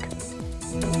right back.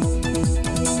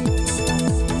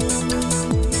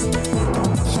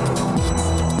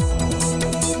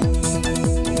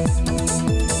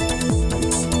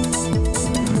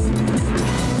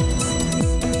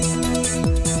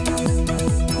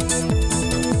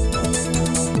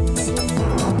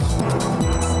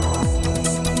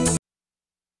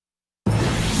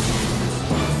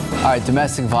 All right,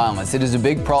 domestic violence. It is a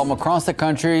big problem across the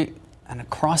country, and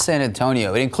across San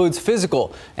Antonio. It includes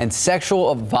physical and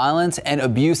sexual violence and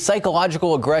abuse,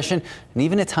 psychological aggression, and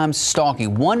even at times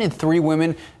stalking. 1 in 3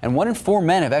 women and 1 in 4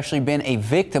 men have actually been a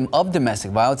victim of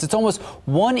domestic violence. It's almost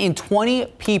 1 in 20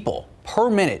 people per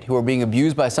minute who are being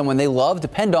abused by someone they love,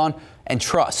 depend on, and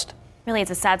trust. Really,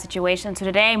 it's a sad situation. So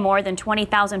today, more than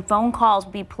 20,000 phone calls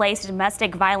will be placed to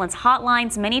domestic violence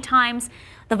hotlines. Many times,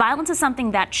 the violence is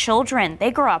something that children,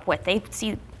 they grow up with. They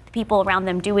see people around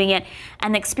them doing it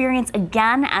and experience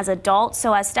again as adults.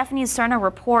 So as Stephanie Cerna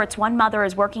reports, one mother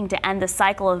is working to end the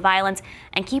cycle of violence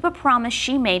and keep a promise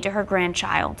she made to her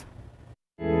grandchild.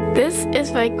 This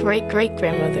is my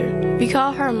great-great-grandmother. We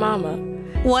call her Mama.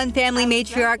 One family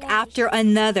matriarch after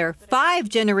another, 5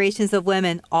 generations of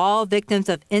women, all victims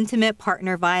of intimate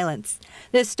partner violence.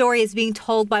 This story is being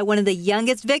told by one of the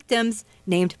youngest victims,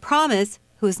 named Promise,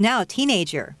 who is now a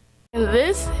teenager. And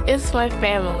this is my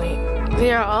family.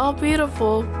 They are all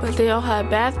beautiful, but they all had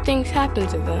bad things happen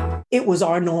to them. It was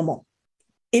our normal.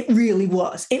 It really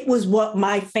was. It was what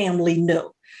my family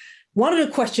knew. One of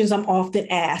the questions I'm often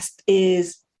asked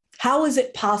is, how is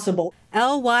it possible?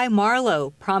 L.Y. Marlowe,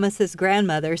 Promise's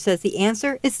grandmother, says the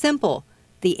answer is simple.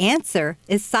 The answer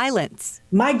is silence.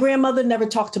 My grandmother never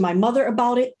talked to my mother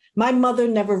about it. My mother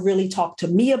never really talked to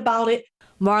me about it.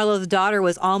 Marlowe's daughter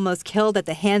was almost killed at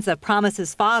the hands of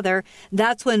Promise's father.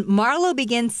 That's when Marlowe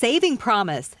began Saving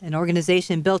Promise, an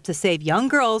organization built to save young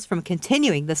girls from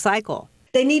continuing the cycle.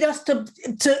 They need us to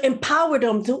empower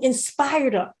them, to inspire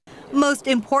them. Most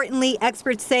importantly,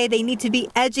 experts say they need to be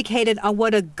educated on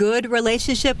what a good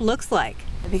relationship looks like.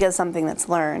 Because something that's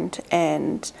learned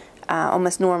and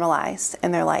almost normalized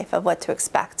in their life of what to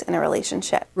expect in a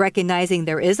relationship. Recognizing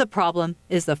there is a problem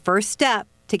is the first step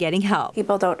to getting help.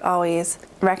 People don't always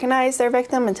recognize their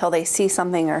victim until they see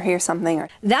something or hear something.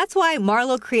 That's why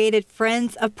Marlowe created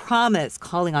Friends of Promise,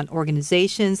 calling on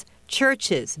organizations,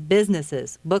 churches,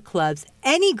 businesses, book clubs,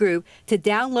 any group to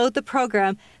download the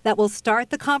program that will start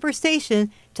the conversation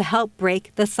to help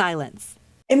break the silence.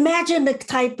 Imagine the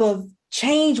type of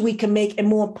change we can make, and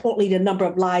more importantly, the number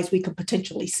of lives we could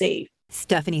potentially save.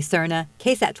 Stephanie Cerna,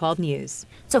 KSAT 12 News.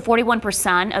 So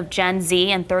 41% of Gen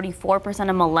Z and 34%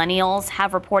 of millennials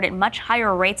have reported much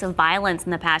higher rates of violence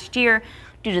in the past year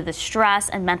due to the stress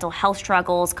and mental health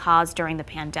struggles caused during the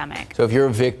pandemic. So if you're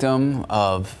a victim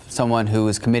of someone who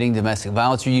is committing domestic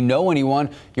violence, or you know anyone,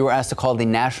 you are asked to call the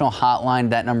national hotline.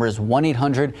 That number is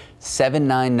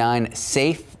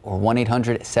 1-800-799-SAFE or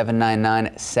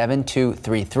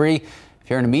 1-800-799-7233. If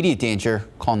you're in immediate danger,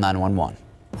 call 911.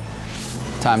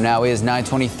 Time now is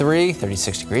 9:23,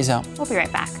 36 degrees out. We'll be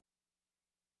right back.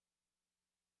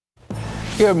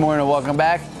 Good morning, welcome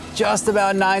back. Just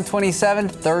about 9:27,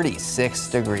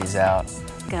 36 degrees out.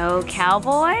 Go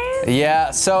Cowboys. Yeah,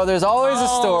 so there's always a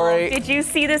story. Did you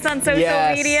see this on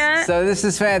social media? So this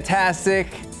is fantastic.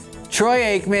 Troy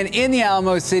Aikman in the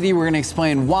Alamo City. We're going to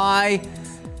explain why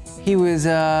he was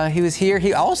here.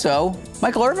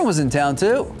 Michael Irvin was in town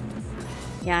too.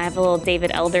 Yeah, I have a little David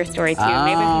Elder story too.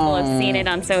 Maybe people have seen it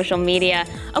on social media.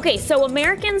 Okay, so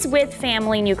Americans with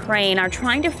family in Ukraine are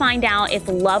trying to find out if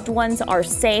loved ones are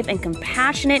safe and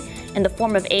compassionate, and the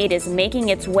form of aid is making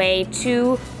its way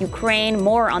to Ukraine.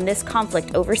 More on this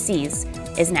conflict overseas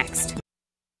is next.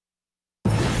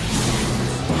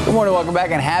 Good morning, welcome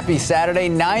back, and happy Saturday,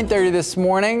 9:30 this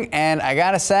morning. And I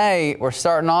gotta say, we're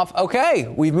starting off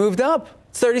okay. We've moved up.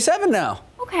 It's 37 now.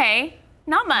 Okay.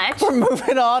 Not much. We're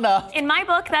moving on up. In my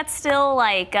book, that's still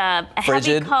like a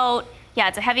heavy coat. Yeah,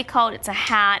 it's a heavy coat. It's a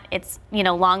hat. It's,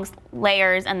 long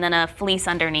layers and then a fleece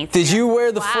underneath. Did you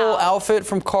wear the full outfit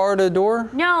from car to door?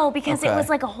 No, because it was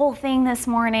like a whole thing this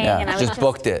morning. Yeah, and I just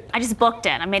booked it. I just booked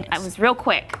it. I was real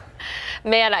quick.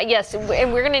 Man, yes, and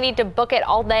we're going to need to book it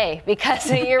all day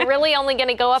because you're really only going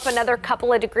to go up another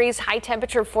couple of degrees. High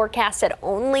temperature forecast at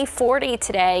only 40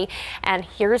 today. And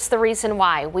here's the reason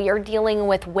why. We are dealing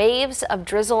with waves of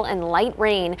drizzle and light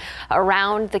rain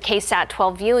around the KSAT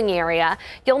 12 viewing area.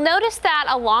 You'll notice that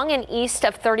along and east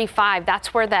of 35,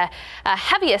 that's where the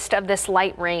heaviest of this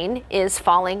light rain is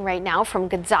falling right now, from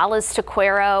Gonzales to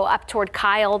Cuero up toward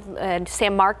Kyle and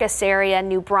San Marcos area,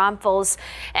 New Braunfels,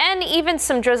 and even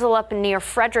some drizzle up near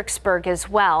Fredericksburg as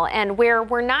well. And where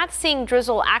we're not seeing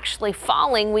drizzle actually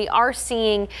falling, we are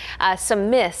seeing some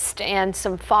mist and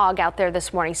some fog out there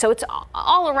this morning. So it's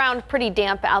all around pretty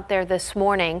damp out there this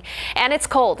morning. And it's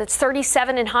cold. It's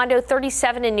 37 in Hondo,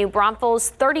 37 in New Braunfels,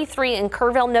 33 in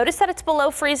Kerrville. Notice that it's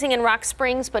below freezing in Rock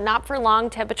Springs, but not for long.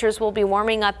 Temperatures will be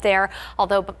warming up there,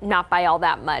 although not by all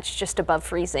that much, just above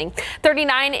freezing.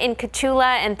 39 in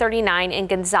Cotulla and 39 in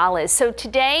Gonzales. So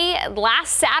today,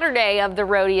 last Saturday of the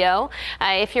rodeo, rodeo.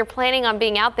 If you're planning on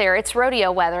being out there, it's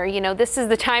rodeo weather. You know, this is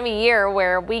the time of year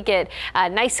where we get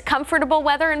nice, comfortable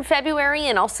weather in February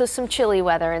and also some chilly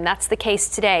weather, and that's the case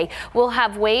today. We'll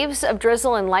have waves of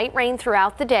drizzle and light rain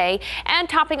throughout the day and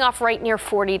topping off right near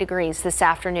 40 degrees this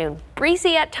afternoon.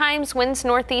 Breezy at times, winds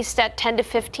northeast at 10 to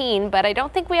 15, but I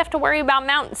don't think we have to worry about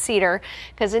mountain cedar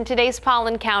because in today's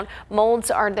pollen count, molds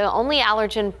are the only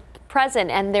allergen present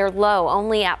and they're low,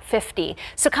 only at 50.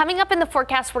 So coming up in the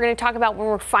forecast, we're going to talk about when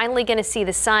we're finally going to see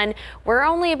the sun. We're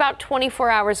only about 24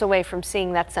 hours away from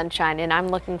seeing that sunshine, and I'm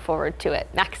looking forward to it.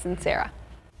 Max and Sarah.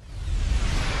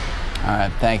 All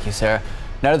right, thank you, Sarah.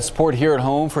 Now to the support here at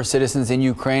home for citizens in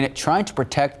Ukraine trying to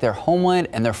protect their homeland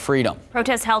and their freedom.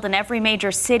 Protests held in every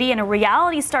major city, and a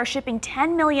reality star shipping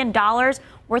 $10 million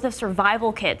worth of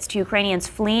survival kits to Ukrainians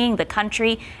fleeing the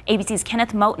country. ABC's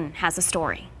Kenneth Moten has a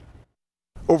story.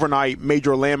 Overnight,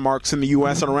 major landmarks in the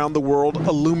U.S. and around the world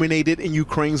illuminated in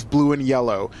Ukraine's blue and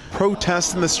yellow.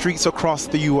 Protests in the streets across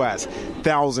the U.S.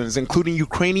 Thousands, including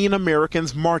Ukrainian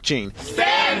Americans, marching.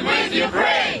 Stand with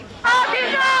Ukraine! Not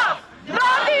enough!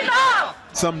 Not enough!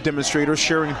 Some demonstrators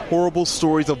sharing horrible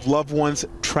stories of loved ones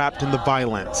trapped in the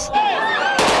violence.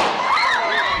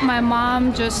 My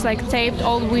mom just taped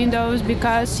all windows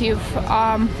because if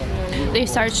they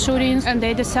start shooting and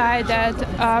they decide that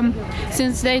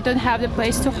since they don't have the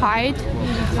place to hide,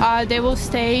 they will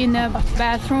stay in the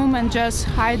bathroom and just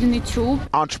hide in the tube.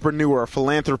 Entrepreneur,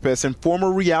 philanthropist, and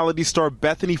former reality star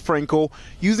Bethany Frankel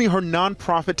using her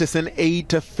nonprofit to send aid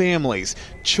to families,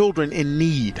 children in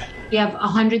need. We have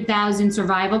 100,000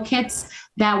 survival kits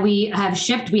that we have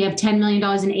shipped. We have $10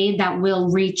 million in aid that will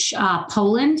reach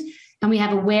Poland. And we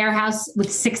have a warehouse with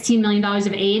 $16 million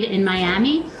of aid in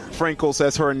Miami. Frankel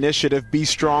says her initiative, Be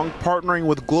Strong, partnering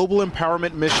with Global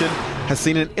Empowerment Mission, has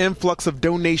seen an influx of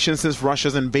donations since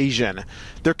Russia's invasion.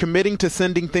 They're committing to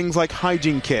sending things like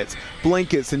hygiene kits,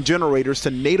 blankets, and generators to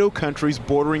NATO countries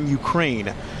bordering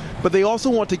Ukraine. But they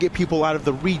also want to get people out of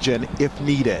the region if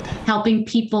needed. Helping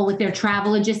people with their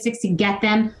travel logistics to get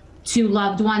them to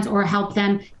loved ones or help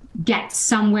them get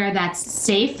somewhere that's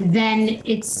safe, then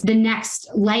it's the next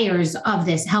layers of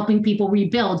this, helping people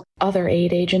rebuild. Other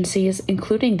aid agencies,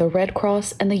 including the Red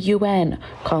Cross and the UN,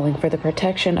 calling for the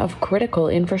protection of critical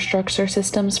infrastructure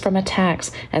systems from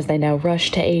attacks as they now rush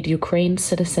to aid Ukraine's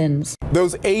citizens.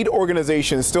 Those aid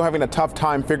organizations still having a tough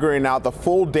time figuring out the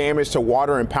full damage to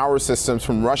water and power systems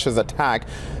from Russia's attack.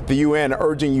 The UN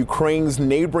urging Ukraine's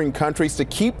neighboring countries to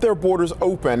keep their borders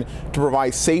open to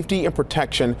provide safety and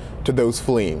protection to those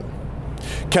fleeing.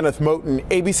 Kenneth Moten,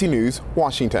 ABC News,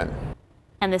 Washington.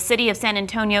 And the city of San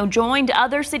Antonio joined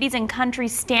other cities and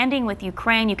countries standing with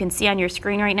Ukraine. You can see on your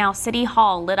screen right now, City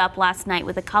Hall lit up last night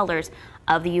with the colors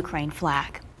of the Ukraine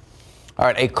flag. All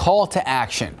right, a call to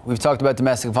action. We've talked about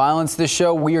domestic violence this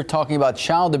show. We are talking about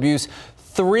child abuse.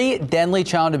 3 deadly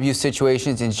child abuse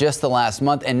situations in just the last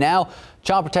month. And now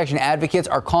child protection advocates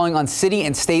are calling on city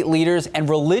and state leaders and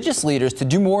religious leaders to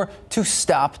do more to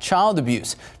stop child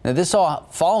abuse. Now, this all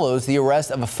follows the arrest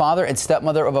of a father and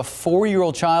stepmother of a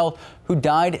 4-year-old child who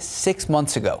died 6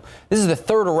 months ago. This is the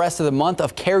 3rd arrest of the month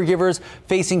of caregivers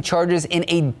facing charges in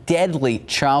a deadly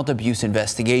child abuse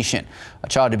investigation. A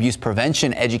child abuse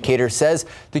prevention educator says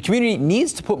the community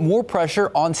needs to put more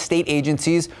pressure on state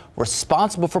agencies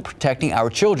responsible for protecting our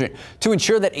children. To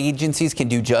ensure that agencies can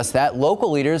do just that,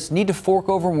 local leaders need to fork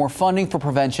over more funding for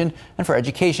prevention and for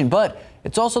education, but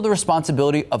it's also the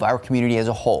responsibility of our community as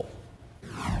a whole.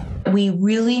 We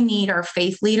really need our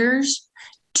faith leaders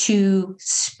to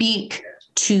speak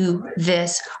to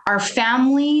this. Our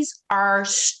families are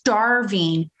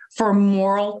starving for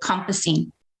moral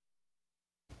compassing.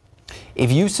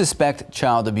 If you suspect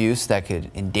child abuse that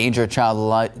could endanger a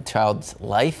child's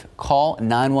life, call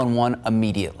 911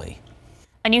 immediately.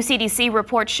 A new CDC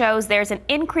report shows there's an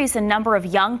increase in number of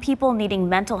young people needing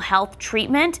mental health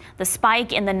treatment. The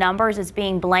spike in the numbers is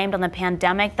being blamed on the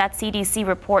pandemic. That CDC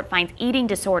report finds eating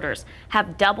disorders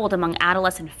have doubled among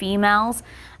adolescent females,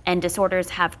 and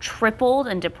disorders have tripled,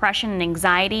 and depression and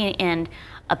anxiety and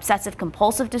obsessive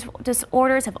compulsive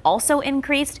disorders have also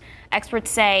increased. Experts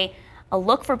say a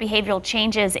look for behavioral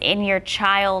changes in your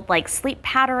child, like sleep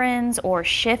patterns or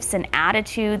shifts in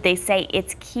attitude. They say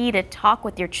it's key to talk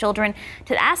with your children,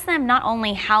 to ask them not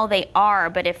only how they are,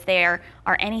 but if there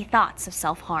are any thoughts of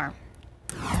self-harm.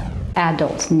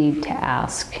 Adults need to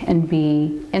ask and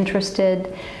be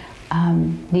interested,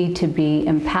 need to be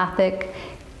empathic,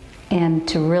 and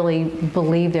to really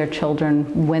believe their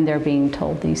children when they're being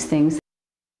told these things.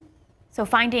 So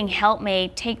finding help may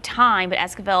take time, but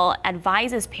Esquivel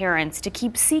advises parents to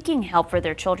keep seeking help for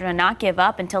their children and not give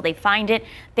up until they find it.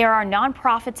 There are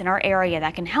nonprofits in our area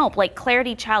that can help, like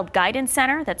Clarity Child Guidance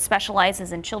Center that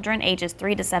specializes in children ages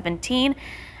 3 to 17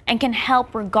 and can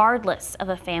help regardless of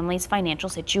a family's financial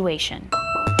situation.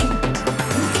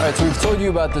 All right, so we've told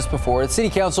you about this before. The City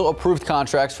Council approved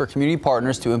contracts for community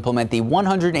partners to implement the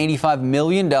 $185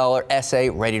 million SA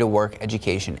Ready to Work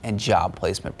Education and Job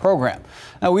Placement Program.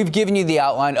 Now, we've given you the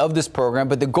outline of this program,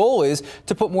 but the goal is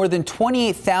to put more than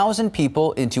 28,000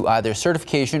 people into either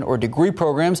certification or degree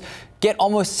programs, get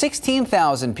almost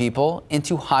 16,000 people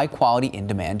into high-quality,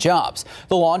 in-demand jobs.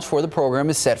 The launch for the program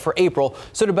is set for April.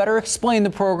 So to better explain the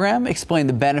program, explain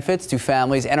the benefits to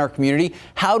families and our community,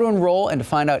 how to enroll, and to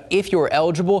find out if you're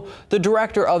eligible, the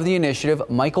director of the initiative,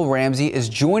 Michael Ramsey, is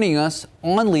joining us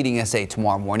on Leading SA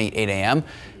tomorrow morning at 8 a.m.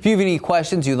 If you have any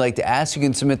questions you'd like to ask, you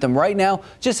can submit them right now.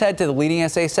 Just head to the Leading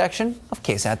SA section of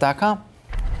KSAT.com.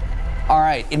 All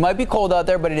right, it might be cold out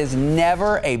there, but it is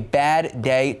never a bad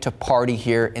day to party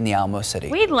here in the Alamo City.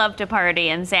 We'd love to party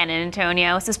in San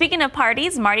Antonio. So speaking of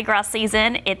parties, Mardi Gras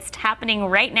season, it's happening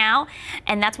right now.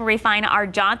 And that's where we find our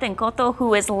Jonathan Cotto,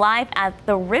 who is live at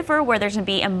the river, where there's going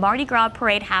to be a Mardi Gras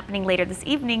parade happening later this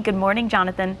evening. Good morning,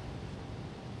 Jonathan.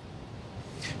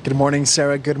 Good morning,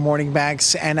 Sarah. Good morning,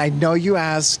 Max. And I know you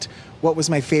asked what was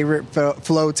my favorite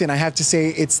float, and I have to say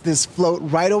it's this float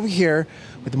right over here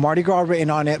with the Mardi Gras written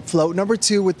on it. Float number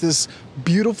 2 with this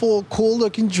beautiful,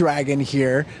 cool-looking dragon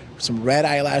here, some red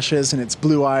eyelashes and its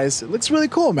blue eyes. It looks really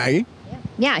cool, Maggie.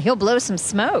 Yeah, he'll blow some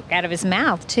smoke out of his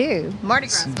mouth, too. Mardi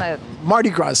Gras smoke. Mardi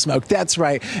Gras smoke, that's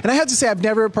right. And I have to say, I've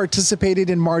never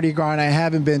participated in Mardi Gras, and I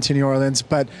haven't been to New Orleans,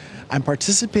 but I'm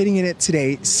participating in it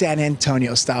today, San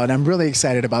Antonio style, and I'm really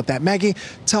excited about that. Maggie,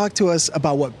 talk to us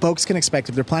about what folks can expect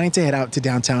if they're planning to head out to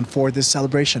downtown for this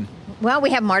celebration. Well,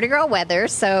 we have Mardi Gras weather,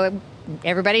 so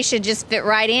everybody should just fit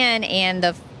right in, and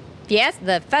the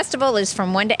festival is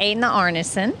from 1 to 8 in the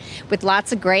Arneson with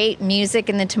lots of great music.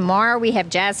 And then tomorrow we have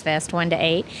Jazz Fest 1 to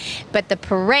 8. But the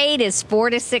parade is 4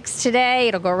 to 6 today.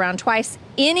 It'll go around twice.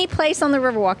 Any place on the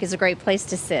Riverwalk is a great place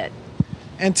to sit.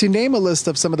 And to name a list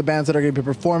of some of the bands that are going to be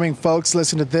performing, folks,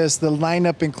 listen to this. The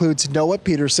lineup includes Noah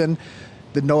Peterson,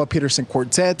 the Noah Peterson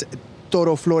Quartet,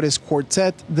 Toro Flores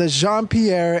Quartet, the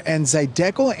Jean-Pierre and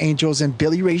Zydeco Angels, and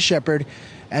Billy Ray Shepherd,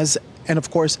 and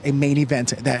of course a main event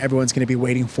that everyone's going to be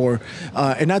waiting for,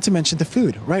 and not to mention the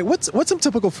food, right? What's some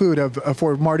typical food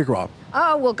for Mardi Gras?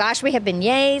 Oh well, gosh, we have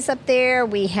beignets up there.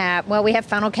 We have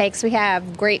funnel cakes. We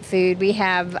have great food. We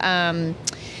have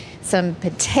some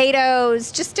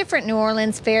potatoes, just different New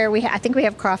Orleans fare. I think we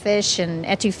have crawfish and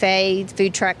etouffee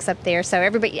food trucks up there. So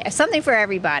something for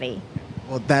everybody.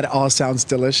 Well, that all sounds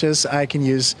delicious. I can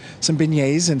use some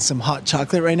beignets and some hot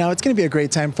chocolate right now. It's going to be a great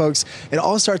time, folks. It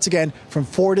all starts again from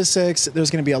 4 to 6.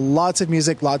 There's going to be lots of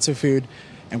music, lots of food,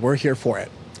 and we're here for it.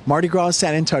 Mardi Gras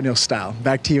San Antonio style.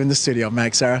 Back to you in the studio,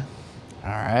 Max, Sarah. All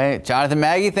right, Jonathan,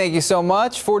 Maggie, thank you so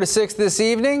much. 4 to 6 this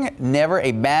evening. Never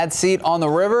a bad seat on the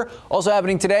river. Also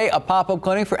happening today, a pop-up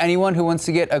clinic for anyone who wants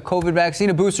to get a COVID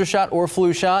vaccine, a booster shot, or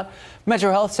flu shot.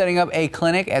 Metro Health setting up a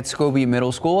clinic at Scobie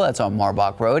Middle School. That's on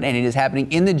Marbach Road, and it is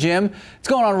happening in the gym. It's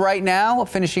going on right now,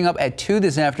 finishing up at 2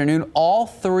 this afternoon. All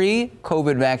 3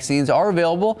 COVID vaccines are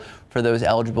available for those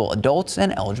eligible adults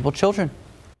and eligible children.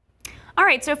 All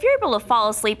right, so if you're able to fall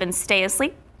asleep and stay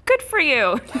asleep, good for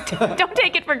you. Don't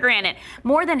take it for granted.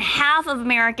 More than half of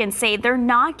Americans say they're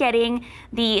not getting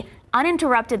the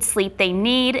uninterrupted sleep they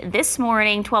need. This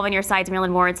morning, 12 on Your Side's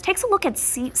Marilyn Moritz takes a look at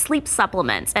sleep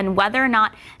supplements and whether or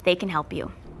not they can help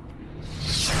you.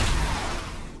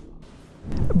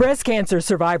 Breast cancer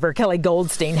survivor Kelly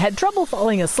Goldstein had trouble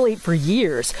falling asleep for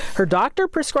years. Her doctor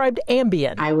prescribed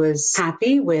Ambien. I was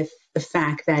happy with the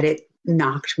fact that it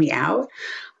knocked me out.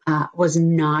 Was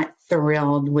not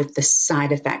thrilled with the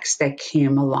side effects that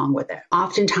came along with it.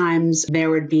 Oftentimes there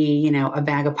would be, a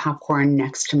bag of popcorn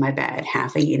next to my bed,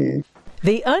 half eaten.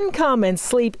 The uncommon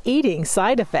sleep eating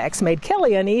side effects made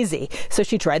Kelly uneasy, so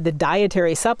she tried the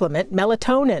dietary supplement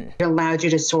melatonin. It allowed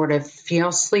you to sort of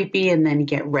feel sleepy and then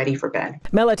get ready for bed.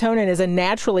 Melatonin is a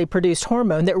naturally produced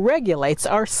hormone that regulates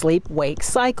our sleep-wake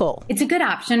cycle. It's a good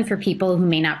option for people who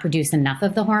may not produce enough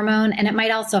of the hormone, and it might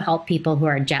also help people who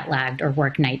are jet-lagged or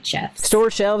work night shifts.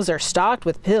 Store shelves are stocked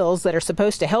with pills that are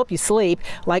supposed to help you sleep,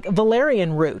 like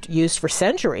valerian root, used for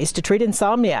centuries to treat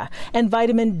insomnia, and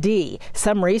vitamin D.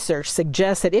 Some research suggests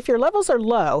suggests that if your levels are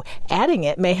low, adding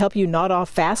it may help you nod off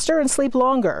faster and sleep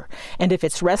longer. And if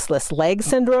it's restless leg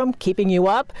syndrome keeping you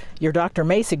up, your doctor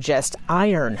may suggest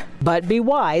iron. But be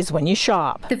wise when you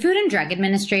shop. The Food and Drug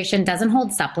Administration doesn't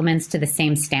hold supplements to the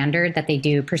same standard that they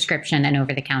do prescription and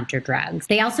over-the-counter drugs.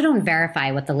 They also don't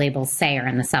verify what the labels say are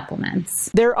in the supplements.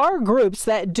 There are groups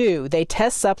that do. They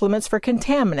test supplements for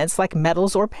contaminants like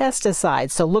metals or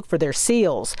pesticides, so look for their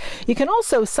seals. You can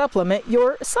also supplement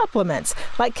your supplements,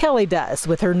 like Kelly does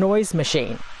with her noise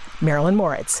machine. Marilyn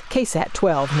Moritz, KSAT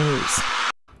 12 News.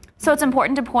 So it's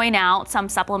important to point out some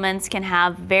supplements can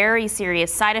have very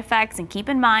serious side effects, and keep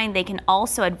in mind they can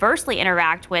also adversely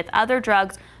interact with other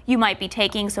drugs you might be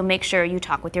taking, so make sure you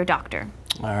talk with your doctor.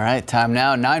 All right, time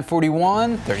now,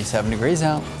 9:41, 37 degrees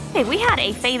out. Hey, we had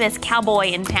a famous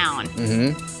cowboy in town.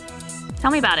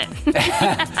 Tell me about it.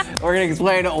 We're going to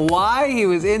explain why he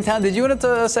was in town. Did you want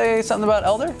to say something about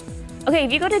Elder? Okay,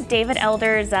 if you go to David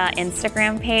Elder's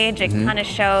Instagram page, it kind of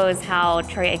shows how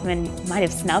Troy Aikman might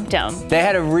have snubbed him. They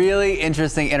had a really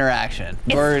interesting interaction.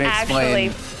 We're going to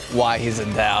explain why he's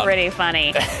in town. Pretty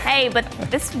funny. Hey, but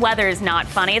this weather is not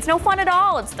funny. It's no fun at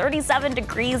all. It's 37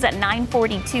 degrees at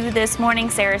 9:42 this morning.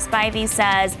 Sarah Spivey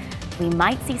says we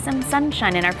might see some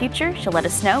sunshine in our future. She'll let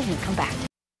us know when we come back.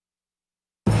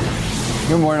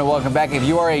 Good morning and welcome back. If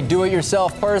you are a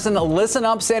do-it-yourself person, listen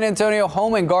up. San Antonio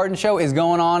Home and Garden Show is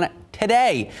going on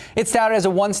today. It's touted as a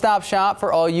one-stop shop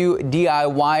for all you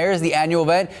DIYers. The annual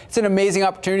event, it's an amazing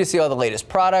opportunity to see all the latest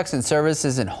products and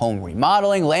services in home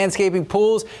remodeling, landscaping,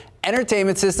 pools,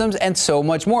 entertainment systems, and so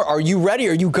much more. Are you ready?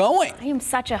 Are you going? I am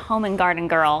such a home and garden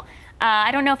girl.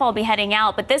 I don't know if I'll be heading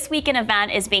out, but this weekend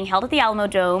event is being held at the Alamo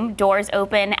Dome. Doors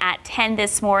open at 10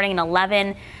 this morning and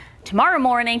 11 tomorrow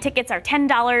morning. Tickets are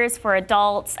 $10 for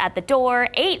adults at the door,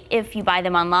 $8 if you buy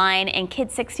them online, and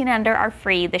kids 16 and under are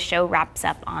free. The show wraps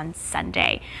up on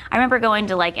Sunday. I remember going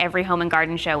to like every home and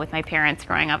garden show with my parents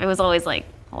growing up. It was always like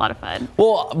a lot of fun.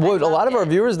 Well, what a lot of our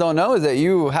viewers don't know is that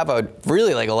you have a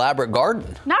really elaborate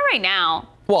garden. Not right now.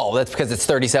 Well, that's because it's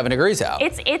 37 degrees out.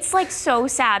 It's like so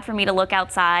sad for me to look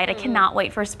outside. I cannot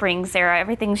wait for spring, Sarah.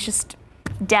 Everything's just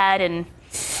dead and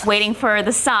waiting for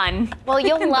the sun. Well,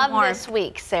 you'll love this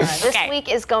week, Sarah. This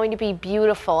week is going to be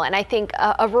beautiful, and I think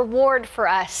a reward for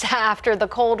us after the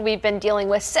cold we've been dealing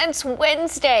with since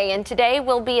Wednesday. And today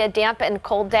will be a damp and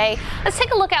cold day. Let's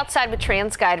take a look outside with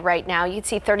TransGuide right now. You can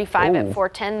see 35 at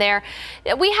 410 there.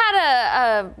 We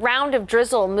had a round of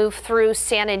drizzle move through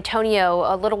San Antonio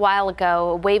a little while ago,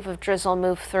 a wave of drizzle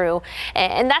move through,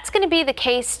 and that's going to be the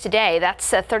case today. That's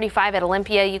 35 at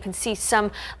Olympia. You can see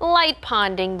some light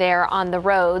ponding there on the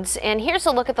roads. And here's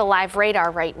a look at the live radar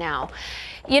right now.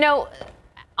 You know,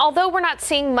 although we're not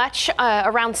seeing much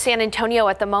around San Antonio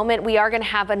at the moment, we are going to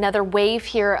have another wave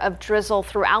here of drizzle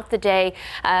throughout the day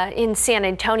in San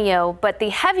Antonio. But the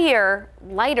heavier,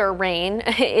 lighter rain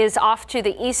is off to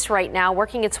the east right now,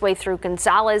 working its way through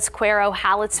Gonzales, Cuero,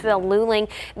 Hallettsville, Luling.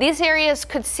 These areas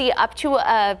could see up to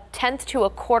a tenth to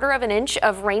a quarter of an inch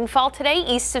of rainfall today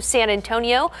east of San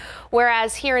Antonio,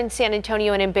 whereas here in San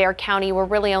Antonio and in Bexar County, we're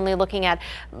really only looking at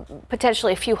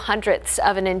potentially a few hundredths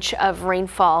of an inch of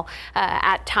rainfall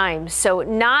at times. So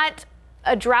not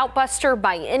a drought buster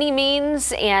by any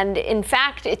means, and in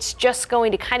fact it's just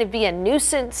going to kind of be a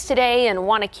nuisance today and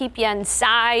want to keep you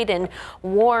inside and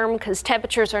warm because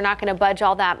temperatures are not going to budge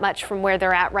all that much from where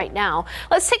they're at right now.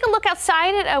 Let's take a look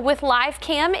outside with live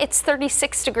cam. It's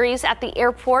 36 degrees at the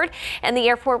airport, and the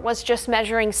airport was just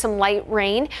measuring some light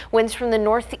rain. Winds from the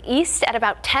northeast at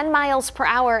about 10 miles per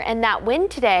hour, and that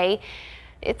wind today,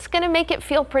 it's going to make it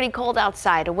feel pretty cold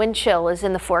outside. A wind chill is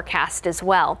in the forecast as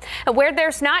well. Where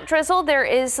there's not drizzle, there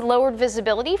is lowered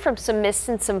visibility from some mist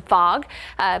and some fog.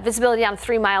 Visibility down to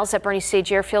 3 miles at Bernie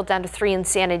Stage Airfield, down to 3 in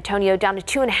San Antonio, down to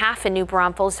 2.5 in New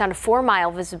Braunfels, down to 4-mile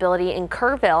visibility in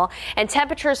Kerrville. And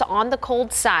temperatures on the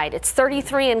cold side. It's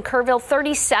 33 in Kerrville,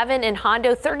 37 in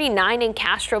Hondo, 39 in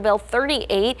Castroville,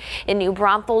 38 in New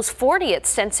Braunfels, 40 at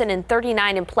Stinson, and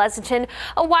 39 in Pleasanton.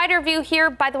 A wider view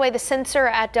here. By the way, the sensor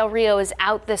at Del Rio is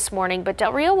out this morning, but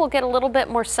Del Rio will get a little bit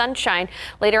more sunshine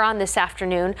later on this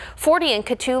afternoon. 40 in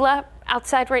Cotulla.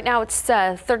 Outside right now, it's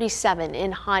 37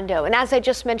 in Hondo. And as I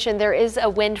just mentioned, there is a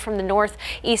wind from the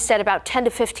northeast at about 10 to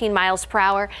 15 miles per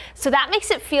hour. So that makes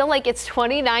it feel like it's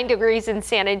 29 degrees in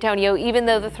San Antonio, even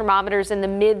though the thermometer's in the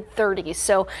mid-30s.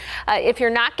 So if you're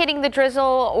not getting the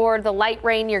drizzle or the light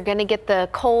rain, you're going to get the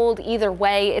cold either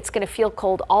way. It's going to feel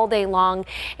cold all day long.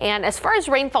 And as far as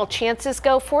rainfall chances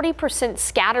go, 40%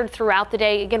 scattered throughout the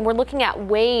day. Again, we're looking at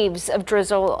waves of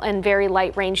drizzle and very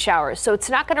light rain showers. So it's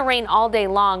not going to rain all day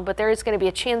long, but there is there's going to be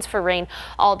a chance for rain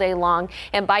all day long.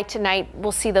 And by tonight,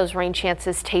 we'll see those rain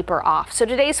chances taper off. So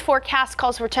today's forecast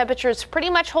calls for temperatures pretty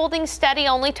much holding steady,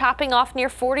 only topping off near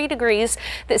 40 degrees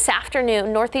this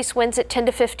afternoon. Northeast winds at 10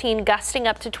 to 15, gusting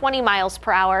up to 20 miles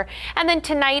per hour. And then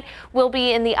tonight we'll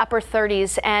be in the upper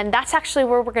 30s, and that's actually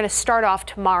where we're going to start off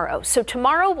tomorrow. So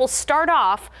tomorrow we'll start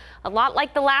off a lot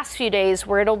like the last few days,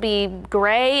 where it'll be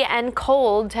gray and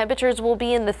cold. Temperatures will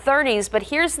be in the 30s, but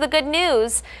here's the good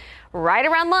news. Right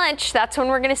around lunch, that's when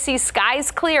we're going to see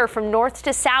skies clear from north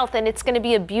to south, and it's going to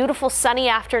be a beautiful sunny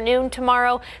afternoon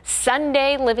tomorrow.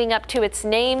 Sunday living up to its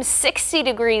name, 60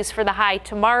 degrees for the high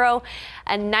tomorrow.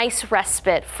 A nice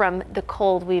respite from the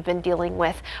cold we've been dealing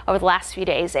with over the last few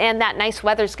days. And that nice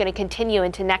weather is going to continue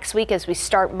into next week as we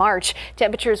start March.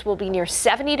 Temperatures will be near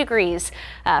 70 degrees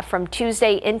from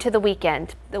Tuesday into the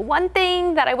weekend. The one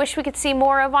thing that I wish we could see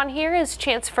more of on here is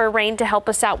chance for rain to help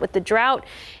us out with the drought.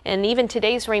 And even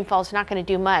today's rainfall is not going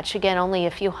to do much. Again, only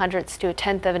a few hundredths to a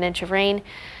tenth of an inch of rain.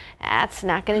 That's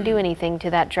not going to do anything to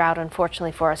that drought,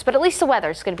 unfortunately, for us. But at least the weather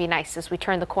is going to be nice as we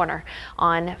turn the corner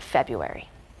on February.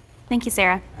 Thank you,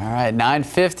 Sarah. All right,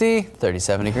 9:50,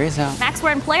 37 degrees out. Max,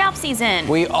 we're in playoff season.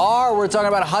 We are. We're talking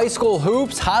about high school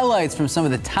hoops, highlights from some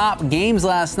of the top games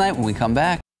last night when we come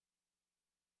back.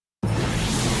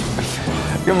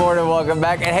 Good morning, welcome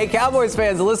back. And hey, Cowboys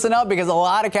fans, listen up, because a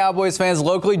lot of Cowboys fans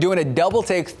locally doing a double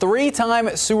take.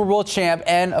 Three-time Super Bowl champ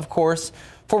and, of course,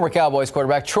 former Cowboys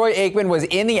quarterback Troy Aikman was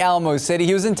in the Alamo City.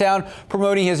 He was in town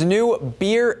promoting his new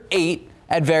Beer 8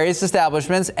 at various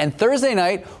establishments, and Thursday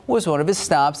night was one of his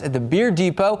stops at the Beer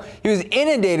Depot. He was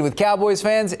inundated with Cowboys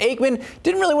fans. Aikman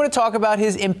didn't really want to talk about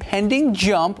his impending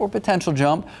jump or potential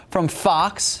jump from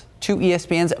Fox to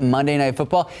ESPN's Monday Night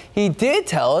Football. He did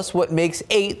tell us what makes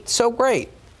 8 so great.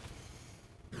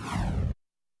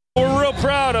 We're real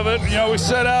proud of it. You know, we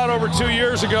set out over 2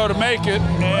 years ago to make it,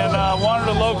 and wanted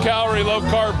a low-calorie,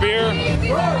 low-carb beer,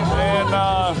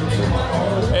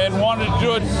 and wanted to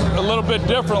do it a little bit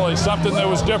differently, something that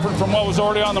was different from what was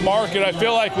already on the market. I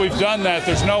feel like we've done that.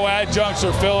 There's no adjuncts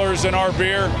or fillers in our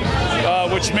beer,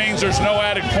 which means there's no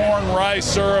added corn, rice,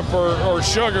 syrup, or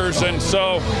sugars, and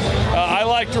so I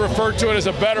like to refer to it as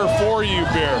a better-for-you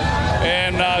beer,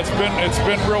 and it's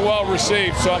been real well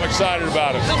received, so I'm excited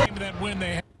about it.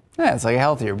 Yeah, it's like a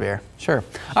healthier beer. Sure.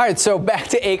 All right, so back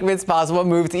to Aikman's possible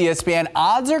move to ESPN.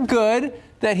 Odds are good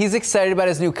that he's excited about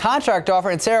his new contract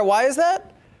offer. And Sarah, why is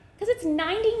that? Because it's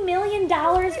 $90 million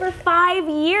for 5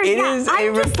 years.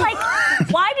 I'm just like,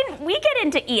 why didn't we get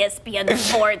into ESPN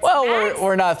sports? Well,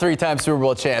 we're not three-time Super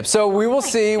Bowl champs, so we will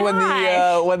see when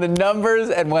the numbers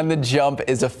and when the jump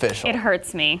is official. It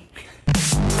hurts me.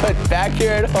 But back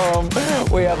here at home,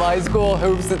 we have high school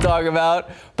hoops to talk about.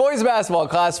 Boys basketball,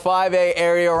 Class 5A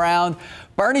area round.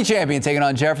 Bernie champion taking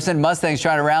on Jefferson. Mustangs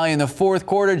trying to rally in the fourth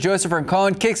quarter. Joseph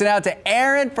Rincon kicks it out to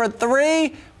Aaron for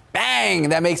three. Bang!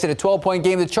 That makes it a 12-point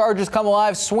game. The Chargers come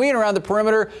alive, swinging around the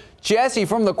perimeter. Jesse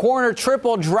from the corner,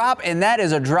 triple drop, and that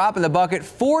is a drop in the bucket.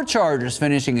 4 Chargers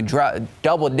finishing in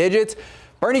double digits.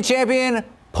 Bernie champion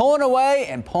pulling away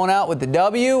and pulling out with the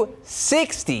W,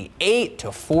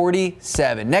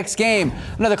 68-47. Next game,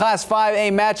 another Class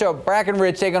 5A matchup.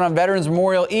 Brackenridge taking on Veterans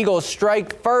Memorial. Eagles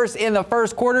strike first in the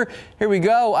first quarter. Here we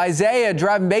go. Isaiah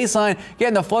driving baseline,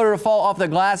 getting the floater to fall off the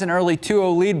glass, an early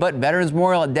 2-0 lead, but Veterans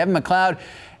Memorial and Devin McLeod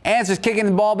answers, kicking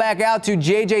the ball back out to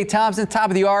J.J. Thompson, top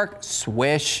of the arc,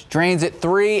 swish, drains it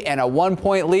 3 and a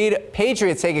 1-point lead.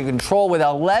 Patriots taking control with an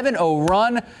 11-0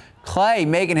 run. Clay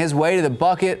making his way to the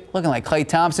bucket, looking like Clay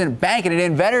Thompson, banking it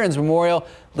in. Veterans Memorial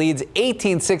leads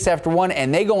 18-6 after 1,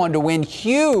 and they go on to win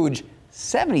huge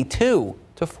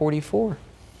 72-44.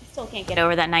 Still can't get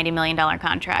over that $90 million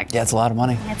contract. Yeah, it's a lot of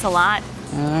money. It's a lot.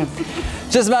 All right.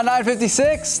 Just about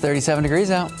 9:56, 37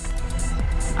 degrees out.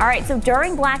 All right, so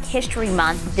during Black History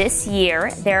Month this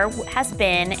year, there has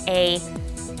been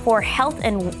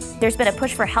there's been a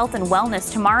push for health and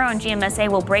wellness. Tomorrow on GMSA,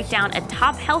 we'll break down a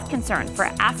top health concern for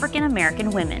African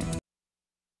American women.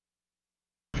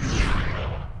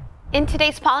 In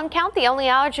today's pollen count, the only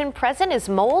allergen present is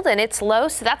mold, and it's low,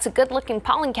 so that's a good-looking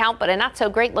pollen count, but a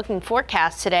not-so-great-looking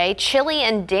forecast today. Chilly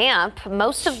and damp.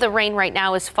 Most of the rain right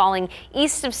now is falling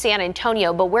east of San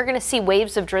Antonio, but we're going to see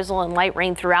waves of drizzle and light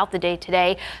rain throughout the day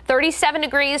today. 37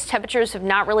 degrees. Temperatures have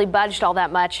not really budged all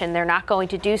that much, and they're not going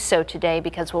to do so today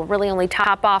because we'll really only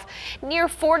top off near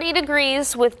 40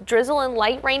 degrees with drizzle and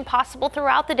light rain possible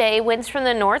throughout the day. Winds from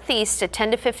the northeast at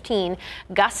 10 to 15,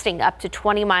 gusting up to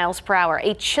 20 miles per hour.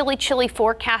 A chilly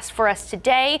forecast for us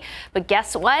today, but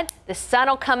guess what? The sun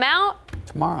will come out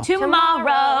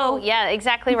tomorrow. Yeah,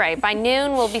 exactly right. By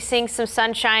noon, we'll be seeing some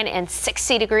sunshine and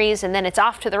 60 degrees, and then it's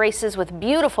off to the races with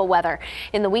beautiful weather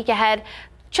in the week ahead.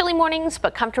 Chilly mornings,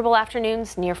 but comfortable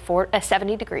afternoons near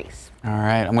 70 degrees. All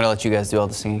right, I'm going to let you guys do all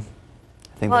the singing.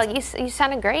 Well, you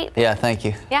sounded great. Yeah, thank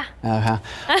you. Yeah. All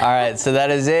right, so that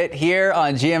is it here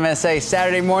on GMSA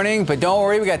Saturday morning. But don't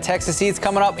worry, we got Texas Eats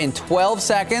coming up in 12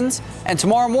 seconds. And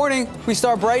tomorrow morning, we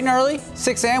start bright and early,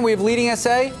 6 a.m. We have Leading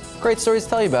SA. Great stories to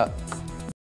tell you about.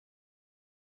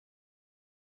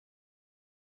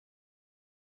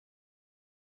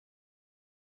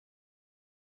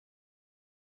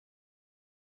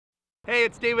 Hey,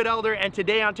 it's David Elder, and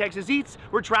today on Texas Eats,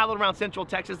 we're traveling around Central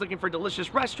Texas looking for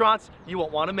delicious restaurants you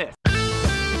won't want to miss.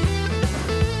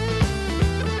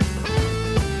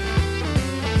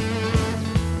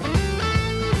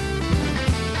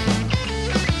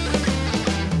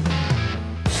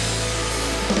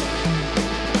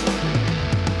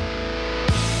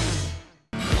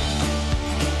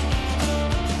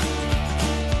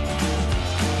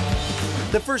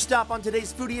 The first stop on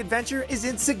today's foodie adventure is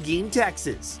in Seguin,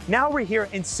 Texas. Now we're here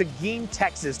in Seguin,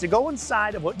 Texas to go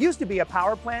inside of what used to be a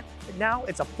power plant, but now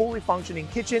it's a fully functioning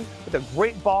kitchen with a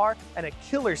great bar and a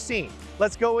killer scene.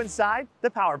 Let's go inside the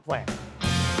power plant.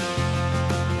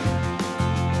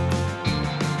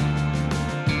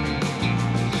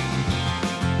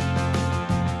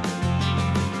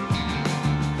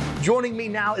 Joining me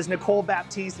now is Nicole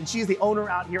Baptiste, and she's the owner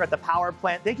out here at the power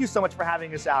plant. Thank you so much for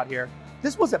having us out here.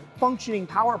 This was a functioning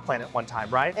power plant at one time,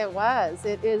 right? It was.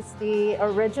 It is the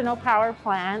original power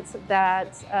plant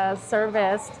that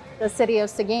serviced the city of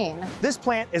Seguin. This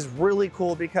plant is really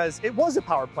cool because it was a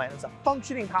power plant. It's a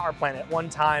functioning power plant at one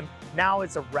time. Now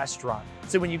it's a restaurant.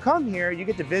 So when you come here, you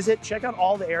get to visit, check out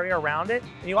all the area around it,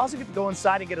 and you also get to go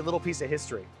inside and get a little piece of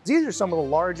history. These are some of the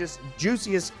largest,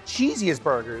 juiciest, cheesiest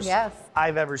burgers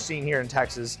I've ever seen here in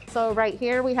Texas. So right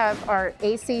here we have our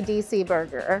AC/DC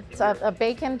burger. It's a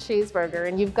bacon cheeseburger,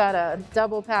 and you've got a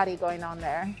double patty going on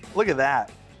there. Look at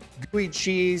that. Gooey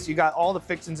cheese, you got all the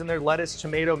fixings in there, lettuce,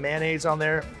 tomato, mayonnaise on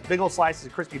there, big old slices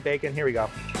of crispy bacon. Here we go.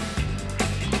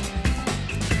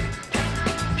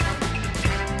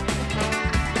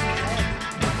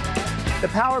 The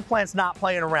power plant's not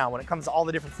playing around when it comes to all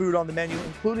the different food on the menu,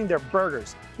 including their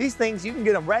burgers. These things, you can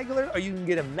get them regular or you can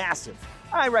get them massive.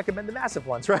 I recommend the massive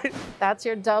ones, right? That's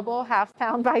your double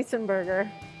half-pound bison burger.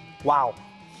 Wow,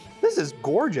 this is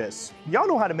gorgeous. Y'all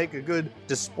know how to make a good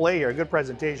display or a good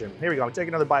presentation. Here we go, I'm taking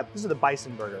another bite. This is the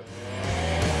bison burger.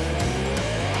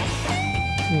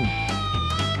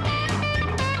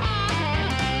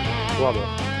 Love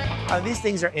it. These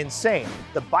things are insane.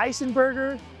 The bison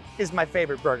burger is my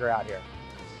favorite burger out here.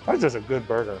 That's just a good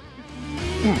burger.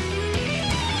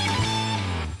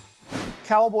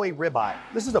 Cowboy ribeye.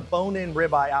 This is a bone-in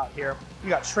ribeye out here. You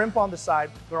got shrimp on the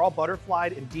side. They're all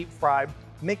butterflied and deep fried.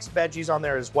 Mixed veggies on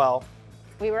there as well.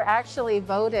 We were actually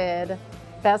voted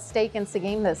best steak in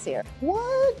Seguin this year.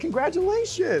 What?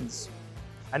 Congratulations.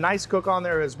 A nice cook on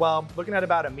there as well. Looking at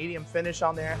about a medium finish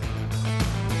on there.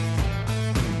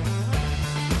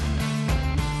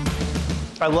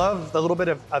 I love the little bit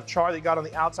of char that you got on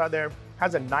the outside there.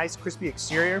 Has a nice crispy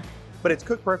exterior, but it's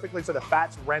cooked perfectly so the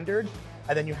fat's rendered,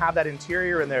 and then you have that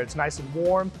interior in there. It's nice and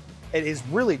warm. It is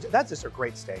really, that's just a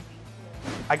great steak.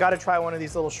 I gotta try one of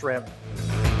these little shrimp.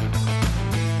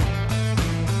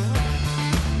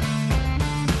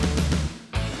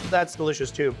 That's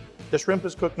delicious too. The shrimp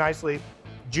is cooked nicely,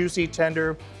 juicy,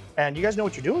 tender, and you guys know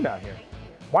what you're doing down here.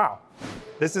 Wow.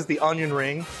 This is the onion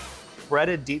ring,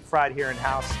 breaded, deep fried here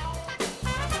in-house.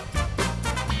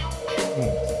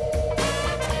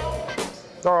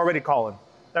 They're already calling.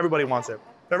 Everybody wants it.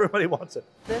 Everybody wants it.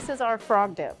 This is our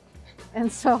frog dip.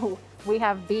 And so we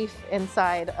have beef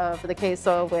inside of the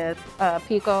queso with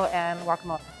pico and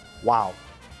guacamole. Wow.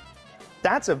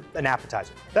 That's an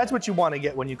appetizer. That's what you want to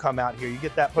get when you come out here. You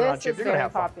get that put on chips. You're going to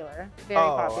have fun. Very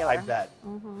popular. I bet.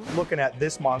 Looking at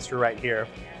this monster right here.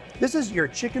 This is your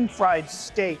chicken fried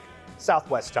steak,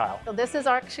 Southwest style. So this is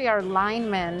actually our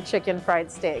lineman chicken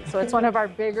fried steak. So it's one of our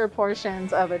bigger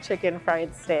portions of a chicken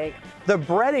fried steak. The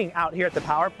breading out here at the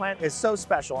power plant is so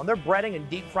special, and they're breading and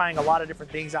deep frying a lot of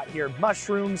different things out here.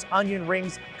 Mushrooms, onion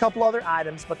rings, a couple other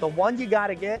items, but the one you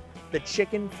gotta get, the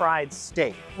chicken fried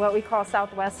steak. What we call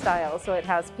Southwest style, so it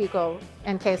has pico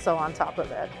and queso on top of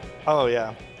it. Oh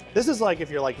yeah. This is like if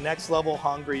you're like next level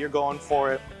hungry, you're going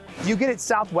for it. You get it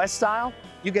Southwest style,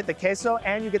 you get the queso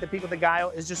and you get the pico de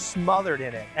gallo is just smothered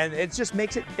in it. And it just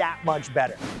makes it that much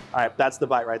better. All right, that's the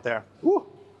bite right there. Woo.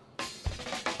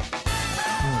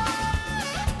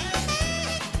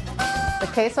 The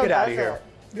queso Get out does of here.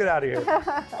 it. Get out of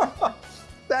here.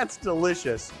 That's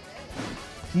delicious.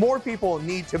 More people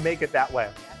need to make it that way.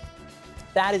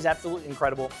 That is absolutely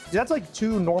incredible. That's like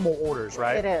 2 normal orders,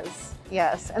 right? It is,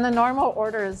 yes. And the normal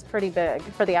order is pretty big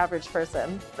for the average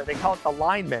person. But they call it the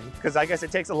lineman because I guess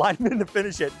it takes a lineman to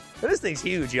finish it. But this thing's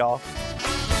huge, y'all.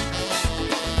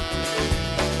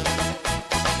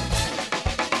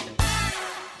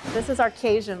 This is our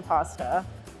Cajun pasta.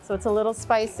 So it's a little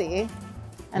spicy.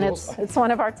 And it's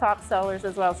one of our top sellers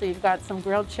as well. So you've got some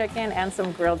grilled chicken and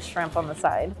some grilled shrimp on the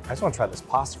side. I just want to try this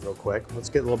pasta real quick. Let's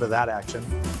get a little bit of that action.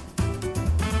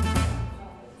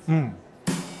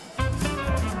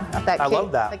 I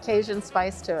love that. The Cajun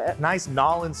spice to it. Nice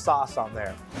Nollan sauce on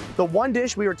there. The one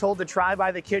dish we were told to try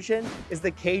by the kitchen is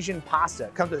the Cajun pasta.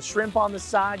 It comes with shrimp on the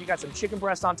side. You got some chicken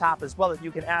breast on top as well that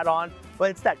you can add on.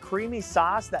 But it's that creamy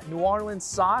sauce, that New Orleans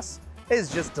sauce.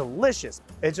 Is just delicious.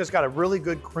 It's just got a really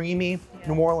good creamy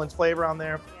New Orleans flavor on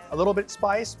there. A little bit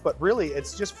spice, but really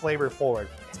it's just flavor forward.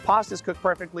 This pasta's cooked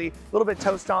perfectly, a little bit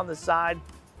toast on the side.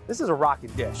 This is a rocking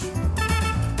dish.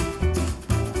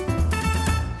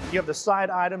 You have the side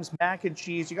items, mac and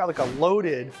cheese. You got like a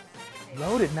loaded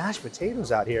mashed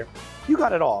potatoes out here. You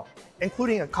got it all,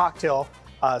 including a cocktail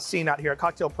scene out here, a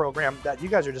cocktail program that you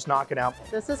guys are just knocking out.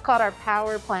 This is called our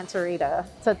Power Planterita.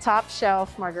 It's a top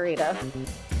shelf margarita.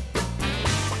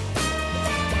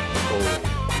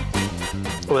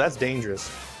 Oh, that's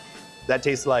dangerous. That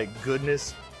tastes like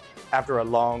goodness after a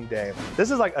long day.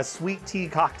 This is like a sweet tea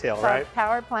cocktail, It's right?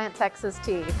 Power Plant Texas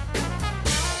tea.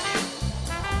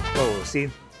 Oh, see,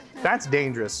 that's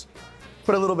dangerous.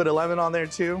 Put a little bit of lemon on there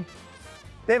too.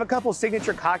 They have a couple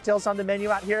signature cocktails on the menu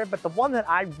out here, but the one that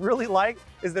I really like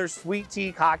is their sweet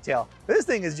tea cocktail. This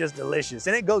thing is just delicious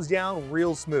and it goes down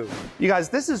real smooth. You guys,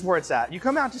 this is where it's at. You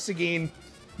come out to Seguin,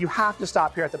 you have to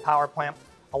stop here at the power plant.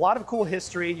 A lot of cool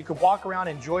history. You can walk around,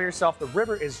 enjoy yourself. The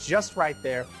river is just right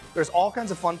there. There's all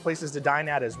kinds of fun places to dine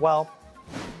at as well.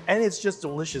 And it's just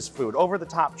delicious food. Over the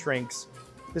top drinks.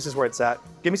 This is where it's at.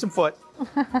 Give me some foot.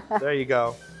 There you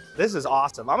go. This is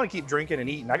awesome. I'm gonna keep drinking and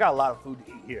eating. I got a lot of food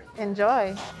to eat here.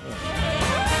 Enjoy.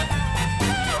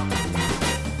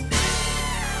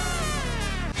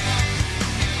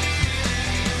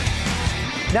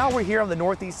 Now we're here on the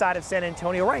northeast side of San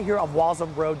Antonio, right here on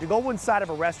Walsham Road, to go inside of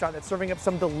a restaurant that's serving up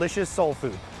some delicious soul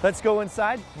food. Let's go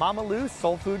inside Mama Lou's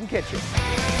Soul Food and Kitchen.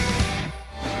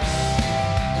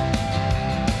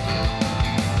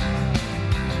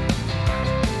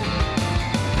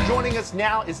 Joining us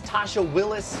now is Tasha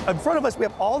Willis. In front of us, we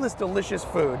have all this delicious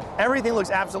food. Everything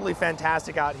looks absolutely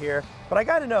fantastic out here, but I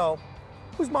gotta know,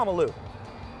 who's Mama Lou?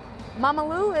 Mama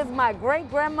Lou is my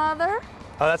great-grandmother.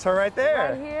 Oh, that's her right there.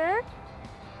 Right here.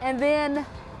 And then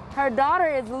her daughter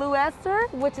is Lou Esther,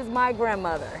 which is my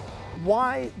grandmother.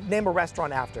 Why name a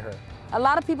restaurant after her? A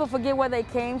lot of people forget where they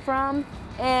came from,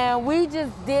 and we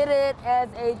just did it as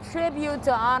a tribute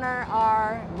to honor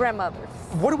our grandmothers.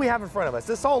 What do we have in front of us?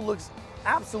 This all looks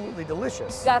absolutely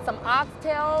delicious. Got some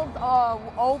oxtails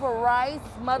over rice,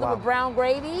 smothered with brown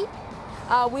gravy.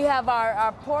 We have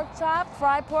our pork chops,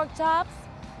 fried pork chops,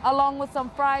 along with some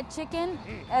fried chicken,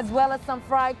 as well as some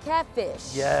fried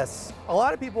catfish. Yes. A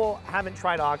lot of people haven't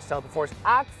tried oxtail before.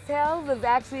 Oxtails is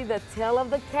actually the tail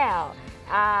of the cow.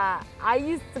 I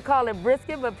used to call it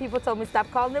brisket, but people told me stop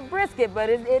calling it brisket, but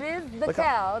it is the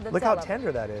cow. Look how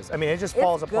tender that is. I mean, it just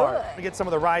falls apart. Good. We get some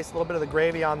of the rice, a little bit of the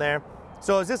gravy on there.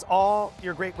 So is this all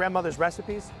your great-grandmother's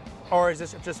recipes? Or is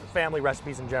this just family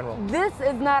recipes in general? This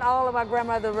is not all of our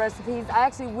grandmother's recipes.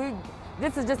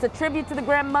 This is just a tribute to the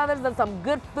grandmothers of some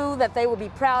good food that they will be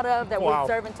proud of that we're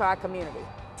serving to our community.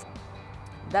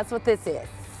 That's what this is.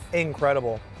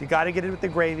 Incredible. You gotta get it with the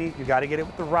gravy, you gotta get it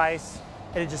with the rice,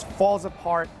 and it just falls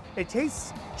apart. It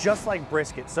tastes just like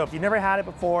brisket. So if you've never had it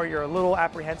before, you're a little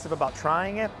apprehensive about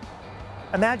trying it,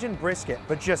 imagine brisket,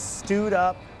 but just stewed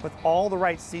up with all the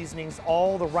right seasonings,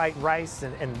 all the right rice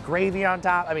and gravy on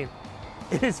top. I mean,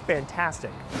 it is fantastic.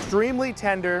 Extremely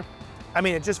tender. I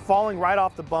mean, it's just falling right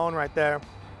off the bone right there.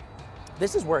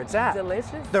 This is where it's at.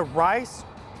 Delicious. The rice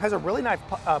has a really nice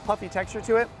puffy texture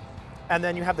to it. And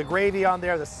then you have the gravy on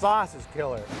there. The sauce is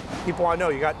killer. People want to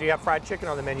know, do you have fried chicken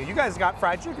on the menu? You guys got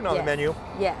fried chicken on the menu.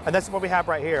 Yes. And that's what we have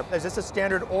right here. Is this a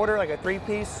standard order, like a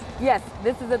 3-piece? Yes,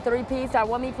 this is a 3-piece. Our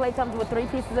 1 meat plate comes with 3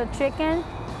 pieces of chicken.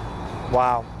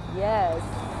 Wow. Yes.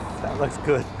 That looks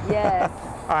good. Yes.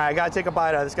 All right, I gotta take a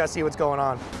bite of this. Gotta see what's going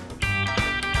on.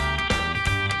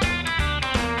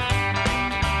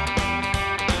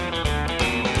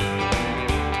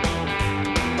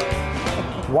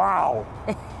 Wow.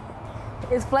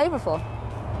 It's flavorful.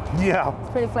 Yeah. It's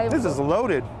pretty flavorful. This is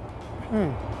loaded.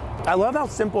 I love how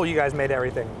simple you guys made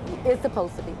everything. It's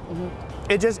supposed to be.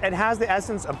 It has the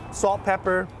essence of salt,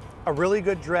 pepper, a really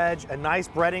good dredge, a nice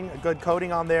breading, a good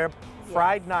coating on there,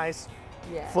 fried nice,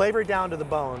 flavored down to the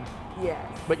bone. Yes.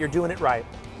 But you're doing it right.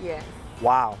 Yes.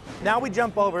 Wow. Now we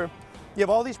jump over. You have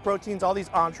all these proteins, all these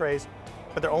entrees,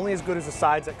 but they're only as good as the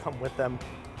sides that come with them.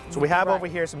 So we have over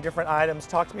here some different items.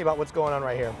 Talk to me about what's going on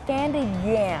right here. Candied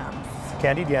yams.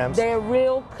 Candied yams. They're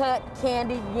real cut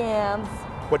candied yams.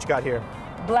 What you got here?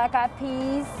 Black eyed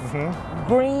peas,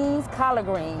 greens, collard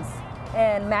greens,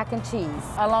 and mac and cheese,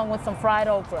 along with some fried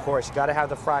okra. Of course, you got to have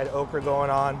the fried okra going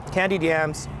on. Candied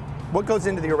yams. What goes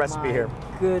into your recipe here?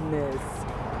 Goodness.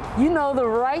 You know the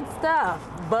right stuff.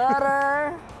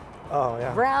 Butter. Oh,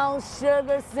 yeah. Brown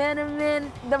sugar,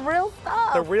 cinnamon, the real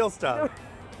stuff. The real stuff.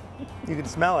 You can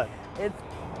smell it. It's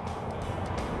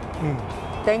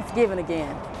Thanksgiving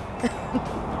again.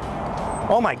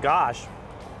 Oh my gosh.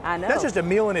 I know. That's just a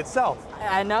meal in itself.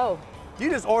 I know. You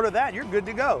just order that, you're good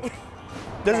to go.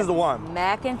 This is the one.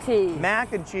 Mac and cheese.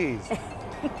 Mac and cheese.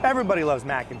 Everybody loves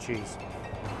mac and cheese.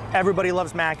 Everybody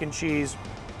loves mac and cheese.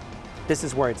 This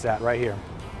is where it's at, right here.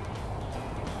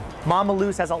 Mama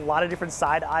Lou's has a lot of different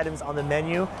side items on the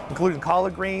menu, including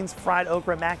collard greens, fried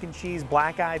okra, mac and cheese,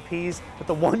 black-eyed peas. But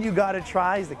the one you gotta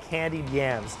try is the candied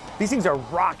yams. These things are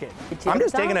rocking. I'm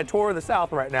just taking a tour of the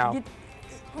South right now. It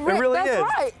really is.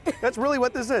 That's right. That's really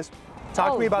what this is.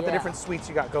 Talk to me about the different sweets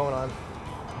you got going on.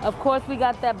 Of course, we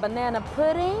got that banana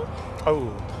pudding.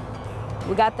 Oh.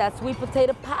 We got that sweet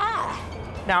potato pie.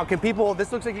 Now, can people,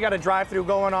 this looks like you got a drive-through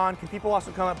going on. Can people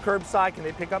also come up curbside? Can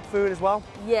they pick up food as well?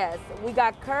 Yes, we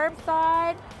got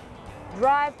curbside,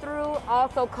 drive-through,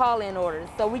 also call-in orders.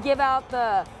 So we give out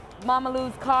the Mama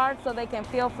Lou's card so they can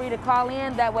feel free to call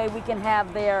in. That way we can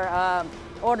have their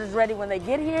orders ready when they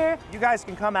get here. You guys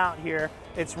can come out here.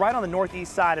 It's right on the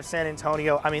northeast side of San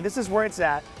Antonio. I mean, this is where it's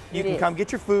at. You can come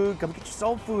get your food, come get your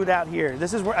soul food out here.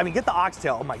 This is where, I mean, get the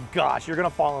oxtail. Oh my gosh, you're gonna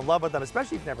fall in love with them,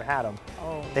 especially if you've never had them.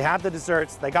 Oh. They have the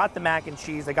desserts, they got the mac and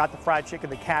cheese, they got the fried chicken,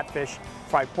 the catfish,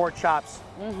 fried pork chops.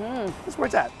 This is where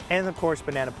it's at. And of course,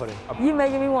 banana pudding. You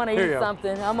making me want to eat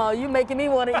something. You making me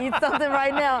want to eat something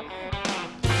right now.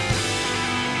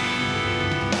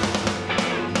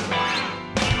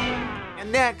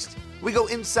 And next, we go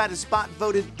inside a spot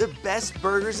voted the best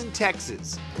burgers in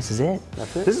Texas. This is it.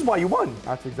 That's it. This is why you won.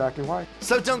 That's exactly why.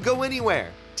 So don't go anywhere.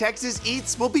 Texas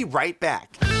Eats will be right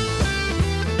back.